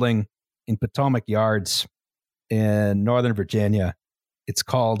a building in Potomac Yards in Northern Virginia. It's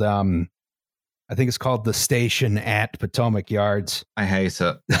called, I think it's called the Station at Potomac Yards. I hate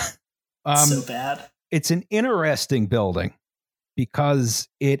it. So bad. It's an interesting building because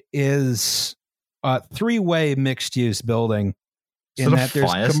it is a three-way mixed-use building. Is it a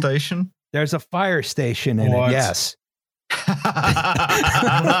fire station? There's a fire station in it, yes.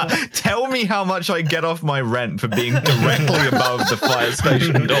 Tell me how much I get off my rent for being directly above the fire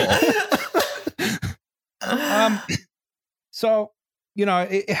station door. So,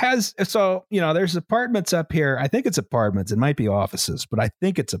 it has, there's apartments up here. I think it's apartments. It might be offices, but I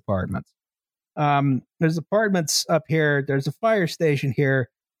think it's apartments. There's apartments up here. There's a fire station here.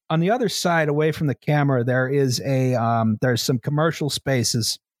 On the other side, away from the camera, there is there's some commercial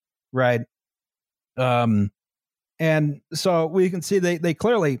spaces, right? And so we can see they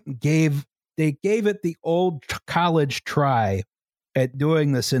clearly gave it the old college try at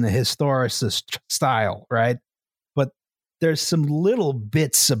doing this in a historicist style, right? But there's some little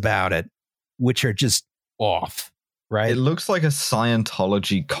bits about it which are just off, right? It looks like a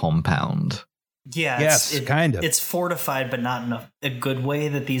Scientology compound. Yeah, yes, kind of. It's fortified, but not in a good way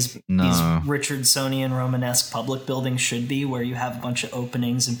that these Richardsonian Romanesque public buildings should be, where you have a bunch of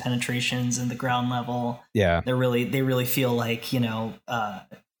openings and penetrations in the ground level. Yeah, they really feel like you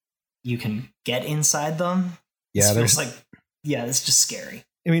can get inside them. Yeah, it's just scary.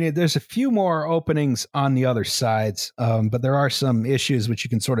 I mean, there's a few more openings on the other sides, but there are some issues which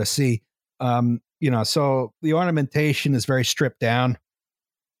you can sort of see. So the ornamentation is very stripped down.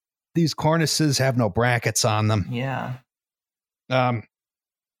 These cornices have no brackets on them. Yeah.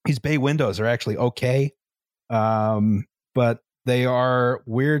 These bay windows are actually okay, but they are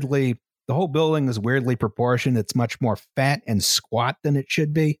weirdly. The whole building is weirdly proportioned. It's much more fat and squat than it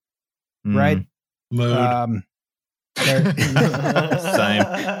should be, right? Mood. Same.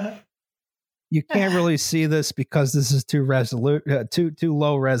 You can't really see this because this is too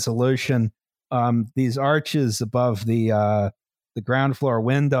low resolution. These arches above the ground floor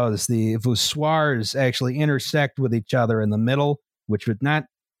windows, the voussoirs actually intersect with each other in the middle, which would not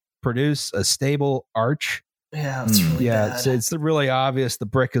produce a stable arch. Yeah, it's really bad. So it's really obvious the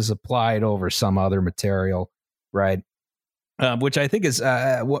brick is applied over some other material, right? Which I think is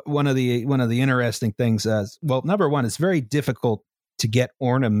one of the interesting things. Well, number one, it's very difficult to get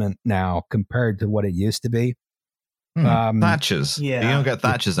ornament now compared to what it used to be. Thatchers. Yeah, you don't get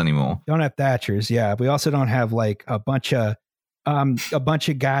thatchers anymore. Don't have thatchers. Yeah, we also don't have like a bunch of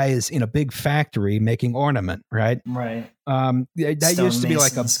guys in a big factory making ornament, right? Right. That used to be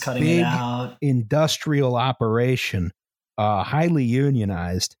like a big industrial operation, highly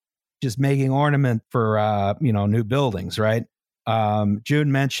unionized, just making ornament for new buildings, right?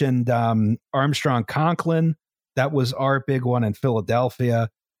 June mentioned Armstrong Conklin. That was our big one in Philadelphia.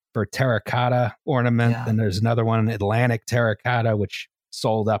 for terracotta ornament. Yeah. Then there's another one, Atlantic terracotta, which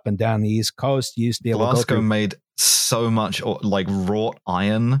sold up and down the East Coast. You used to be able to go Glasgow through. made so much like wrought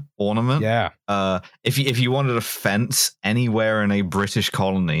iron ornament. Yeah. If you wanted a fence anywhere in a British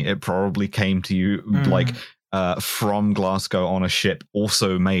colony, it probably came to you like from Glasgow on a ship,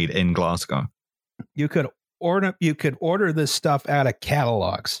 also made in Glasgow. You could order this stuff out of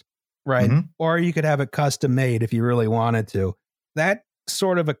catalogs, right? Mhm. Or you could have it custom made if you really wanted to. That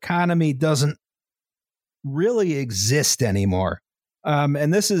sort of economy doesn't really exist anymore.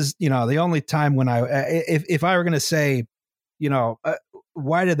 And this is, the only time when if I were going to say,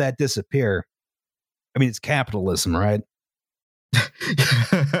 why did that disappear? I mean, it's capitalism, right?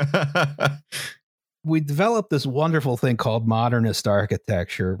 We developed this wonderful thing called modernist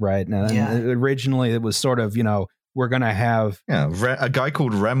architecture, right? And originally it was sort of, we're going to have... Yeah, a guy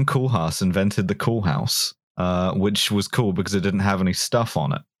called Rem Koolhaas invented the Koolhaas, which was cool because it didn't have any stuff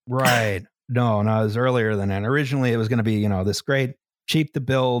on it. Right. No, it was earlier than that. Originally it was going to be, this great, cheap to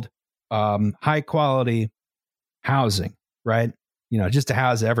build, high quality housing, right? Just to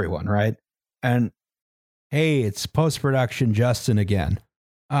house everyone, right? And hey, it's post-production Justin again.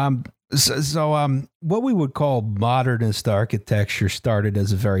 So what we would call modernist architecture started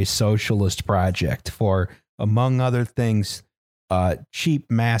as a very socialist project for, among other things,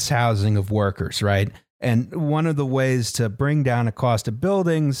 cheap mass housing of workers, right? And one of the ways to bring down the cost of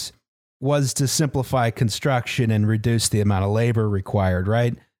buildings was to simplify construction and reduce the amount of labor required,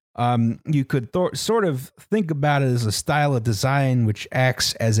 right? You could sort of think about it as a style of design which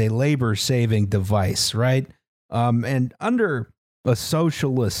acts as a labor-saving device, right? And under a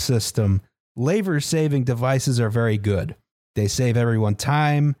socialist system, labor-saving devices are very good. They save everyone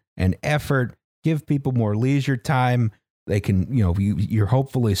time and effort, give people more leisure time. They can, you're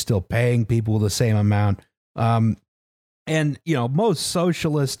hopefully still paying people the same amount. And, most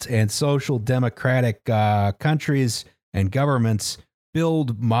socialist and social democratic countries and governments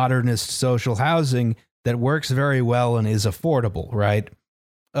build modernist social housing that works very well and is affordable, right?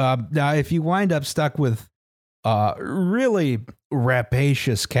 Now, if you wind up stuck with really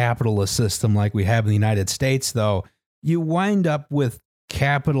rapacious capitalist system like we have in the United States, though, you wind up with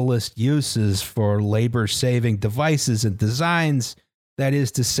capitalist uses for labor-saving devices and designs. That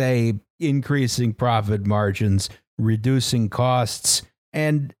is to say, increasing profit margins, reducing costs,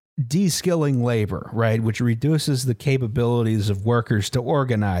 and de-skilling labor, right, which reduces the capabilities of workers to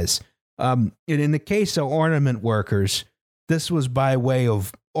organize. And in the case of ornament workers, this was by way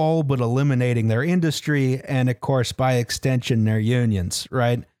of all but eliminating their industry and, of course, by extension, their unions,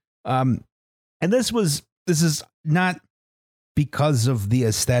 right? And this is not because of the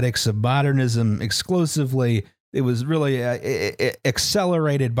aesthetics of modernism exclusively. It was really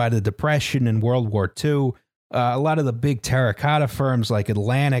accelerated by the Depression and World War II. A lot of the big terracotta firms like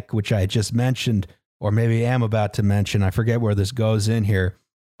Atlantic, which I just mentioned, or maybe am about to mention, I forget where this goes in here,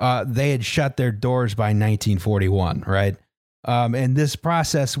 they had shut their doors by 1941, right? And this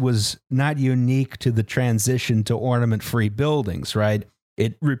process was not unique to the transition to ornament-free buildings, right?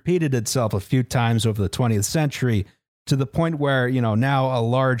 It repeated itself a few times over the 20th century to the point where, now a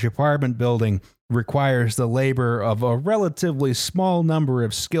large apartment building requires the labor of a relatively small number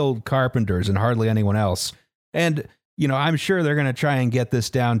of skilled carpenters and hardly anyone else. And, I'm sure they're going to try and get this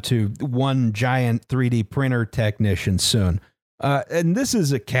down to one giant 3D printer technician soon. And this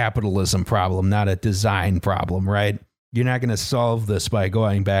is a capitalism problem, not a design problem, right? You're not going to solve this by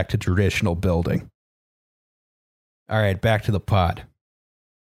going back to traditional building. All right, back to the pod.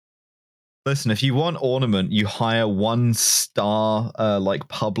 Listen, if you want ornament, you hire one star, like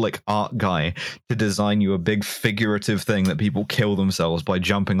public art guy to design you a big figurative thing that people kill themselves by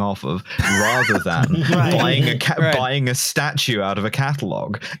jumping off of, rather than buying a statue out of a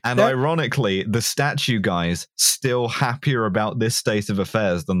catalog. And ironically, the statue guys still happier about this state of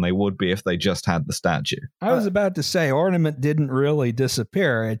affairs than they would be if they just had the statue. I was about to say, ornament didn't really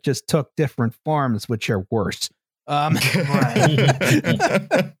disappear. It just took different forms, which are worse. Right.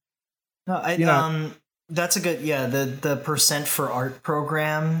 No, that's a good, the percent for art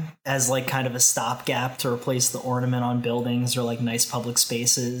program as like kind of a stopgap to replace the ornament on buildings or like nice public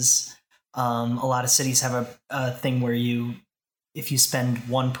spaces. A lot of cities have a thing where if you spend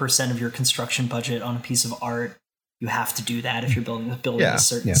 1% of your construction budget on a piece of art, you have to do that if you're building a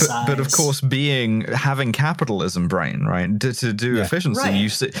certain size. But of course, having capitalism brain, right, to do efficiency,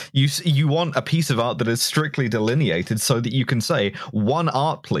 right. You want a piece of art that is strictly delineated so that you can say, one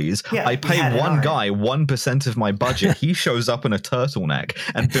art, please. Yeah, I pay one guy 1% of my budget. He shows up in a turtleneck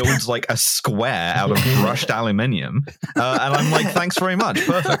and builds like a square out of brushed aluminium. And I'm like, thanks very much.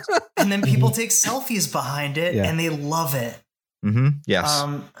 Perfect. And then people take selfies behind it and they love it. Yes.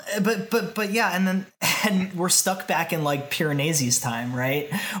 But yeah, and we're stuck back in like Piranesi's time,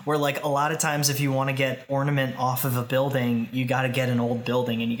 right? Where like a lot of times if you want to get ornament off of a building, you got to get an old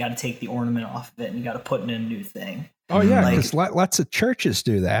building and you got to take the ornament off of it and you got to put in a new thing. Oh yeah, because lots of churches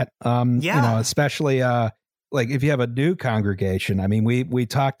do that. Especially like if you have a new congregation. I mean, we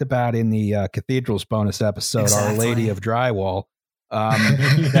talked about in the Cathedrals bonus episode, Our Lady of Drywall.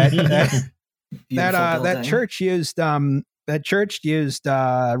 That church used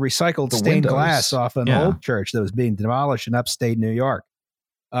recycled stained glass off an old church that was being demolished in upstate New York.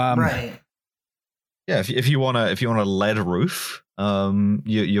 Right. Yeah, if you want a lead roof,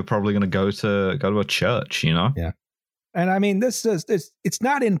 you're probably going to go to a church, you know. Yeah. And I mean, it's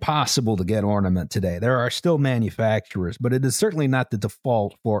not impossible to get ornament today. There are still manufacturers, but it is certainly not the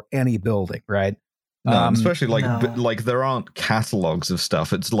default for any building, right? No, especially like there aren't catalogs of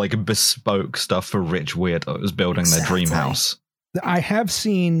stuff. It's like bespoke stuff for rich weirdos building their dream house. I have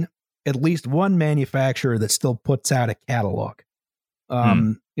seen at least one manufacturer that still puts out a catalog,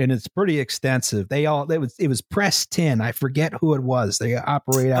 and it's pretty extensive. It was Press Tin. I forget who it was. They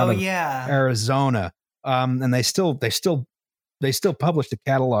operate out of Arizona. And they still published a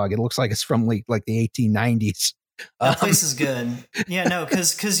catalog. It looks like it's from like the 1890s. That place is good. Yeah, no,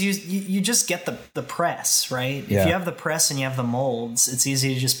 because you just get the press, right? If you have the press and you have the molds, it's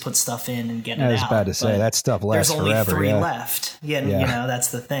easy to just put stuff in and get it out. I was about to say that stuff lasts forever. There's only 3 left. Yeah, you know, that's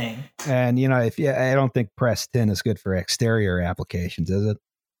the thing. And I don't think Press Tin is good for exterior applications, is it?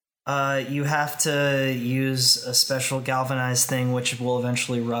 You have to use a special galvanized thing, which will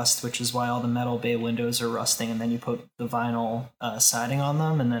eventually rust, which is why all the metal bay windows are rusting. And then you put the vinyl siding on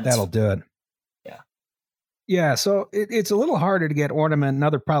them, and then that'll do it. Yeah, yeah. So it's a little harder to get ornament.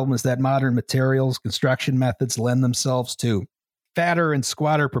 Another problem is that modern materials, construction methods lend themselves to fatter and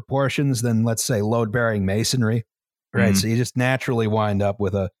squatter proportions than, let's say, load-bearing masonry. Right. So you just naturally wind up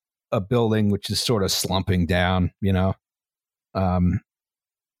with a building which is sort of slumping down. You know.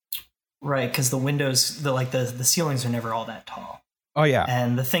 Right, because the windows, the ceilings are never all that tall. Oh yeah,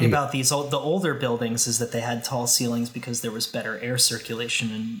 and the thing about the older buildings is that they had tall ceilings because there was better air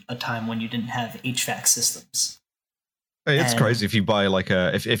circulation in a time when you didn't have HVAC systems. Hey, it's crazy if you buy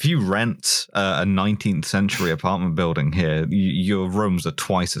if you rent a 19th century apartment building here, your rooms are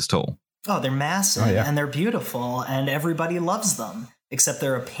twice as tall. Oh, they're massive and they're beautiful, and everybody loves them, except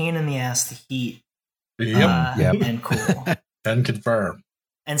they're a pain in the ass to heat. And cool. And confirm.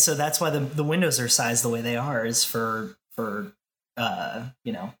 And so that's why the windows are sized the way they are, is for our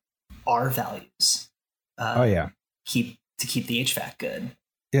values. Keep the HVAC good.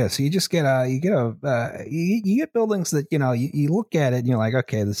 Yeah, so you just get you get buildings that you look at it and you're like,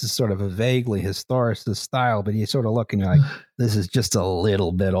 okay, this is sort of a vaguely historicist style, but you sort of look and you're like, this is just a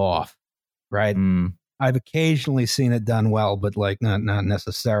little bit off, right? I've occasionally seen it done well, but like not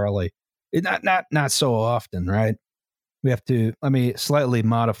necessarily, not so often, right? We have to, let me slightly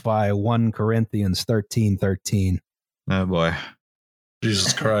modify 1 Corinthians 13:13. Oh boy.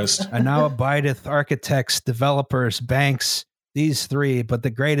 Jesus Christ. And now abideth architects, developers, banks, these 3, but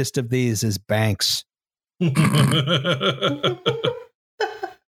the greatest of these is banks. On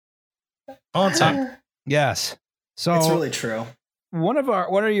time. Yes. So it's really true. One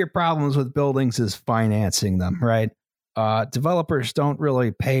of your problems with buildings is financing them, right? Developers don't really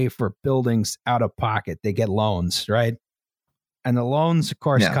pay for buildings out of pocket. They get loans, right? And the loans, of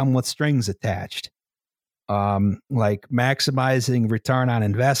course, come with strings attached, like maximizing return on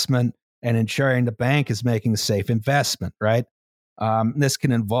investment and ensuring the bank is making a safe investment, right? This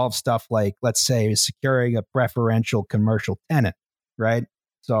can involve stuff like, let's say, securing a preferential commercial tenant, right?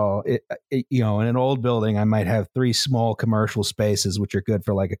 So, in an old building, I might have 3 small commercial spaces, which are good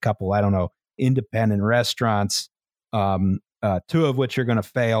for like a couple, I don't know, independent restaurants, 2 of which are going to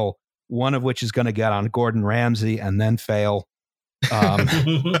fail, 1 of which is going to get on Gordon Ramsay and then fail.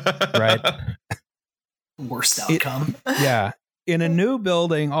 Right. Worst outcome. In a new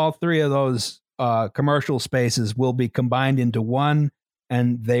building, all 3 of those commercial spaces will be combined into one,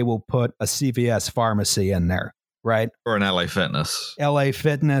 and they will put a CVS pharmacy in there, right? Or an LA Fitness.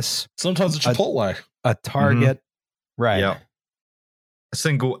 Sometimes a Chipotle. A Target. Right. Yeah. A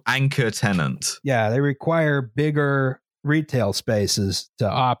single anchor tenant. Yeah, they require bigger retail spaces to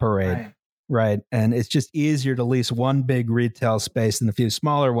operate. Right. And it's just easier to lease one big retail space than a few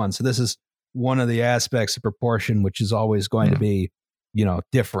smaller ones. So this is one of the aspects of proportion, which is always going to be,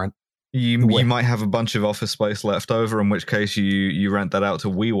 different. You might have a bunch of office space left over, in which case you rent that out to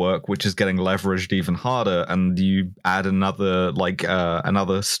WeWork, which is getting leveraged even harder, and you add another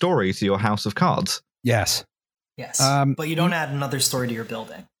story to your house of cards. Yes. But you don't add another story to your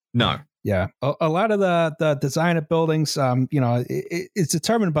building. No. Yeah, a lot of the design of buildings, it's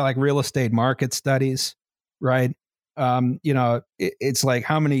determined by like real estate market studies, right? It's like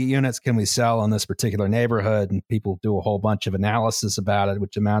how many units can we sell in this particular neighborhood, and people do a whole bunch of analysis about it,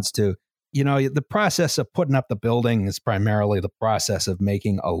 which amounts to, the process of putting up the building is primarily the process of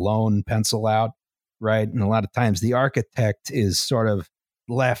making a loan pencil out, right? And a lot of times the architect is sort of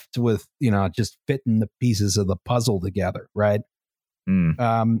left with, just fitting the pieces of the puzzle together, right?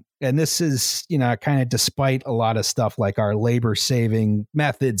 And this is, kind of despite a lot of stuff like our labor saving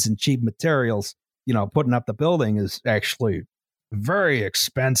methods and cheap materials, putting up the building is actually very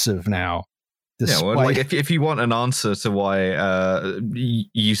expensive now. Yeah, well, like if you want an answer to why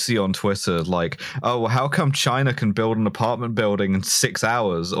you see on Twitter, like, oh, how come China can build an apartment building in 6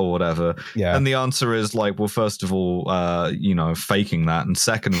 hours or whatever? Yeah. And the answer is like, well, first of all, faking that. And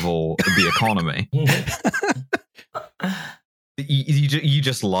second of all, the economy. You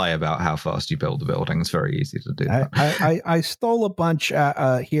just lie about how fast you build a building. It's very easy to do that. I stole a bunch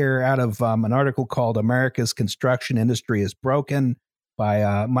here out of an article called America's Construction Industry is Broken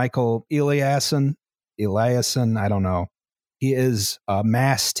by Michael Eliasson. I don't know. He is a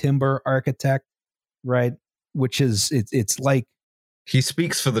mass timber architect, right? Which is, it's like... He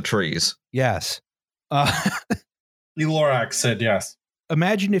speaks for the trees. Yes. Elorak said yes.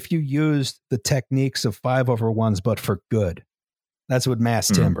 Imagine if you used the techniques of 5/1s, but for good. That's what mass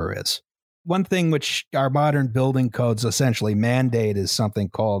timber is. One thing which our modern building codes essentially mandate is something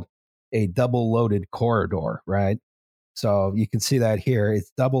called a double loaded corridor, right? So you can see that here.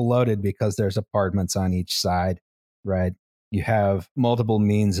 It's double loaded because there's apartments on each side, right? You have multiple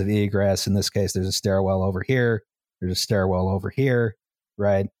means of egress. In this case, there's a stairwell over here. There's a stairwell over here,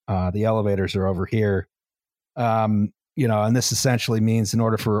 right? The elevators are over here. And this essentially means in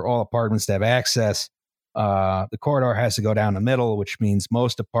order for all apartments to have access, the corridor has to go down the middle, which means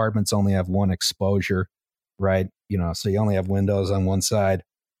most apartments only have one exposure, right? So you only have windows on one side.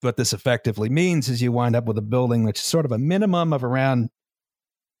 What this effectively means is you wind up with a building which is sort of a minimum of around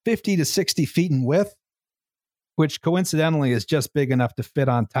 50 to 60 feet in width, which coincidentally is just big enough to fit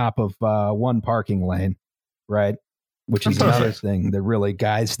on top of one parking lane, right? Which is another thing that really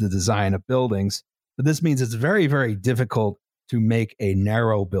guides the design of buildings. But this means it's very, very difficult to make a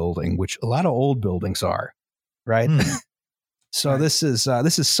narrow building, which a lot of old buildings are, right? So this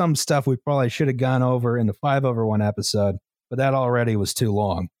is some stuff we probably should have gone over in the 5/1 episode, but that already was too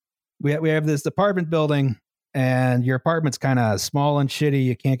long. We have this apartment building, and your apartment's kind of small and shitty.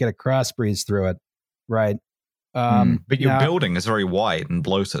 You can't get a cross breeze through it, right? But your building is very wide and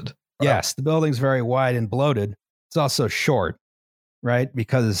bloated. Yes, the building's very wide and bloated. It's also short, right?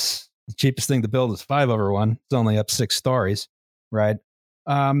 Because the cheapest thing to build is 5/1. It's only up 6 stories, right?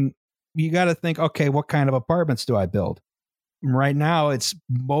 You got to think, okay, what kind of apartments do I build? Right now, it's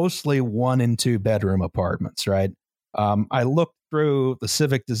mostly 1 and 2 bedroom apartments, right? I looked through the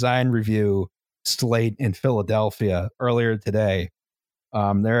Civic Design Review slate in Philadelphia earlier today.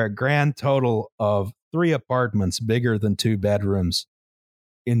 There are a grand total of 3 apartments bigger than 2 bedrooms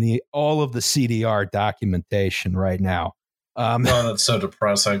in all of the CDR documentation right now. Oh, that's so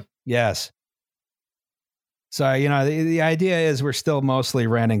depressing. Yes. So, the idea is we're still mostly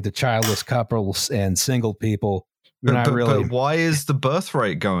renting to childless couples and single people. But why is the birth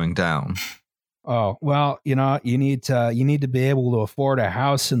rate going down? Oh, well, you need to be able to afford a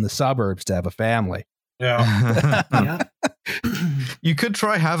house in the suburbs to have a family. Yeah. Yeah. You could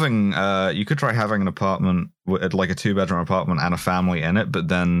try having an apartment, like a 2-bedroom apartment and a family in it, but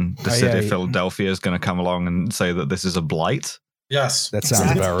then the city of Philadelphia is going to come along and say that this is a blight. Yes. That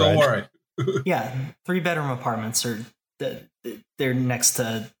sounds about right. Don't worry. Yeah, 3-bedroom apartments they're next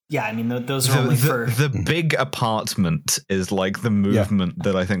to. Yeah, I mean those are only for the big apartment is like the movement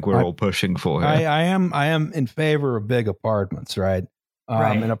that I think we're all pushing for here. I am in favor of big apartments, right?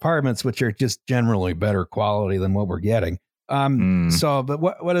 And apartments which are just generally better quality than what we're getting. So, but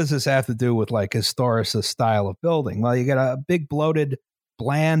what does this have to do with like historicist style of building? Well, you got a big bloated,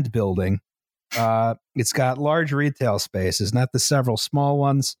 bland building. It's got large retail spaces, not the several small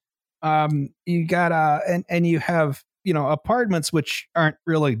ones. You got and you have apartments which aren't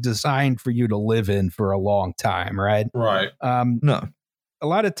really designed for you to live in for a long time, right? Right. No. A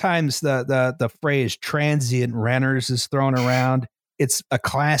lot of times the phrase transient renters is thrown around. It's a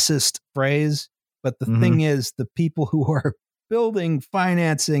classist phrase, but the thing is, the people who are building,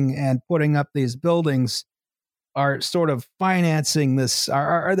 financing, and putting up these buildings are sort of financing this.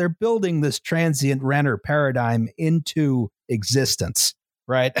 Are they're building this transient renter paradigm into existence,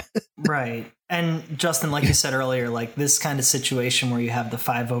 right? Right. And Justin, like you said earlier, like this kind of situation where you have the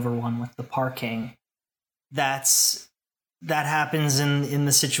 5/1 with the parking, that's that happens in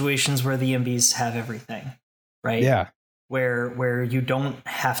the situations where the EMBs have everything, right? Yeah. Where you don't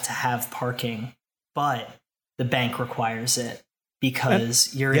have to have parking, but the bank requires it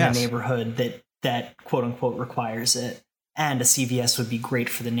because you're in a neighborhood that quote unquote requires it, and a CVS would be great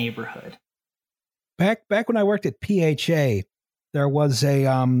for the neighborhood. Back when I worked at PHA, there was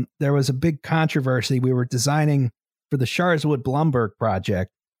a big controversy. We were designing for the Sharswood Blumberg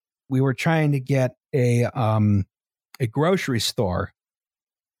project. We were trying to get a grocery store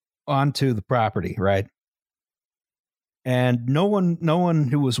onto the property, right? And no one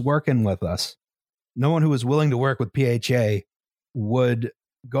who was working with us, no one who was willing to work with PHA would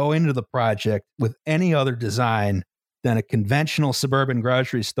go into the project with any other design than a conventional suburban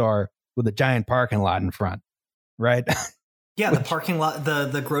grocery store with a giant parking lot in front, right? Yeah, the parking lot,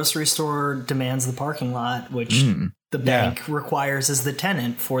 the grocery store demands the parking lot, which the bank requires as the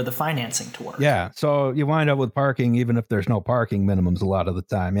tenant for the financing to work. Yeah, so you wind up with parking even if there's no parking minimums a lot of the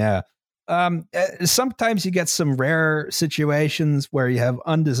time, yeah. Sometimes you get some rare situations where you have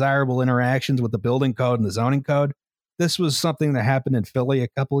undesirable interactions with the building code and the zoning code. This was something that happened in Philly a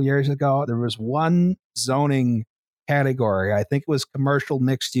couple of years ago. There was one zoning category, I think it was commercial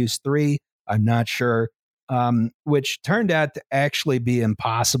mixed use 3, I'm not sure, which turned out to actually be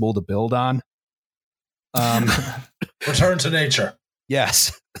impossible to build on. Return to nature.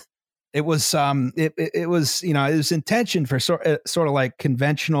 Yes. It was it was, you know, it was intentioned for sort of like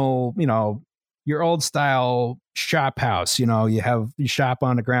conventional, you know, your old style shop house, you know, you shop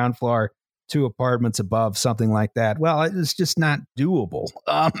on the ground floor, 2 apartments above, something like that. Well, it's just not doable.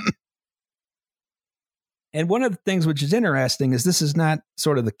 And one of the things which is interesting is this is not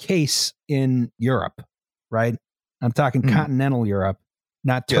sort of the case in Europe, right? I'm talking continental Europe,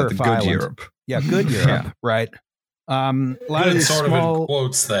 not turf the island. good Europe. Yeah, good Europe, right? A lot of these sort small, of in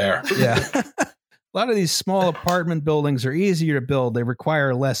quotes there. yeah, a lot of these small apartment buildings are easier to build. They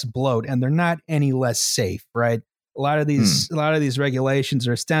require less bloat, and they're not any less safe, right? A lot of these regulations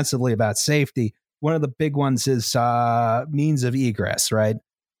are ostensibly about safety. One of the big ones is means of egress, right?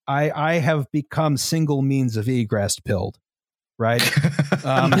 I have become single means of egress pilled, right?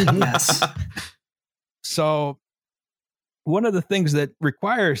 Yes. So one of the things that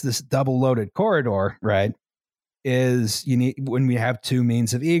requires this double loaded corridor, right, is you need when we have 2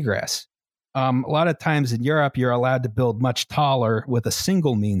 means of egress. A lot of times in Europe, you're allowed to build much taller with a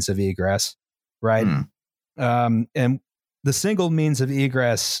single means of egress, right? And the single means of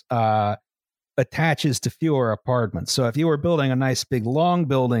egress attaches to fewer apartments. So if you were building a nice big long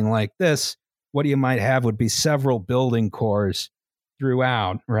building like this, what you might have would be several building cores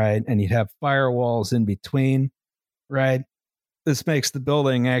throughout, right? And you'd have firewalls in between, right? This makes the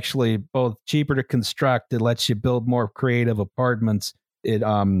building actually both cheaper to construct. It lets you build more creative apartments.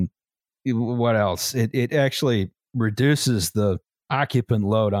 What else? It actually reduces the occupant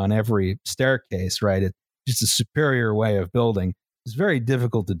load on every staircase, right? It's just a superior way of building. It's very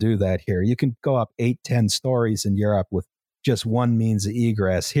difficult to do that here. You can go up 8-10 stories in Europe with just 1 means of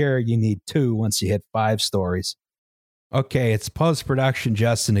egress. Here, you need 2 once you hit 5 stories. Okay, it's post-production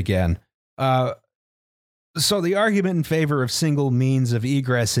Justin again. So the argument in favor of single means of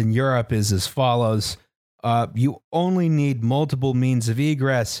egress in Europe is as follows. You only need multiple means of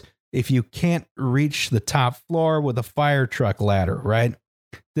egress if you can't reach the top floor with a fire truck ladder, right?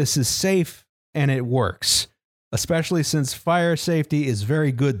 This is safe and it works, especially since fire safety is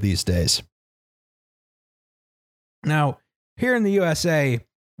very good these days. Now, here in the USA,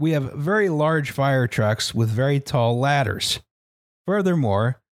 we have very large fire trucks with very tall ladders.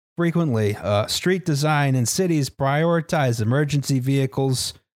 Furthermore, frequently, street design in cities prioritize emergency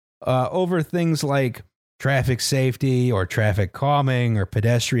vehicles over things like traffic safety or traffic calming or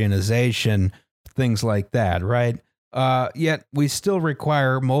pedestrianization, things like that, right? Yet we still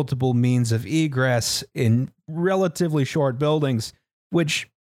require multiple means of egress in relatively short buildings, which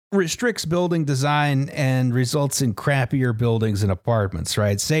restricts building design and results in crappier buildings and apartments,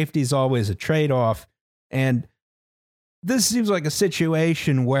 right? Safety is always a trade-off. And this seems like a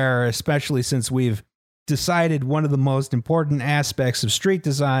situation where, especially since we've decided one of the most important aspects of street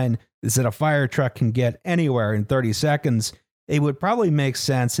design is that a fire truck can get anywhere in 30 seconds, it would probably make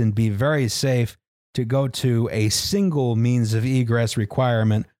sense and be very safe to go to a single means of egress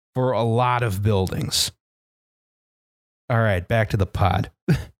requirement for a lot of buildings. All right, back to the pod.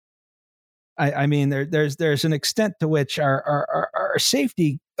 I mean, there's an extent to which our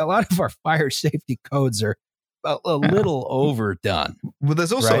safety, a lot of our fire safety codes are a little overdone. Well,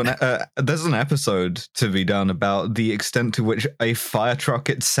 there's also there's an episode to be done about the extent to which a fire truck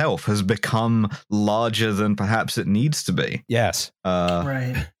itself has become larger than perhaps it needs to be. Yes.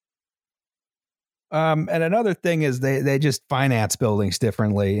 Right. And another thing is they just finance buildings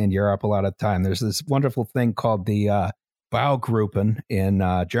differently in Europe a lot of the time. There's this wonderful thing called the Baugruppen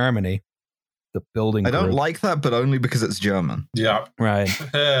in Germany, the building I don't group. like that, but only because it's German. Yeah. Right.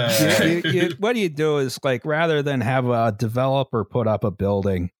 What you do is, like, rather than have a developer put up a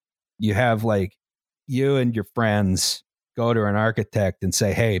building, you have, like, you and your friends go to an architect and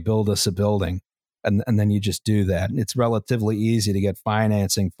say, hey, build us a building. And then you just do that. And it's relatively easy to get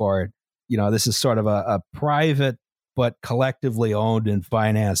financing for it. You know, this is sort of a private but collectively owned and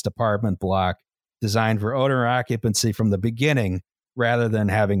financed apartment block designed for owner occupancy from the beginning, rather than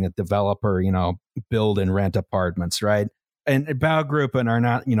having a developer, you know, build and rent apartments, right? And Baugruppen are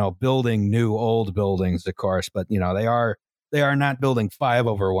not, you know, building new old buildings, of course, but, you know, they are not building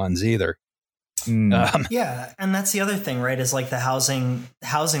 5-over-1s either. Yeah, and that's the other thing, right? Is like the housing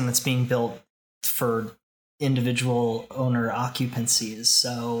that's being built for individual owner occupancy is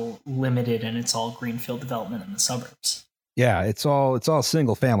so limited, and it's all greenfield development in the suburbs. Yeah, it's all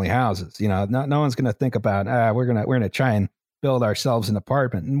single family houses. You know, no one's going to think about we're gonna try and build ourselves an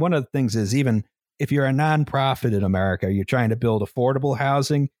apartment. And one of the things is, even if you're a nonprofit in America, you're trying to build affordable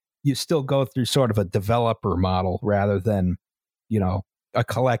housing, you still go through sort of a developer model rather than, you know, a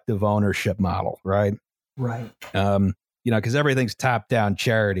collective ownership model, right? Right. You know, because everything's top-down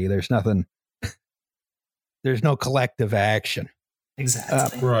charity. There's nothing. There's no collective action.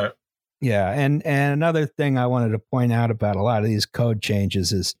 Exactly. Right. Yeah, and another thing I wanted to point out about a lot of these code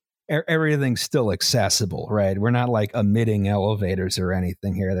changes is everything's still accessible, right? We're not like omitting elevators or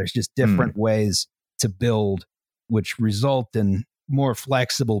anything here. There's just different ways to build, which result in more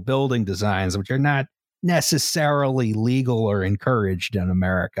flexible building designs, which are not necessarily legal or encouraged in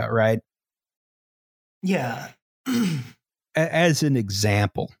America, right? Yeah. As an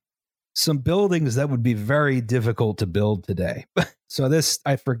example, some buildings that would be very difficult to build today. So this,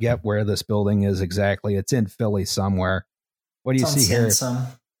 I forget where this building is exactly. It's in Philly somewhere. What do you see here? It's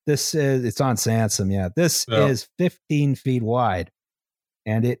on Sansom. Yeah. This is 15 feet wide,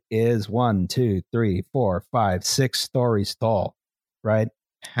 and it is 1, 2, 3, 4, 5, 6 stories tall. Right.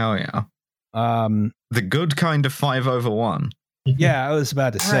 Hell yeah. The good kind of 5-over-1. Yeah, I was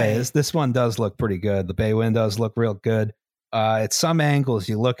about to say this one does look pretty good. The bay windows look real good. At some angles,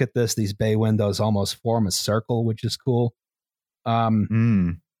 you look at these bay windows almost form a circle, which is cool.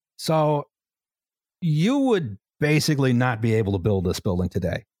 So you would basically not be able to build this building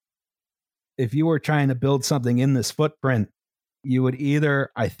today. If you were trying to build something in this footprint, you would either,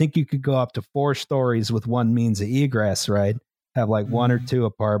 I think you could go up to 4 stories with one means of egress, right? Have like 1 or 2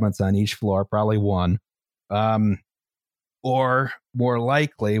 apartments on each floor, probably 1. Or more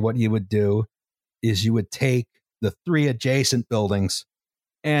likely, what you would do is you would take the 3 adjacent buildings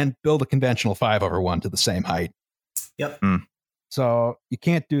and build a conventional 5-over-1 to the same height. Yep. So you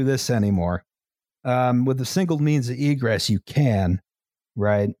can't do this anymore. With a single means of egress, you can,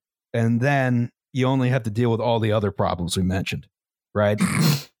 right? And then you only have to deal with all the other problems we mentioned, right?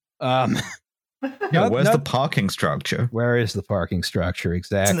 Where's the parking structure? Where is the parking structure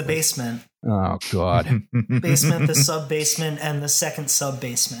exactly? It's in the basement. Oh, God. Basement, the sub-basement, and the second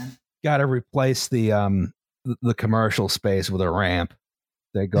sub-basement. Got to replace the commercial space with a ramp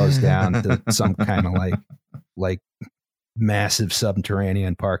that goes down to some kind of like massive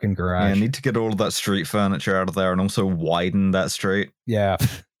subterranean parking garage. Yeah, need to get all of that street furniture out of there and also widen that street. Yeah.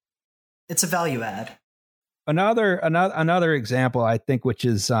 It's a value add. Another example, I think, which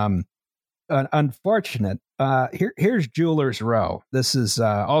is unfortunate. Here's Jewelers Row. This is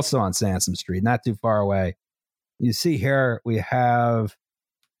also on Sansom Street, not too far away. You see here we have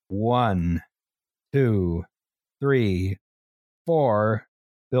 1, 2, 3, 4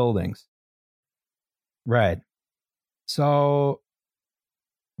 buildings. Right. So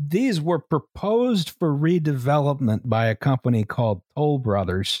these were proposed for redevelopment by a company called Toll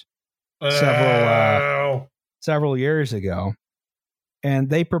Brothers several years ago. And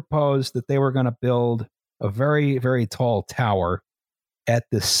they proposed that they were going to build a very, very tall tower at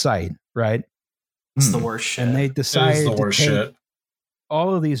this site, right? It's the worst shit. And they decided to take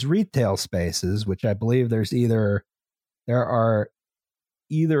all of these retail spaces, which I believe there are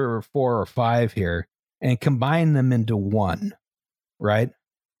either 4 or 5 here, and combine them into one, right?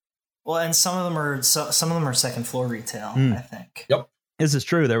 Well, and some of them are second floor retail, I think. Yep. This is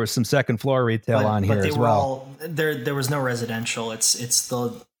true. There was some second floor retail on here as well. There was no residential. It's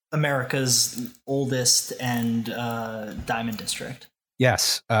the America's oldest and diamond district.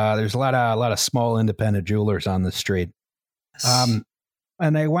 Yes, there's a lot of small independent jewelers on the street. Yes.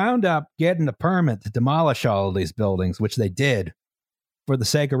 And they wound up getting a permit to demolish all of these buildings, which they did for the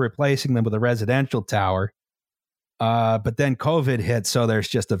sake of replacing them with a residential tower. But then COVID hit, so there's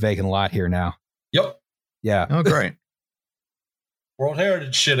just a vacant lot here now. Yep. Yeah. Oh, great. World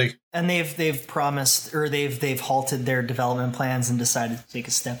Heritage shitty. And they've promised, or they've halted their development plans and decided to take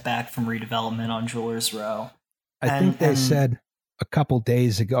a step back from redevelopment on Jewelers Row. I think they said a couple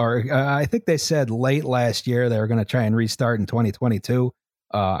days ago, or I think they said late last year they were going to try and restart in 2022.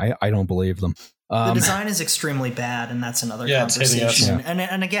 I don't believe them. The design is extremely bad, and that's another conversation. Yeah.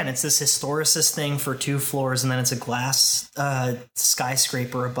 And again, it's this historicist thing for 2 floors, and then it's a glass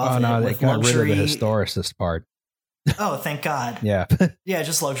skyscraper above it. No, they with got luxury... rid of the historicist part. Oh, thank God. Yeah. Yeah,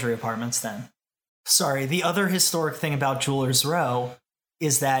 just luxury apartments then. Sorry, the other historic thing about Jewelers Row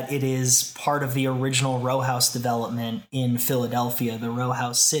is that it is part of the original row house development in Philadelphia, the row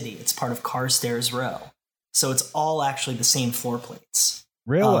house city. It's part of Carstairs Row. So it's all actually the same floor plates.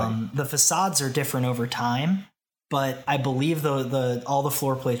 Really? The facades are different over time, but I believe all the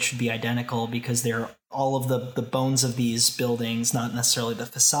floor plates should be identical because they're all of the bones of these buildings, not necessarily the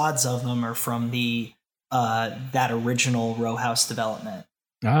facades of them, are from the that original row house development.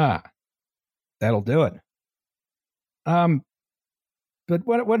 That'll do it. But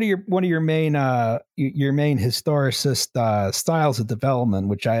what are one of your main historicist styles of development,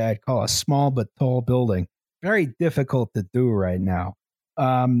 which I'd call a small but tall building, very difficult to do right now.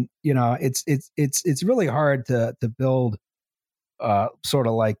 It's really hard to build sort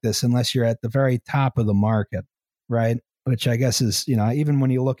of like this unless you're at the very top of the market, right? Which I guess is, even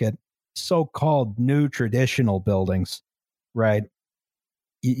when you look at so-called new traditional buildings, right?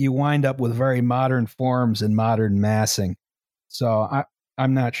 You wind up with very modern forms and modern massing. So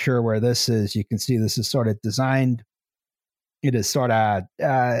I'm not sure where this is. You can see this is sort of designed. It is sort of,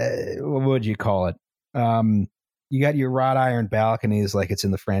 what would you call it? You got your wrought iron balconies like it's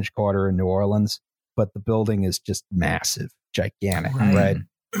in the French Quarter in New Orleans, but the building is just massive, gigantic, right?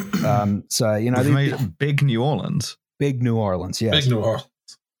 So, They've made big New Orleans. Big New Orleans, yes. Big New Orleans.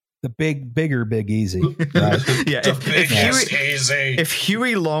 The bigger Big Easy. Right? Yeah, if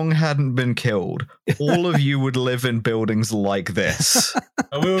Huey Long hadn't been killed, all of you would live in buildings like this.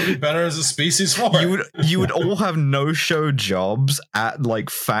 And we would be better as a species for it. You would all have no-show jobs at like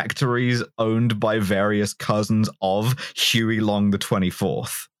factories owned by various cousins of Huey Long the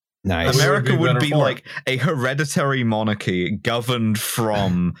 24th. Nice. America would be like a hereditary monarchy governed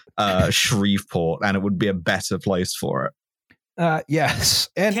from Shreveport, and it would be a better place for it. Yes,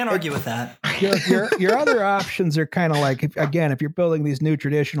 and can't argue with that. Your other options are kind of like, if you're building these new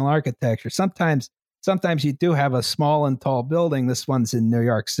traditional architecture, sometimes you do have a small and tall building. This one's in New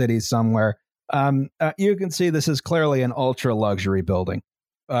York City somewhere. You can see this is clearly an ultra luxury building.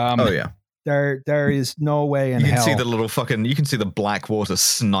 Oh yeah, there is no way in hell. You can see the little you can see the Blackwater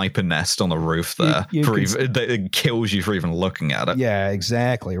sniper nest on the roof there. It kills you for even looking at it. Yeah,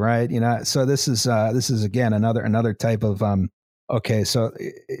 exactly right. So this is again another type of okay, so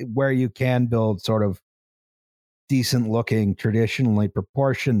where you can build sort of decent looking, traditionally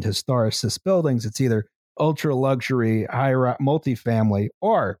proportioned historicist buildings, it's either ultra luxury, high multifamily,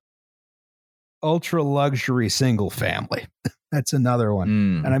 or ultra luxury single family. That's another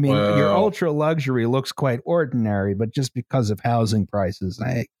one. And I mean, your ultra luxury looks quite ordinary, but just because of housing prices,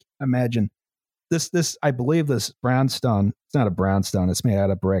 I imagine this, I believe this brownstone, it's not a brownstone, it's made out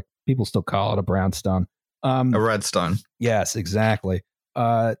of brick. People still call it a brownstone. A redstone. Yes, exactly.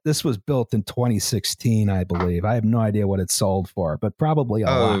 This was built in 2016, I believe. I have no idea what it sold for, but probably a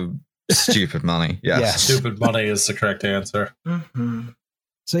lot. Stupid money. Yes. Stupid money is the correct answer. Mm-hmm.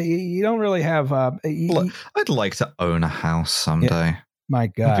 So you don't really have. I'd like to own a house someday. Yeah, my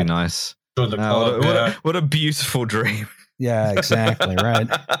God, that'd be nice. What a beautiful dream. Yeah, exactly. Right.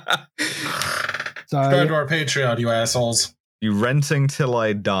 Subscribe to our Patreon, you assholes. You renting till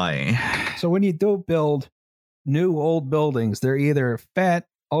I die. So when you do build new old buildings, they're either fat,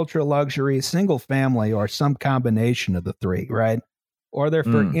 ultra luxury, single family, or some combination of the three, right? Or they're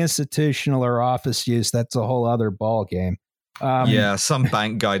for institutional or office use. That's a whole other ball game. Some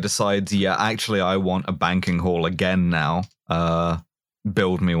bank guy decides, actually, I want a banking hall again now.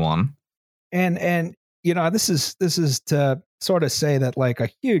 Build me one. And this is to sort of say that like a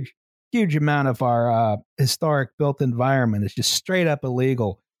huge amount of our historic built environment is just straight up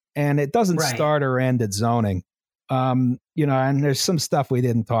illegal, and it doesn't start or end at zoning. And there's some stuff we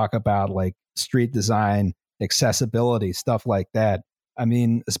didn't talk about, like street design, accessibility, stuff like that. I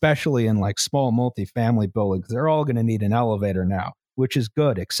mean, especially in like small multifamily buildings, they're all going to need an elevator now, which is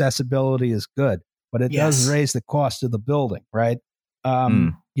good. Accessibility is good, but it does raise the cost of the building, right? But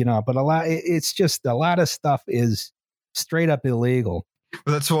it's just a lot of stuff is straight up illegal.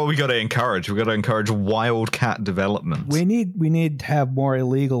 But that's what we got to encourage. We got to encourage wildcat development. We need to have more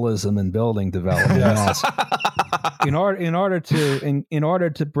illegalism in building development. Yes. in order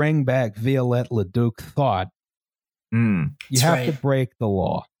to bring back Violette Leduc thought, you That's have right. to break the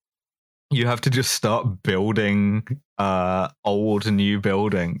law. You have to just start building old new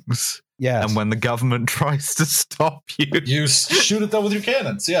buildings. Yes. And when the government tries to stop you, You shoot at them with your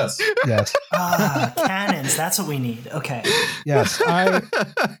cannons. Yes. Yes. Cannons. That's what we need. Okay. Yes. I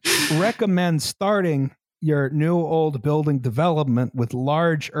recommend starting your new old building development with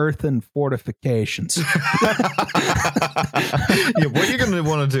large earthen fortifications. yeah, what you're going to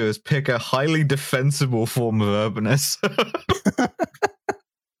want to do is pick a highly defensible form of urbanist.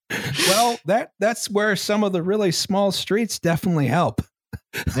 Well, that's where some of the really small streets definitely help.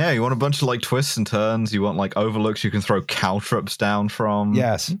 Yeah, you want a bunch of like twists and turns. You want like overlooks you can throw caltrops down from.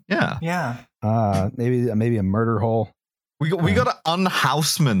 Yes. Yeah. Yeah. Maybe a murder hole. We got to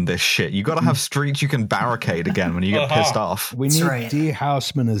unhouseman this shit. You got to have streets you can barricade again when you get pissed off. We That's need right.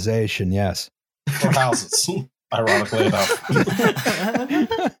 de-housemanization, yes. Or houses. Ironically enough.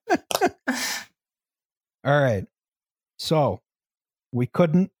 All right. So we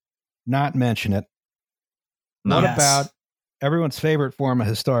couldn't not mention it. No. What Yes. about everyone's favorite form of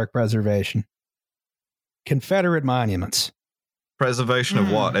historic preservation? Confederate monuments. Preservation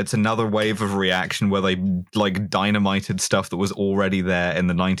of what? It's another wave of reaction where they like dynamited stuff that was already there in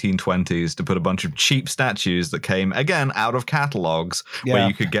the 1920s to put a bunch of cheap statues that came again out of catalogs where Yeah.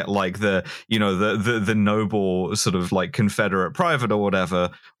 you could get like the noble sort of like Confederate private or whatever,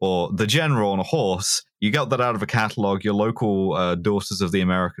 or the general on a horse. You got that out of a catalog. Your local Daughters of the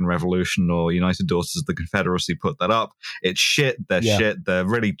American Revolution or United Daughters of the Confederacy put that up. It's shit. They're shit. They're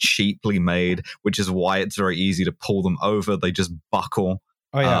really cheaply made, which is why it's very easy to pull them over. They just buckle.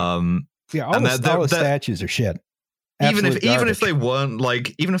 Oh yeah. Yeah, all and the statues are shit. Even Absolute if they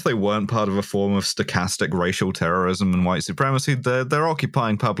garbage. weren't part of a form of stochastic racial terrorism and white supremacy, they're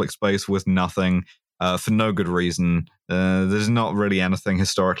occupying public space with nothing. For no good reason. There's not really anything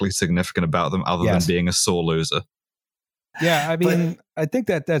historically significant about them other than being a sore loser. Yeah, I mean, I think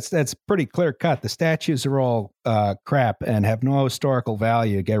that's pretty clear cut. The statues are all crap and have no historical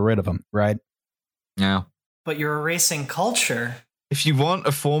value. Get rid of them, right? Yeah. But you're erasing culture. If you want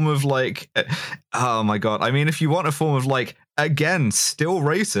a form of like, oh my God. I mean, if you want a form of like, again, still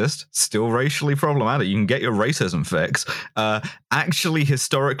racist, still racially problematic, you can get your racism fix. Actually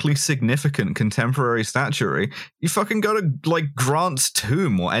historically significant contemporary statuary, you fucking go to like Grant's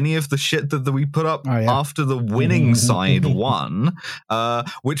tomb or any of the shit that we put up after the winning side won,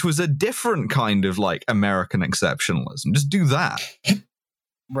 which was a different kind of like American exceptionalism. Just do that.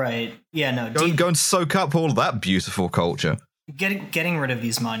 Right. Yeah, no. Go and soak up all of that beautiful culture. Getting rid of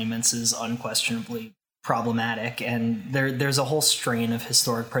these monuments is unquestionably problematic, and there's a whole strain of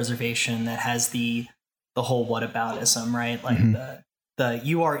historic preservation that has the whole whataboutism, right? Like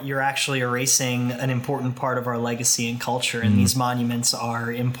you're actually erasing an important part of our legacy and culture, and these monuments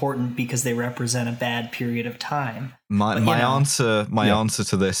are important because they represent a bad period of time. My answer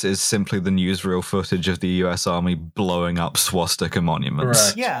to this is simply the newsreel footage of the U.S. Army blowing up swastika monuments.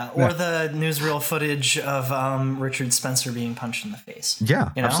 Correct. Yeah, or the newsreel footage of Richard Spencer being punched in the face.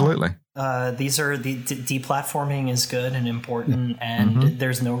 Yeah, You know? absolutely. These are the deplatforming is good and important, and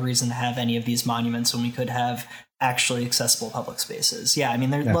there's no reason to have any of these monuments when we could have actually accessible public spaces. Yeah, I mean,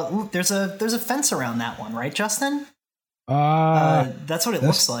 there's a fence around that one, right, Justin? That's what it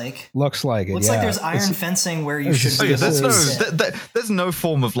looks like. Looks like it. Looks like there's iron fencing where you should be. There's no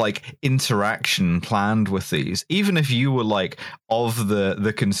form of like interaction planned with these. Even if you were like of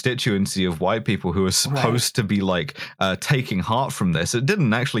the constituency of white people who are supposed to be like taking heart from this, it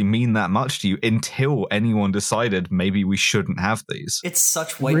didn't actually mean that much to you until anyone decided maybe we shouldn't have these. It's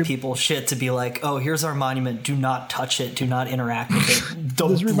such white people shit to be like, oh, here's our monument. Do not touch it. Do not interact with it.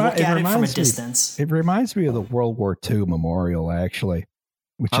 Don't look at it from a distance. It reminds me of the World War II memorial, actually,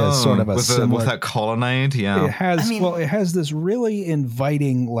 which has sort of a similar, with that colonnade. Yeah, it has this really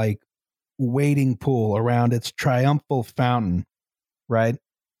inviting like wading pool around its triumphal fountain, right?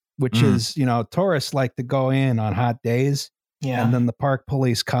 Which is, tourists like to go in on hot days, and then the park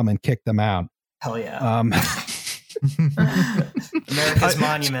police come and kick them out. Hell yeah. America's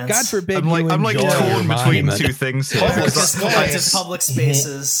monuments. God forbid. I'm like torn between two things here. Public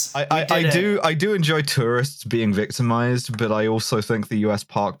spaces. I do enjoy tourists being victimized, but I also think the U.S.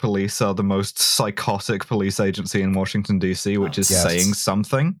 Park Police are the most psychotic police agency in Washington D.C., which is saying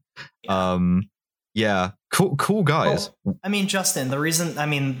something. Yeah. Cool guys. Well, I mean, Justin, the reason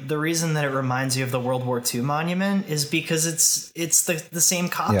that it reminds you of the World War II monument is because it's the same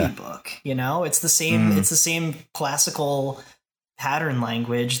copybook, It's the same classical pattern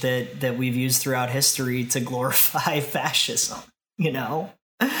language that we've used throughout history to glorify fascism. You know,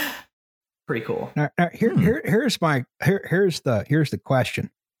 pretty cool. Now, here's the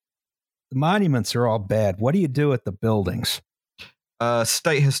question. The monuments are all bad. What do you do with the buildings?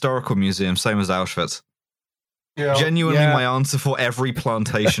 State Historical Museum, same as Auschwitz. Yeah. Genuinely, my answer for every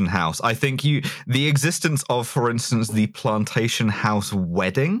plantation house. I think the existence of, for instance, the plantation house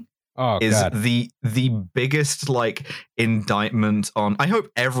wedding is God. the biggest like indictment on. I hope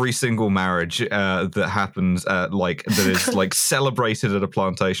every single marriage that happens that is like celebrated at a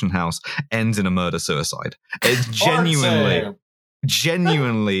plantation house ends in a murder suicide. It's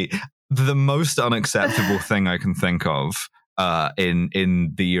genuinely the most unacceptable thing I can think of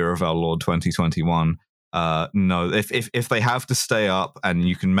in the year of our Lord 2021. No, if they have to stay up, and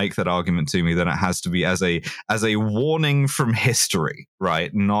you can make that argument to me, then it has to be as a warning from history,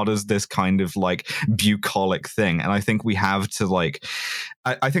 right? Not as this kind of like bucolic thing. And I think we have to like,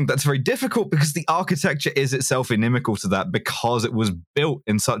 I think that's very difficult because the architecture is itself inimical to that, because it was built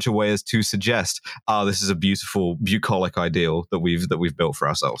in such a way as to suggest, this is a beautiful bucolic ideal that we've built for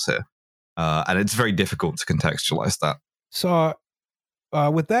ourselves here. And it's very difficult to contextualize that. So,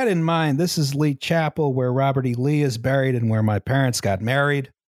 with that in mind, this is Lee Chapel, where Robert E. Lee is buried and where my parents got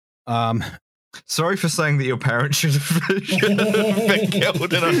married. Sorry for saying that your parents should have been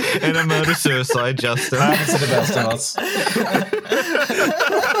killed in a murder-suicide, Justin. Happens to the best of us.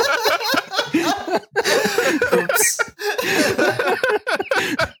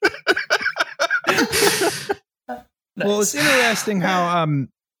 Well, it's interesting how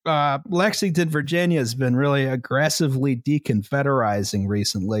Lexington, Virginia has been really aggressively deconfederizing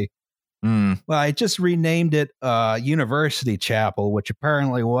recently. Well, I just renamed it University Chapel, which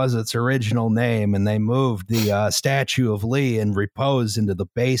apparently was its original name, and they moved the statue of Lee and repose into the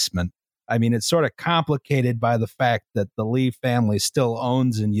basement. I mean, it's sort of complicated by the fact that the Lee family still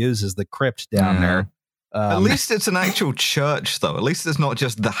owns and uses the crypt down there. At least it's an actual church, though. At least it's not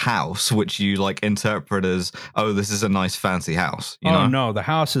just the house, which you like interpret as, oh, this is a nice fancy house. You know? No, the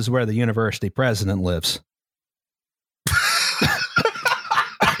house is where the university president lives.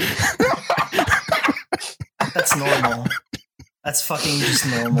 That's normal. That's fucking just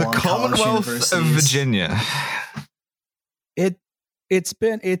normal. The Commonwealth of Virginia. It's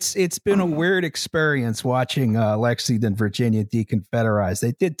been a weird experience watching Lexington, Virginia deconfederize.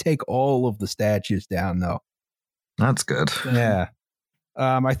 They did take all of the statues down, though. That's good. Yeah.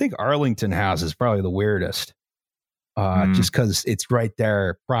 I think Arlington House is probably the weirdest. Just because it's right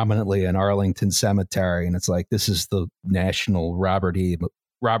there prominently in Arlington Cemetery, and it's like, this is the National Robert E.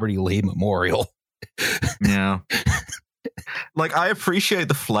 Lee Memorial. Yeah. Like, I appreciate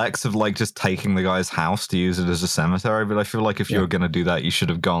the flex of like just taking the guy's house to use it as a cemetery, but I feel like if you were going to do that, you should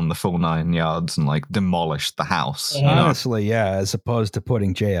have gone the full 9 yards and like demolished the house. Honestly, yeah, as opposed to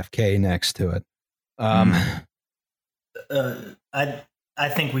putting JFK next to it. I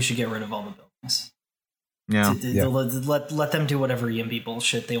think we should get rid of all the buildings. Yeah. Let them do whatever YIMBY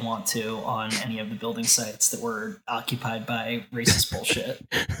bullshit they want to on any of the building sites that were occupied by racist bullshit.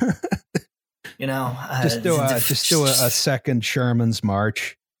 You know, just do a second Sherman's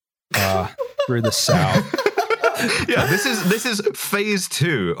March through the South. Yeah, this is phase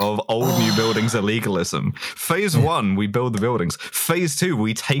 2 of old new buildings illegalism. Phase 1, we build the buildings. Phase 2,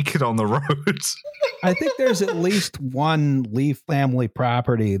 we take it on the roads. I think there's at least one Lee family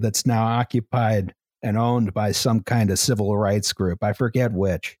property that's now occupied and owned by some kind of civil rights group. I forget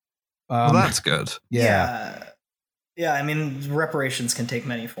which. Well, that's good. Yeah. Yeah, I mean, reparations can take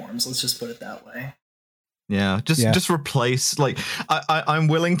many forms. Let's just put it that way. Yeah, just replace, like, I'm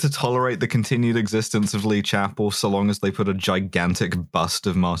willing to tolerate the continued existence of Lee Chapel so long as they put a gigantic bust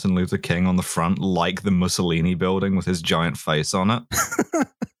of Martin Luther King on the front, like the Mussolini building with his giant face on it.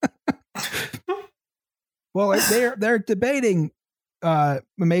 Well, they're debating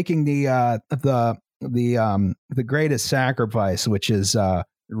making the greatest sacrifice, which is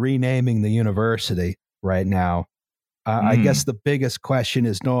renaming the university right now. I guess the biggest question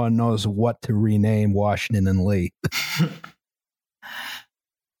is no one knows what to rename Washington and Lee.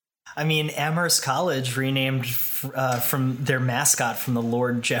 I mean, Amherst College renamed from their mascot from the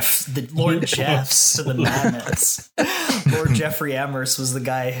Lord Jeffs to the Mammoths. Lord Jeffrey Amherst was the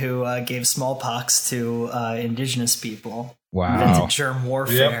guy who gave smallpox to indigenous people. Wow. Invented germ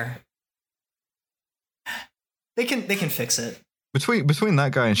warfare. Yep. They can fix it. Between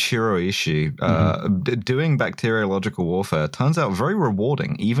that guy and Shiro Ishii, doing bacteriological warfare turns out very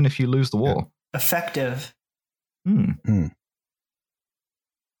rewarding, even if you lose the war. Effective.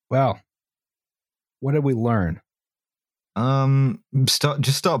 Well, what did we learn?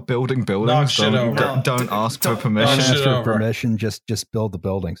 Start building Knock buildings. shit over. Don't ask for Don't- Don't permission. shit ask for over. permission. Just build the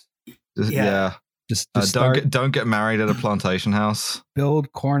buildings. Yeah. Just Don't start, don't get married at a plantation house.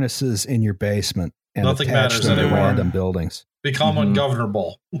 build cornices in your basement and Nothing attach matters them to anymore. random buildings. Become Mhm.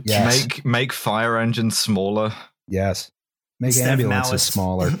 ungovernable. Yes. Make fire engines smaller. Yes. Make Instead of ambulances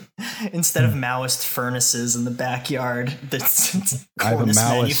smaller. Instead of Maoist furnaces in the backyard, that's I have a cornice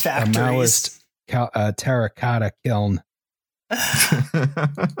Maoist terracotta kiln.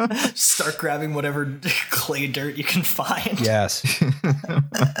 Start grabbing whatever clay dirt you can find. Yes.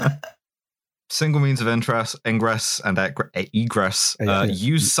 Single means of ingress and egress.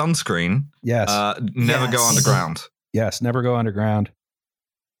 Use sunscreen. Yes. Never go Yes. underground. Yes. Never go underground.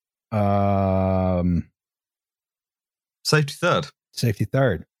 Safety third. Safety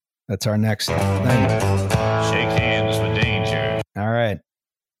third. That's our next thing. Shake hands for danger. All right.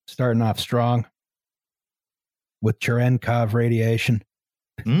 Starting off strong with Cherenkov radiation.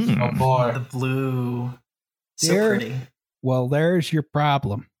 Mm. Oh boy. The blue. So Dear- pretty. Well, there's your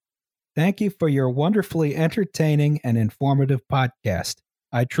problem. Thank you for your wonderfully entertaining and informative podcast.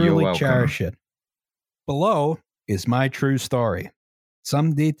 I truly welcome. cherish it. Below is my true story.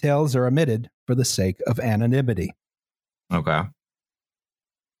 Some details are omitted for the sake of anonymity. Okay.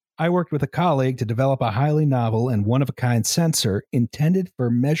 I worked with a colleague to develop a highly novel and one-of-a-kind sensor intended for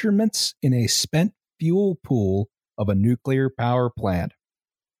measurements in a spent fuel pool of a nuclear power plant.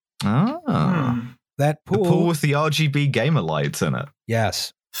 Ah. Hmm. That The pool, pool with the RGB gamer lights in it.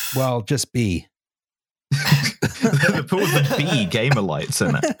 yes. Well, just B. The pool with the B gamer lights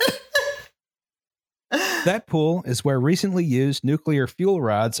in it. That pool is where recently used nuclear fuel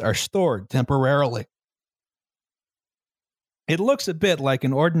rods are stored temporarily. It looks a bit like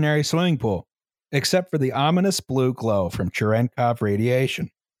an ordinary swimming pool, except for the ominous blue glow from Cherenkov radiation.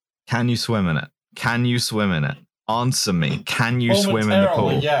 Can you swim in it? Can you swim in it? Answer me. Can you swim in the pool?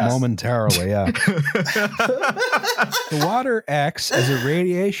 Momentarily, yes. Momentarily, yeah. The water acts as a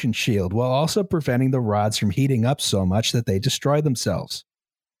radiation shield while also preventing the rods from heating up so much that they destroy themselves.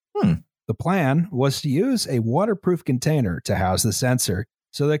 The plan was to use a waterproof container to house the sensor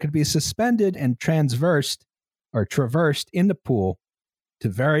so that it could be suspended and traversed in the pool to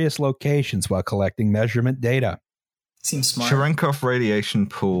various locations while collecting measurement data. Seems smart. Cherenkov radiation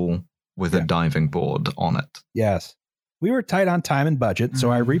pool with a Yeah. diving board on it. Yes. We were tight on time and budget,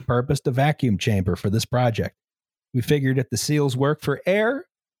 so I repurposed a vacuum chamber for this project. We figured if the seals work for air,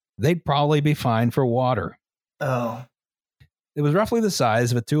 they'd probably be fine for water. Oh. It was roughly the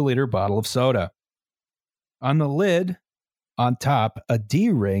size of a 2-liter bottle of soda. On the lid, on top, a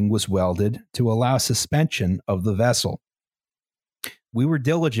D-ring was welded to allow suspension of the vessel. We were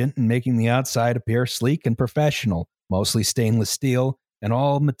diligent in making the outside appear sleek and professional, mostly stainless steel, and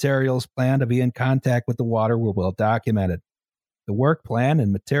all materials planned to be in contact with the water were well documented. The work plan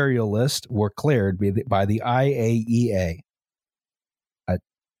and material list were cleared by the IAEA.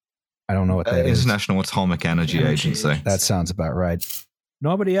 I don't know what that is. International Atomic Energy Agency. That sounds about right.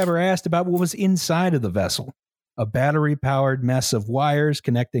 Nobody ever asked about what was inside of the vessel. A battery-powered mess of wires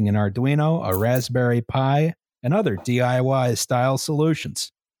connecting an Arduino, a Raspberry Pi, and other DIY-style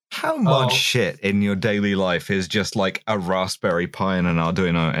solutions. How much Oh. shit in your daily life is just like a Raspberry Pi and an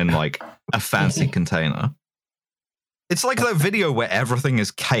Arduino and like a fancy container? It's like that video where everything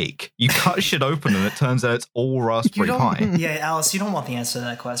is cake. You cut shit open and it turns out it's all You Raspberry don't, Pi. yeah, Alice, you don't want the answer to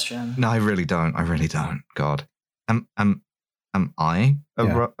that question. No, I really don't. I really don't. God, am I a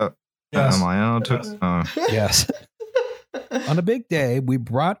Yeah. Yes. am I an Yes. Yes. On a big day, we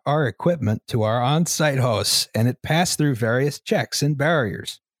brought our equipment to our on-site hosts, and it passed through various checks and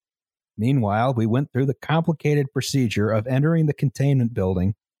barriers. Meanwhile, we went through the complicated procedure of entering the containment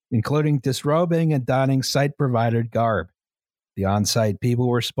building, including disrobing and donning site-provided garb. The on-site people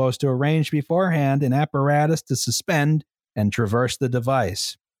were supposed to arrange beforehand an apparatus to suspend and traverse the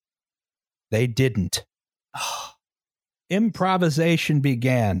device. They didn't. Improvisation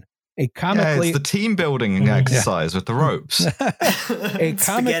began. A Yeah, comically it's the team building exercise with the ropes.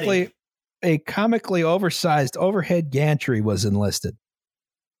 a comically oversized overhead gantry was enlisted.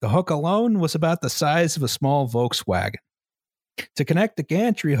 The hook alone was about the size of a small Volkswagen. To connect the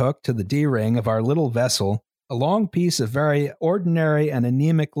gantry hook to the D-ring of our little vessel, a long piece of very ordinary and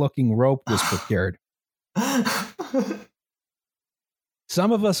anemic-looking rope was procured.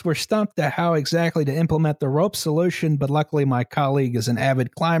 Some of us were stumped at how exactly to implement the rope solution, but luckily my colleague is an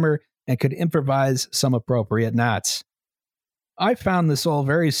avid climber and could improvise some appropriate knots. I found this all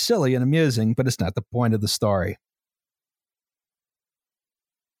very silly and amusing, but it's not the point of the story.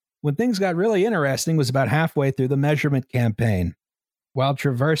 When things got really interesting was about halfway through the measurement campaign. While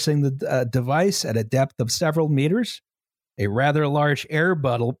traversing the device at a depth of several meters, A rather large air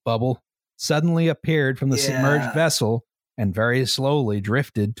bubble suddenly appeared from the submerged vessel and very slowly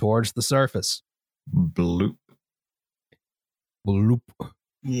drifted towards the surface. Bloop. Bloop.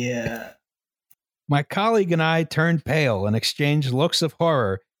 Yeah. My colleague and I turned pale and exchanged looks of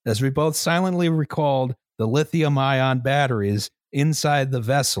horror as we both silently recalled the lithium-ion batteries inside the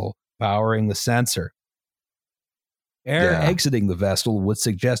vessel powering the sensor. Air exiting the vessel would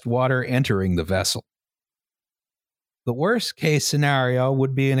suggest water entering the vessel. The worst case scenario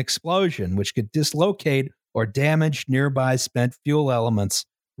would be an explosion which could dislocate or damage nearby spent fuel elements,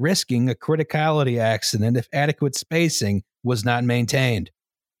 risking a criticality accident if adequate spacing was not maintained.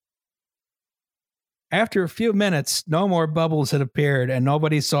 After a few minutes, no more bubbles had appeared and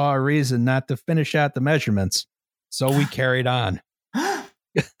nobody saw a reason not to finish out the measurements, so we carried on.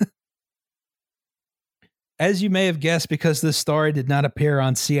 As you may have guessed, because this story did not appear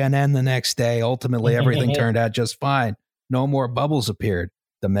on CNN the next day, ultimately everything turned out just fine. No more bubbles appeared.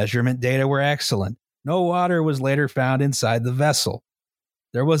 The measurement data were excellent. No water was later found inside the vessel.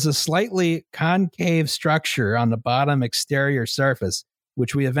 There was a slightly concave structure on the bottom exterior surface,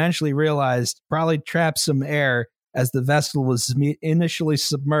 which we eventually realized probably trapped some air as the vessel was initially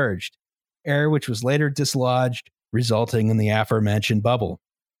submerged, air which was later dislodged, resulting in the aforementioned bubble.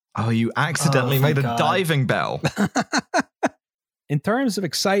 Oh, you accidentally made a diving bell. In terms of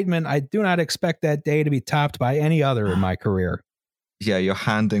excitement, I do not expect that day to be topped by any other in my career. Yeah, you're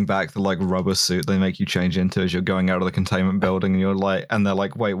handing back the rubber suit they make you change into as you're going out of the containment building, and they're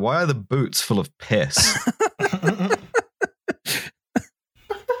like, wait, why are the boots full of piss?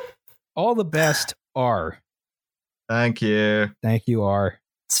 All the best, R. Thank you. Thank you, R.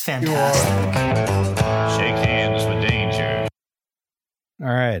 It's fantastic. Shake hands with danger. All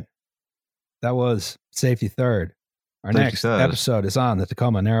right. That was Safety Third. Our Safety next Third. episode is on the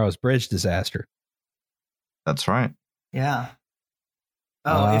Tacoma Narrows Bridge disaster. That's right. Yeah.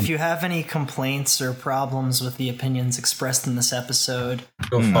 Oh, if you have any complaints or problems with the opinions expressed in this episode,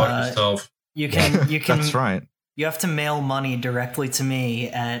 Go fuck yourself. you can That's right. You have to mail money directly to me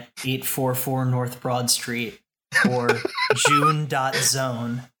at 844 North Broad Street or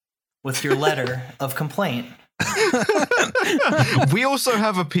June.zone with your letter of complaint. We also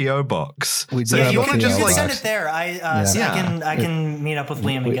have a PO box. We do So have if you a want to PO just You can box. send it there. I can meet up with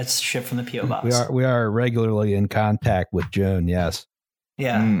Liam and get shit from the PO box. We are regularly in contact with June, yes.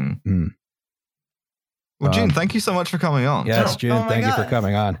 Yeah. Well, June, thank you so much for coming on. Yes, Oh, June, oh my thank you God. for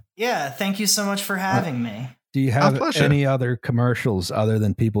coming on. Yeah. Thank you so much for having me. Do you have pleasure. any other commercials other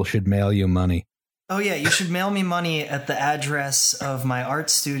than people should mail you money? Oh, yeah. You should mail me money at the address of my art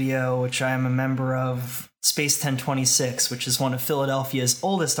studio, which I am a member of, Space 1026, which is one of Philadelphia's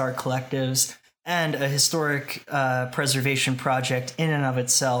oldest art collectives and a historic preservation project in and of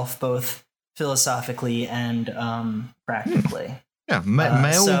itself, both philosophically and practically. Yeah,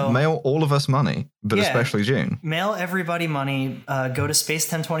 so- mail all of us money, but Yeah. especially June. Mail everybody money. Go to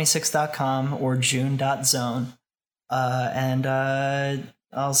space1026.com or june.zone. And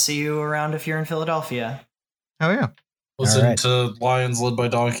I'll see you around if you're in Philadelphia. Oh, yeah. Listen Alright. to Lions Led by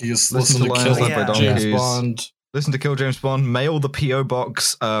Donkeys. Listen Listen to to Lions Kill Led by James Donkeys. Bond. Listen to Kill James Bond. Mail the PO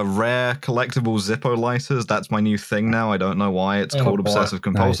box. Rare collectible Zippo lighters. That's my new thing now. I don't know why. It's Oh, called boy. obsessive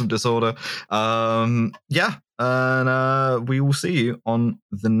compulsive disorder. Yeah, and we will see you on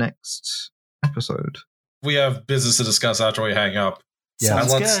the next episode. We have business to discuss after we hang up. Yeah. And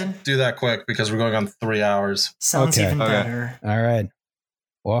Sounds let's good. do that quick because we're going on 3 hours. Sounds Okay. even Okay. better. All right.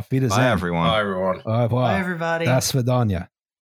 Auf Wiedersehen. Bye, everyone. Bye, everyone. Au revoir. Bye, everybody. Das Vidania.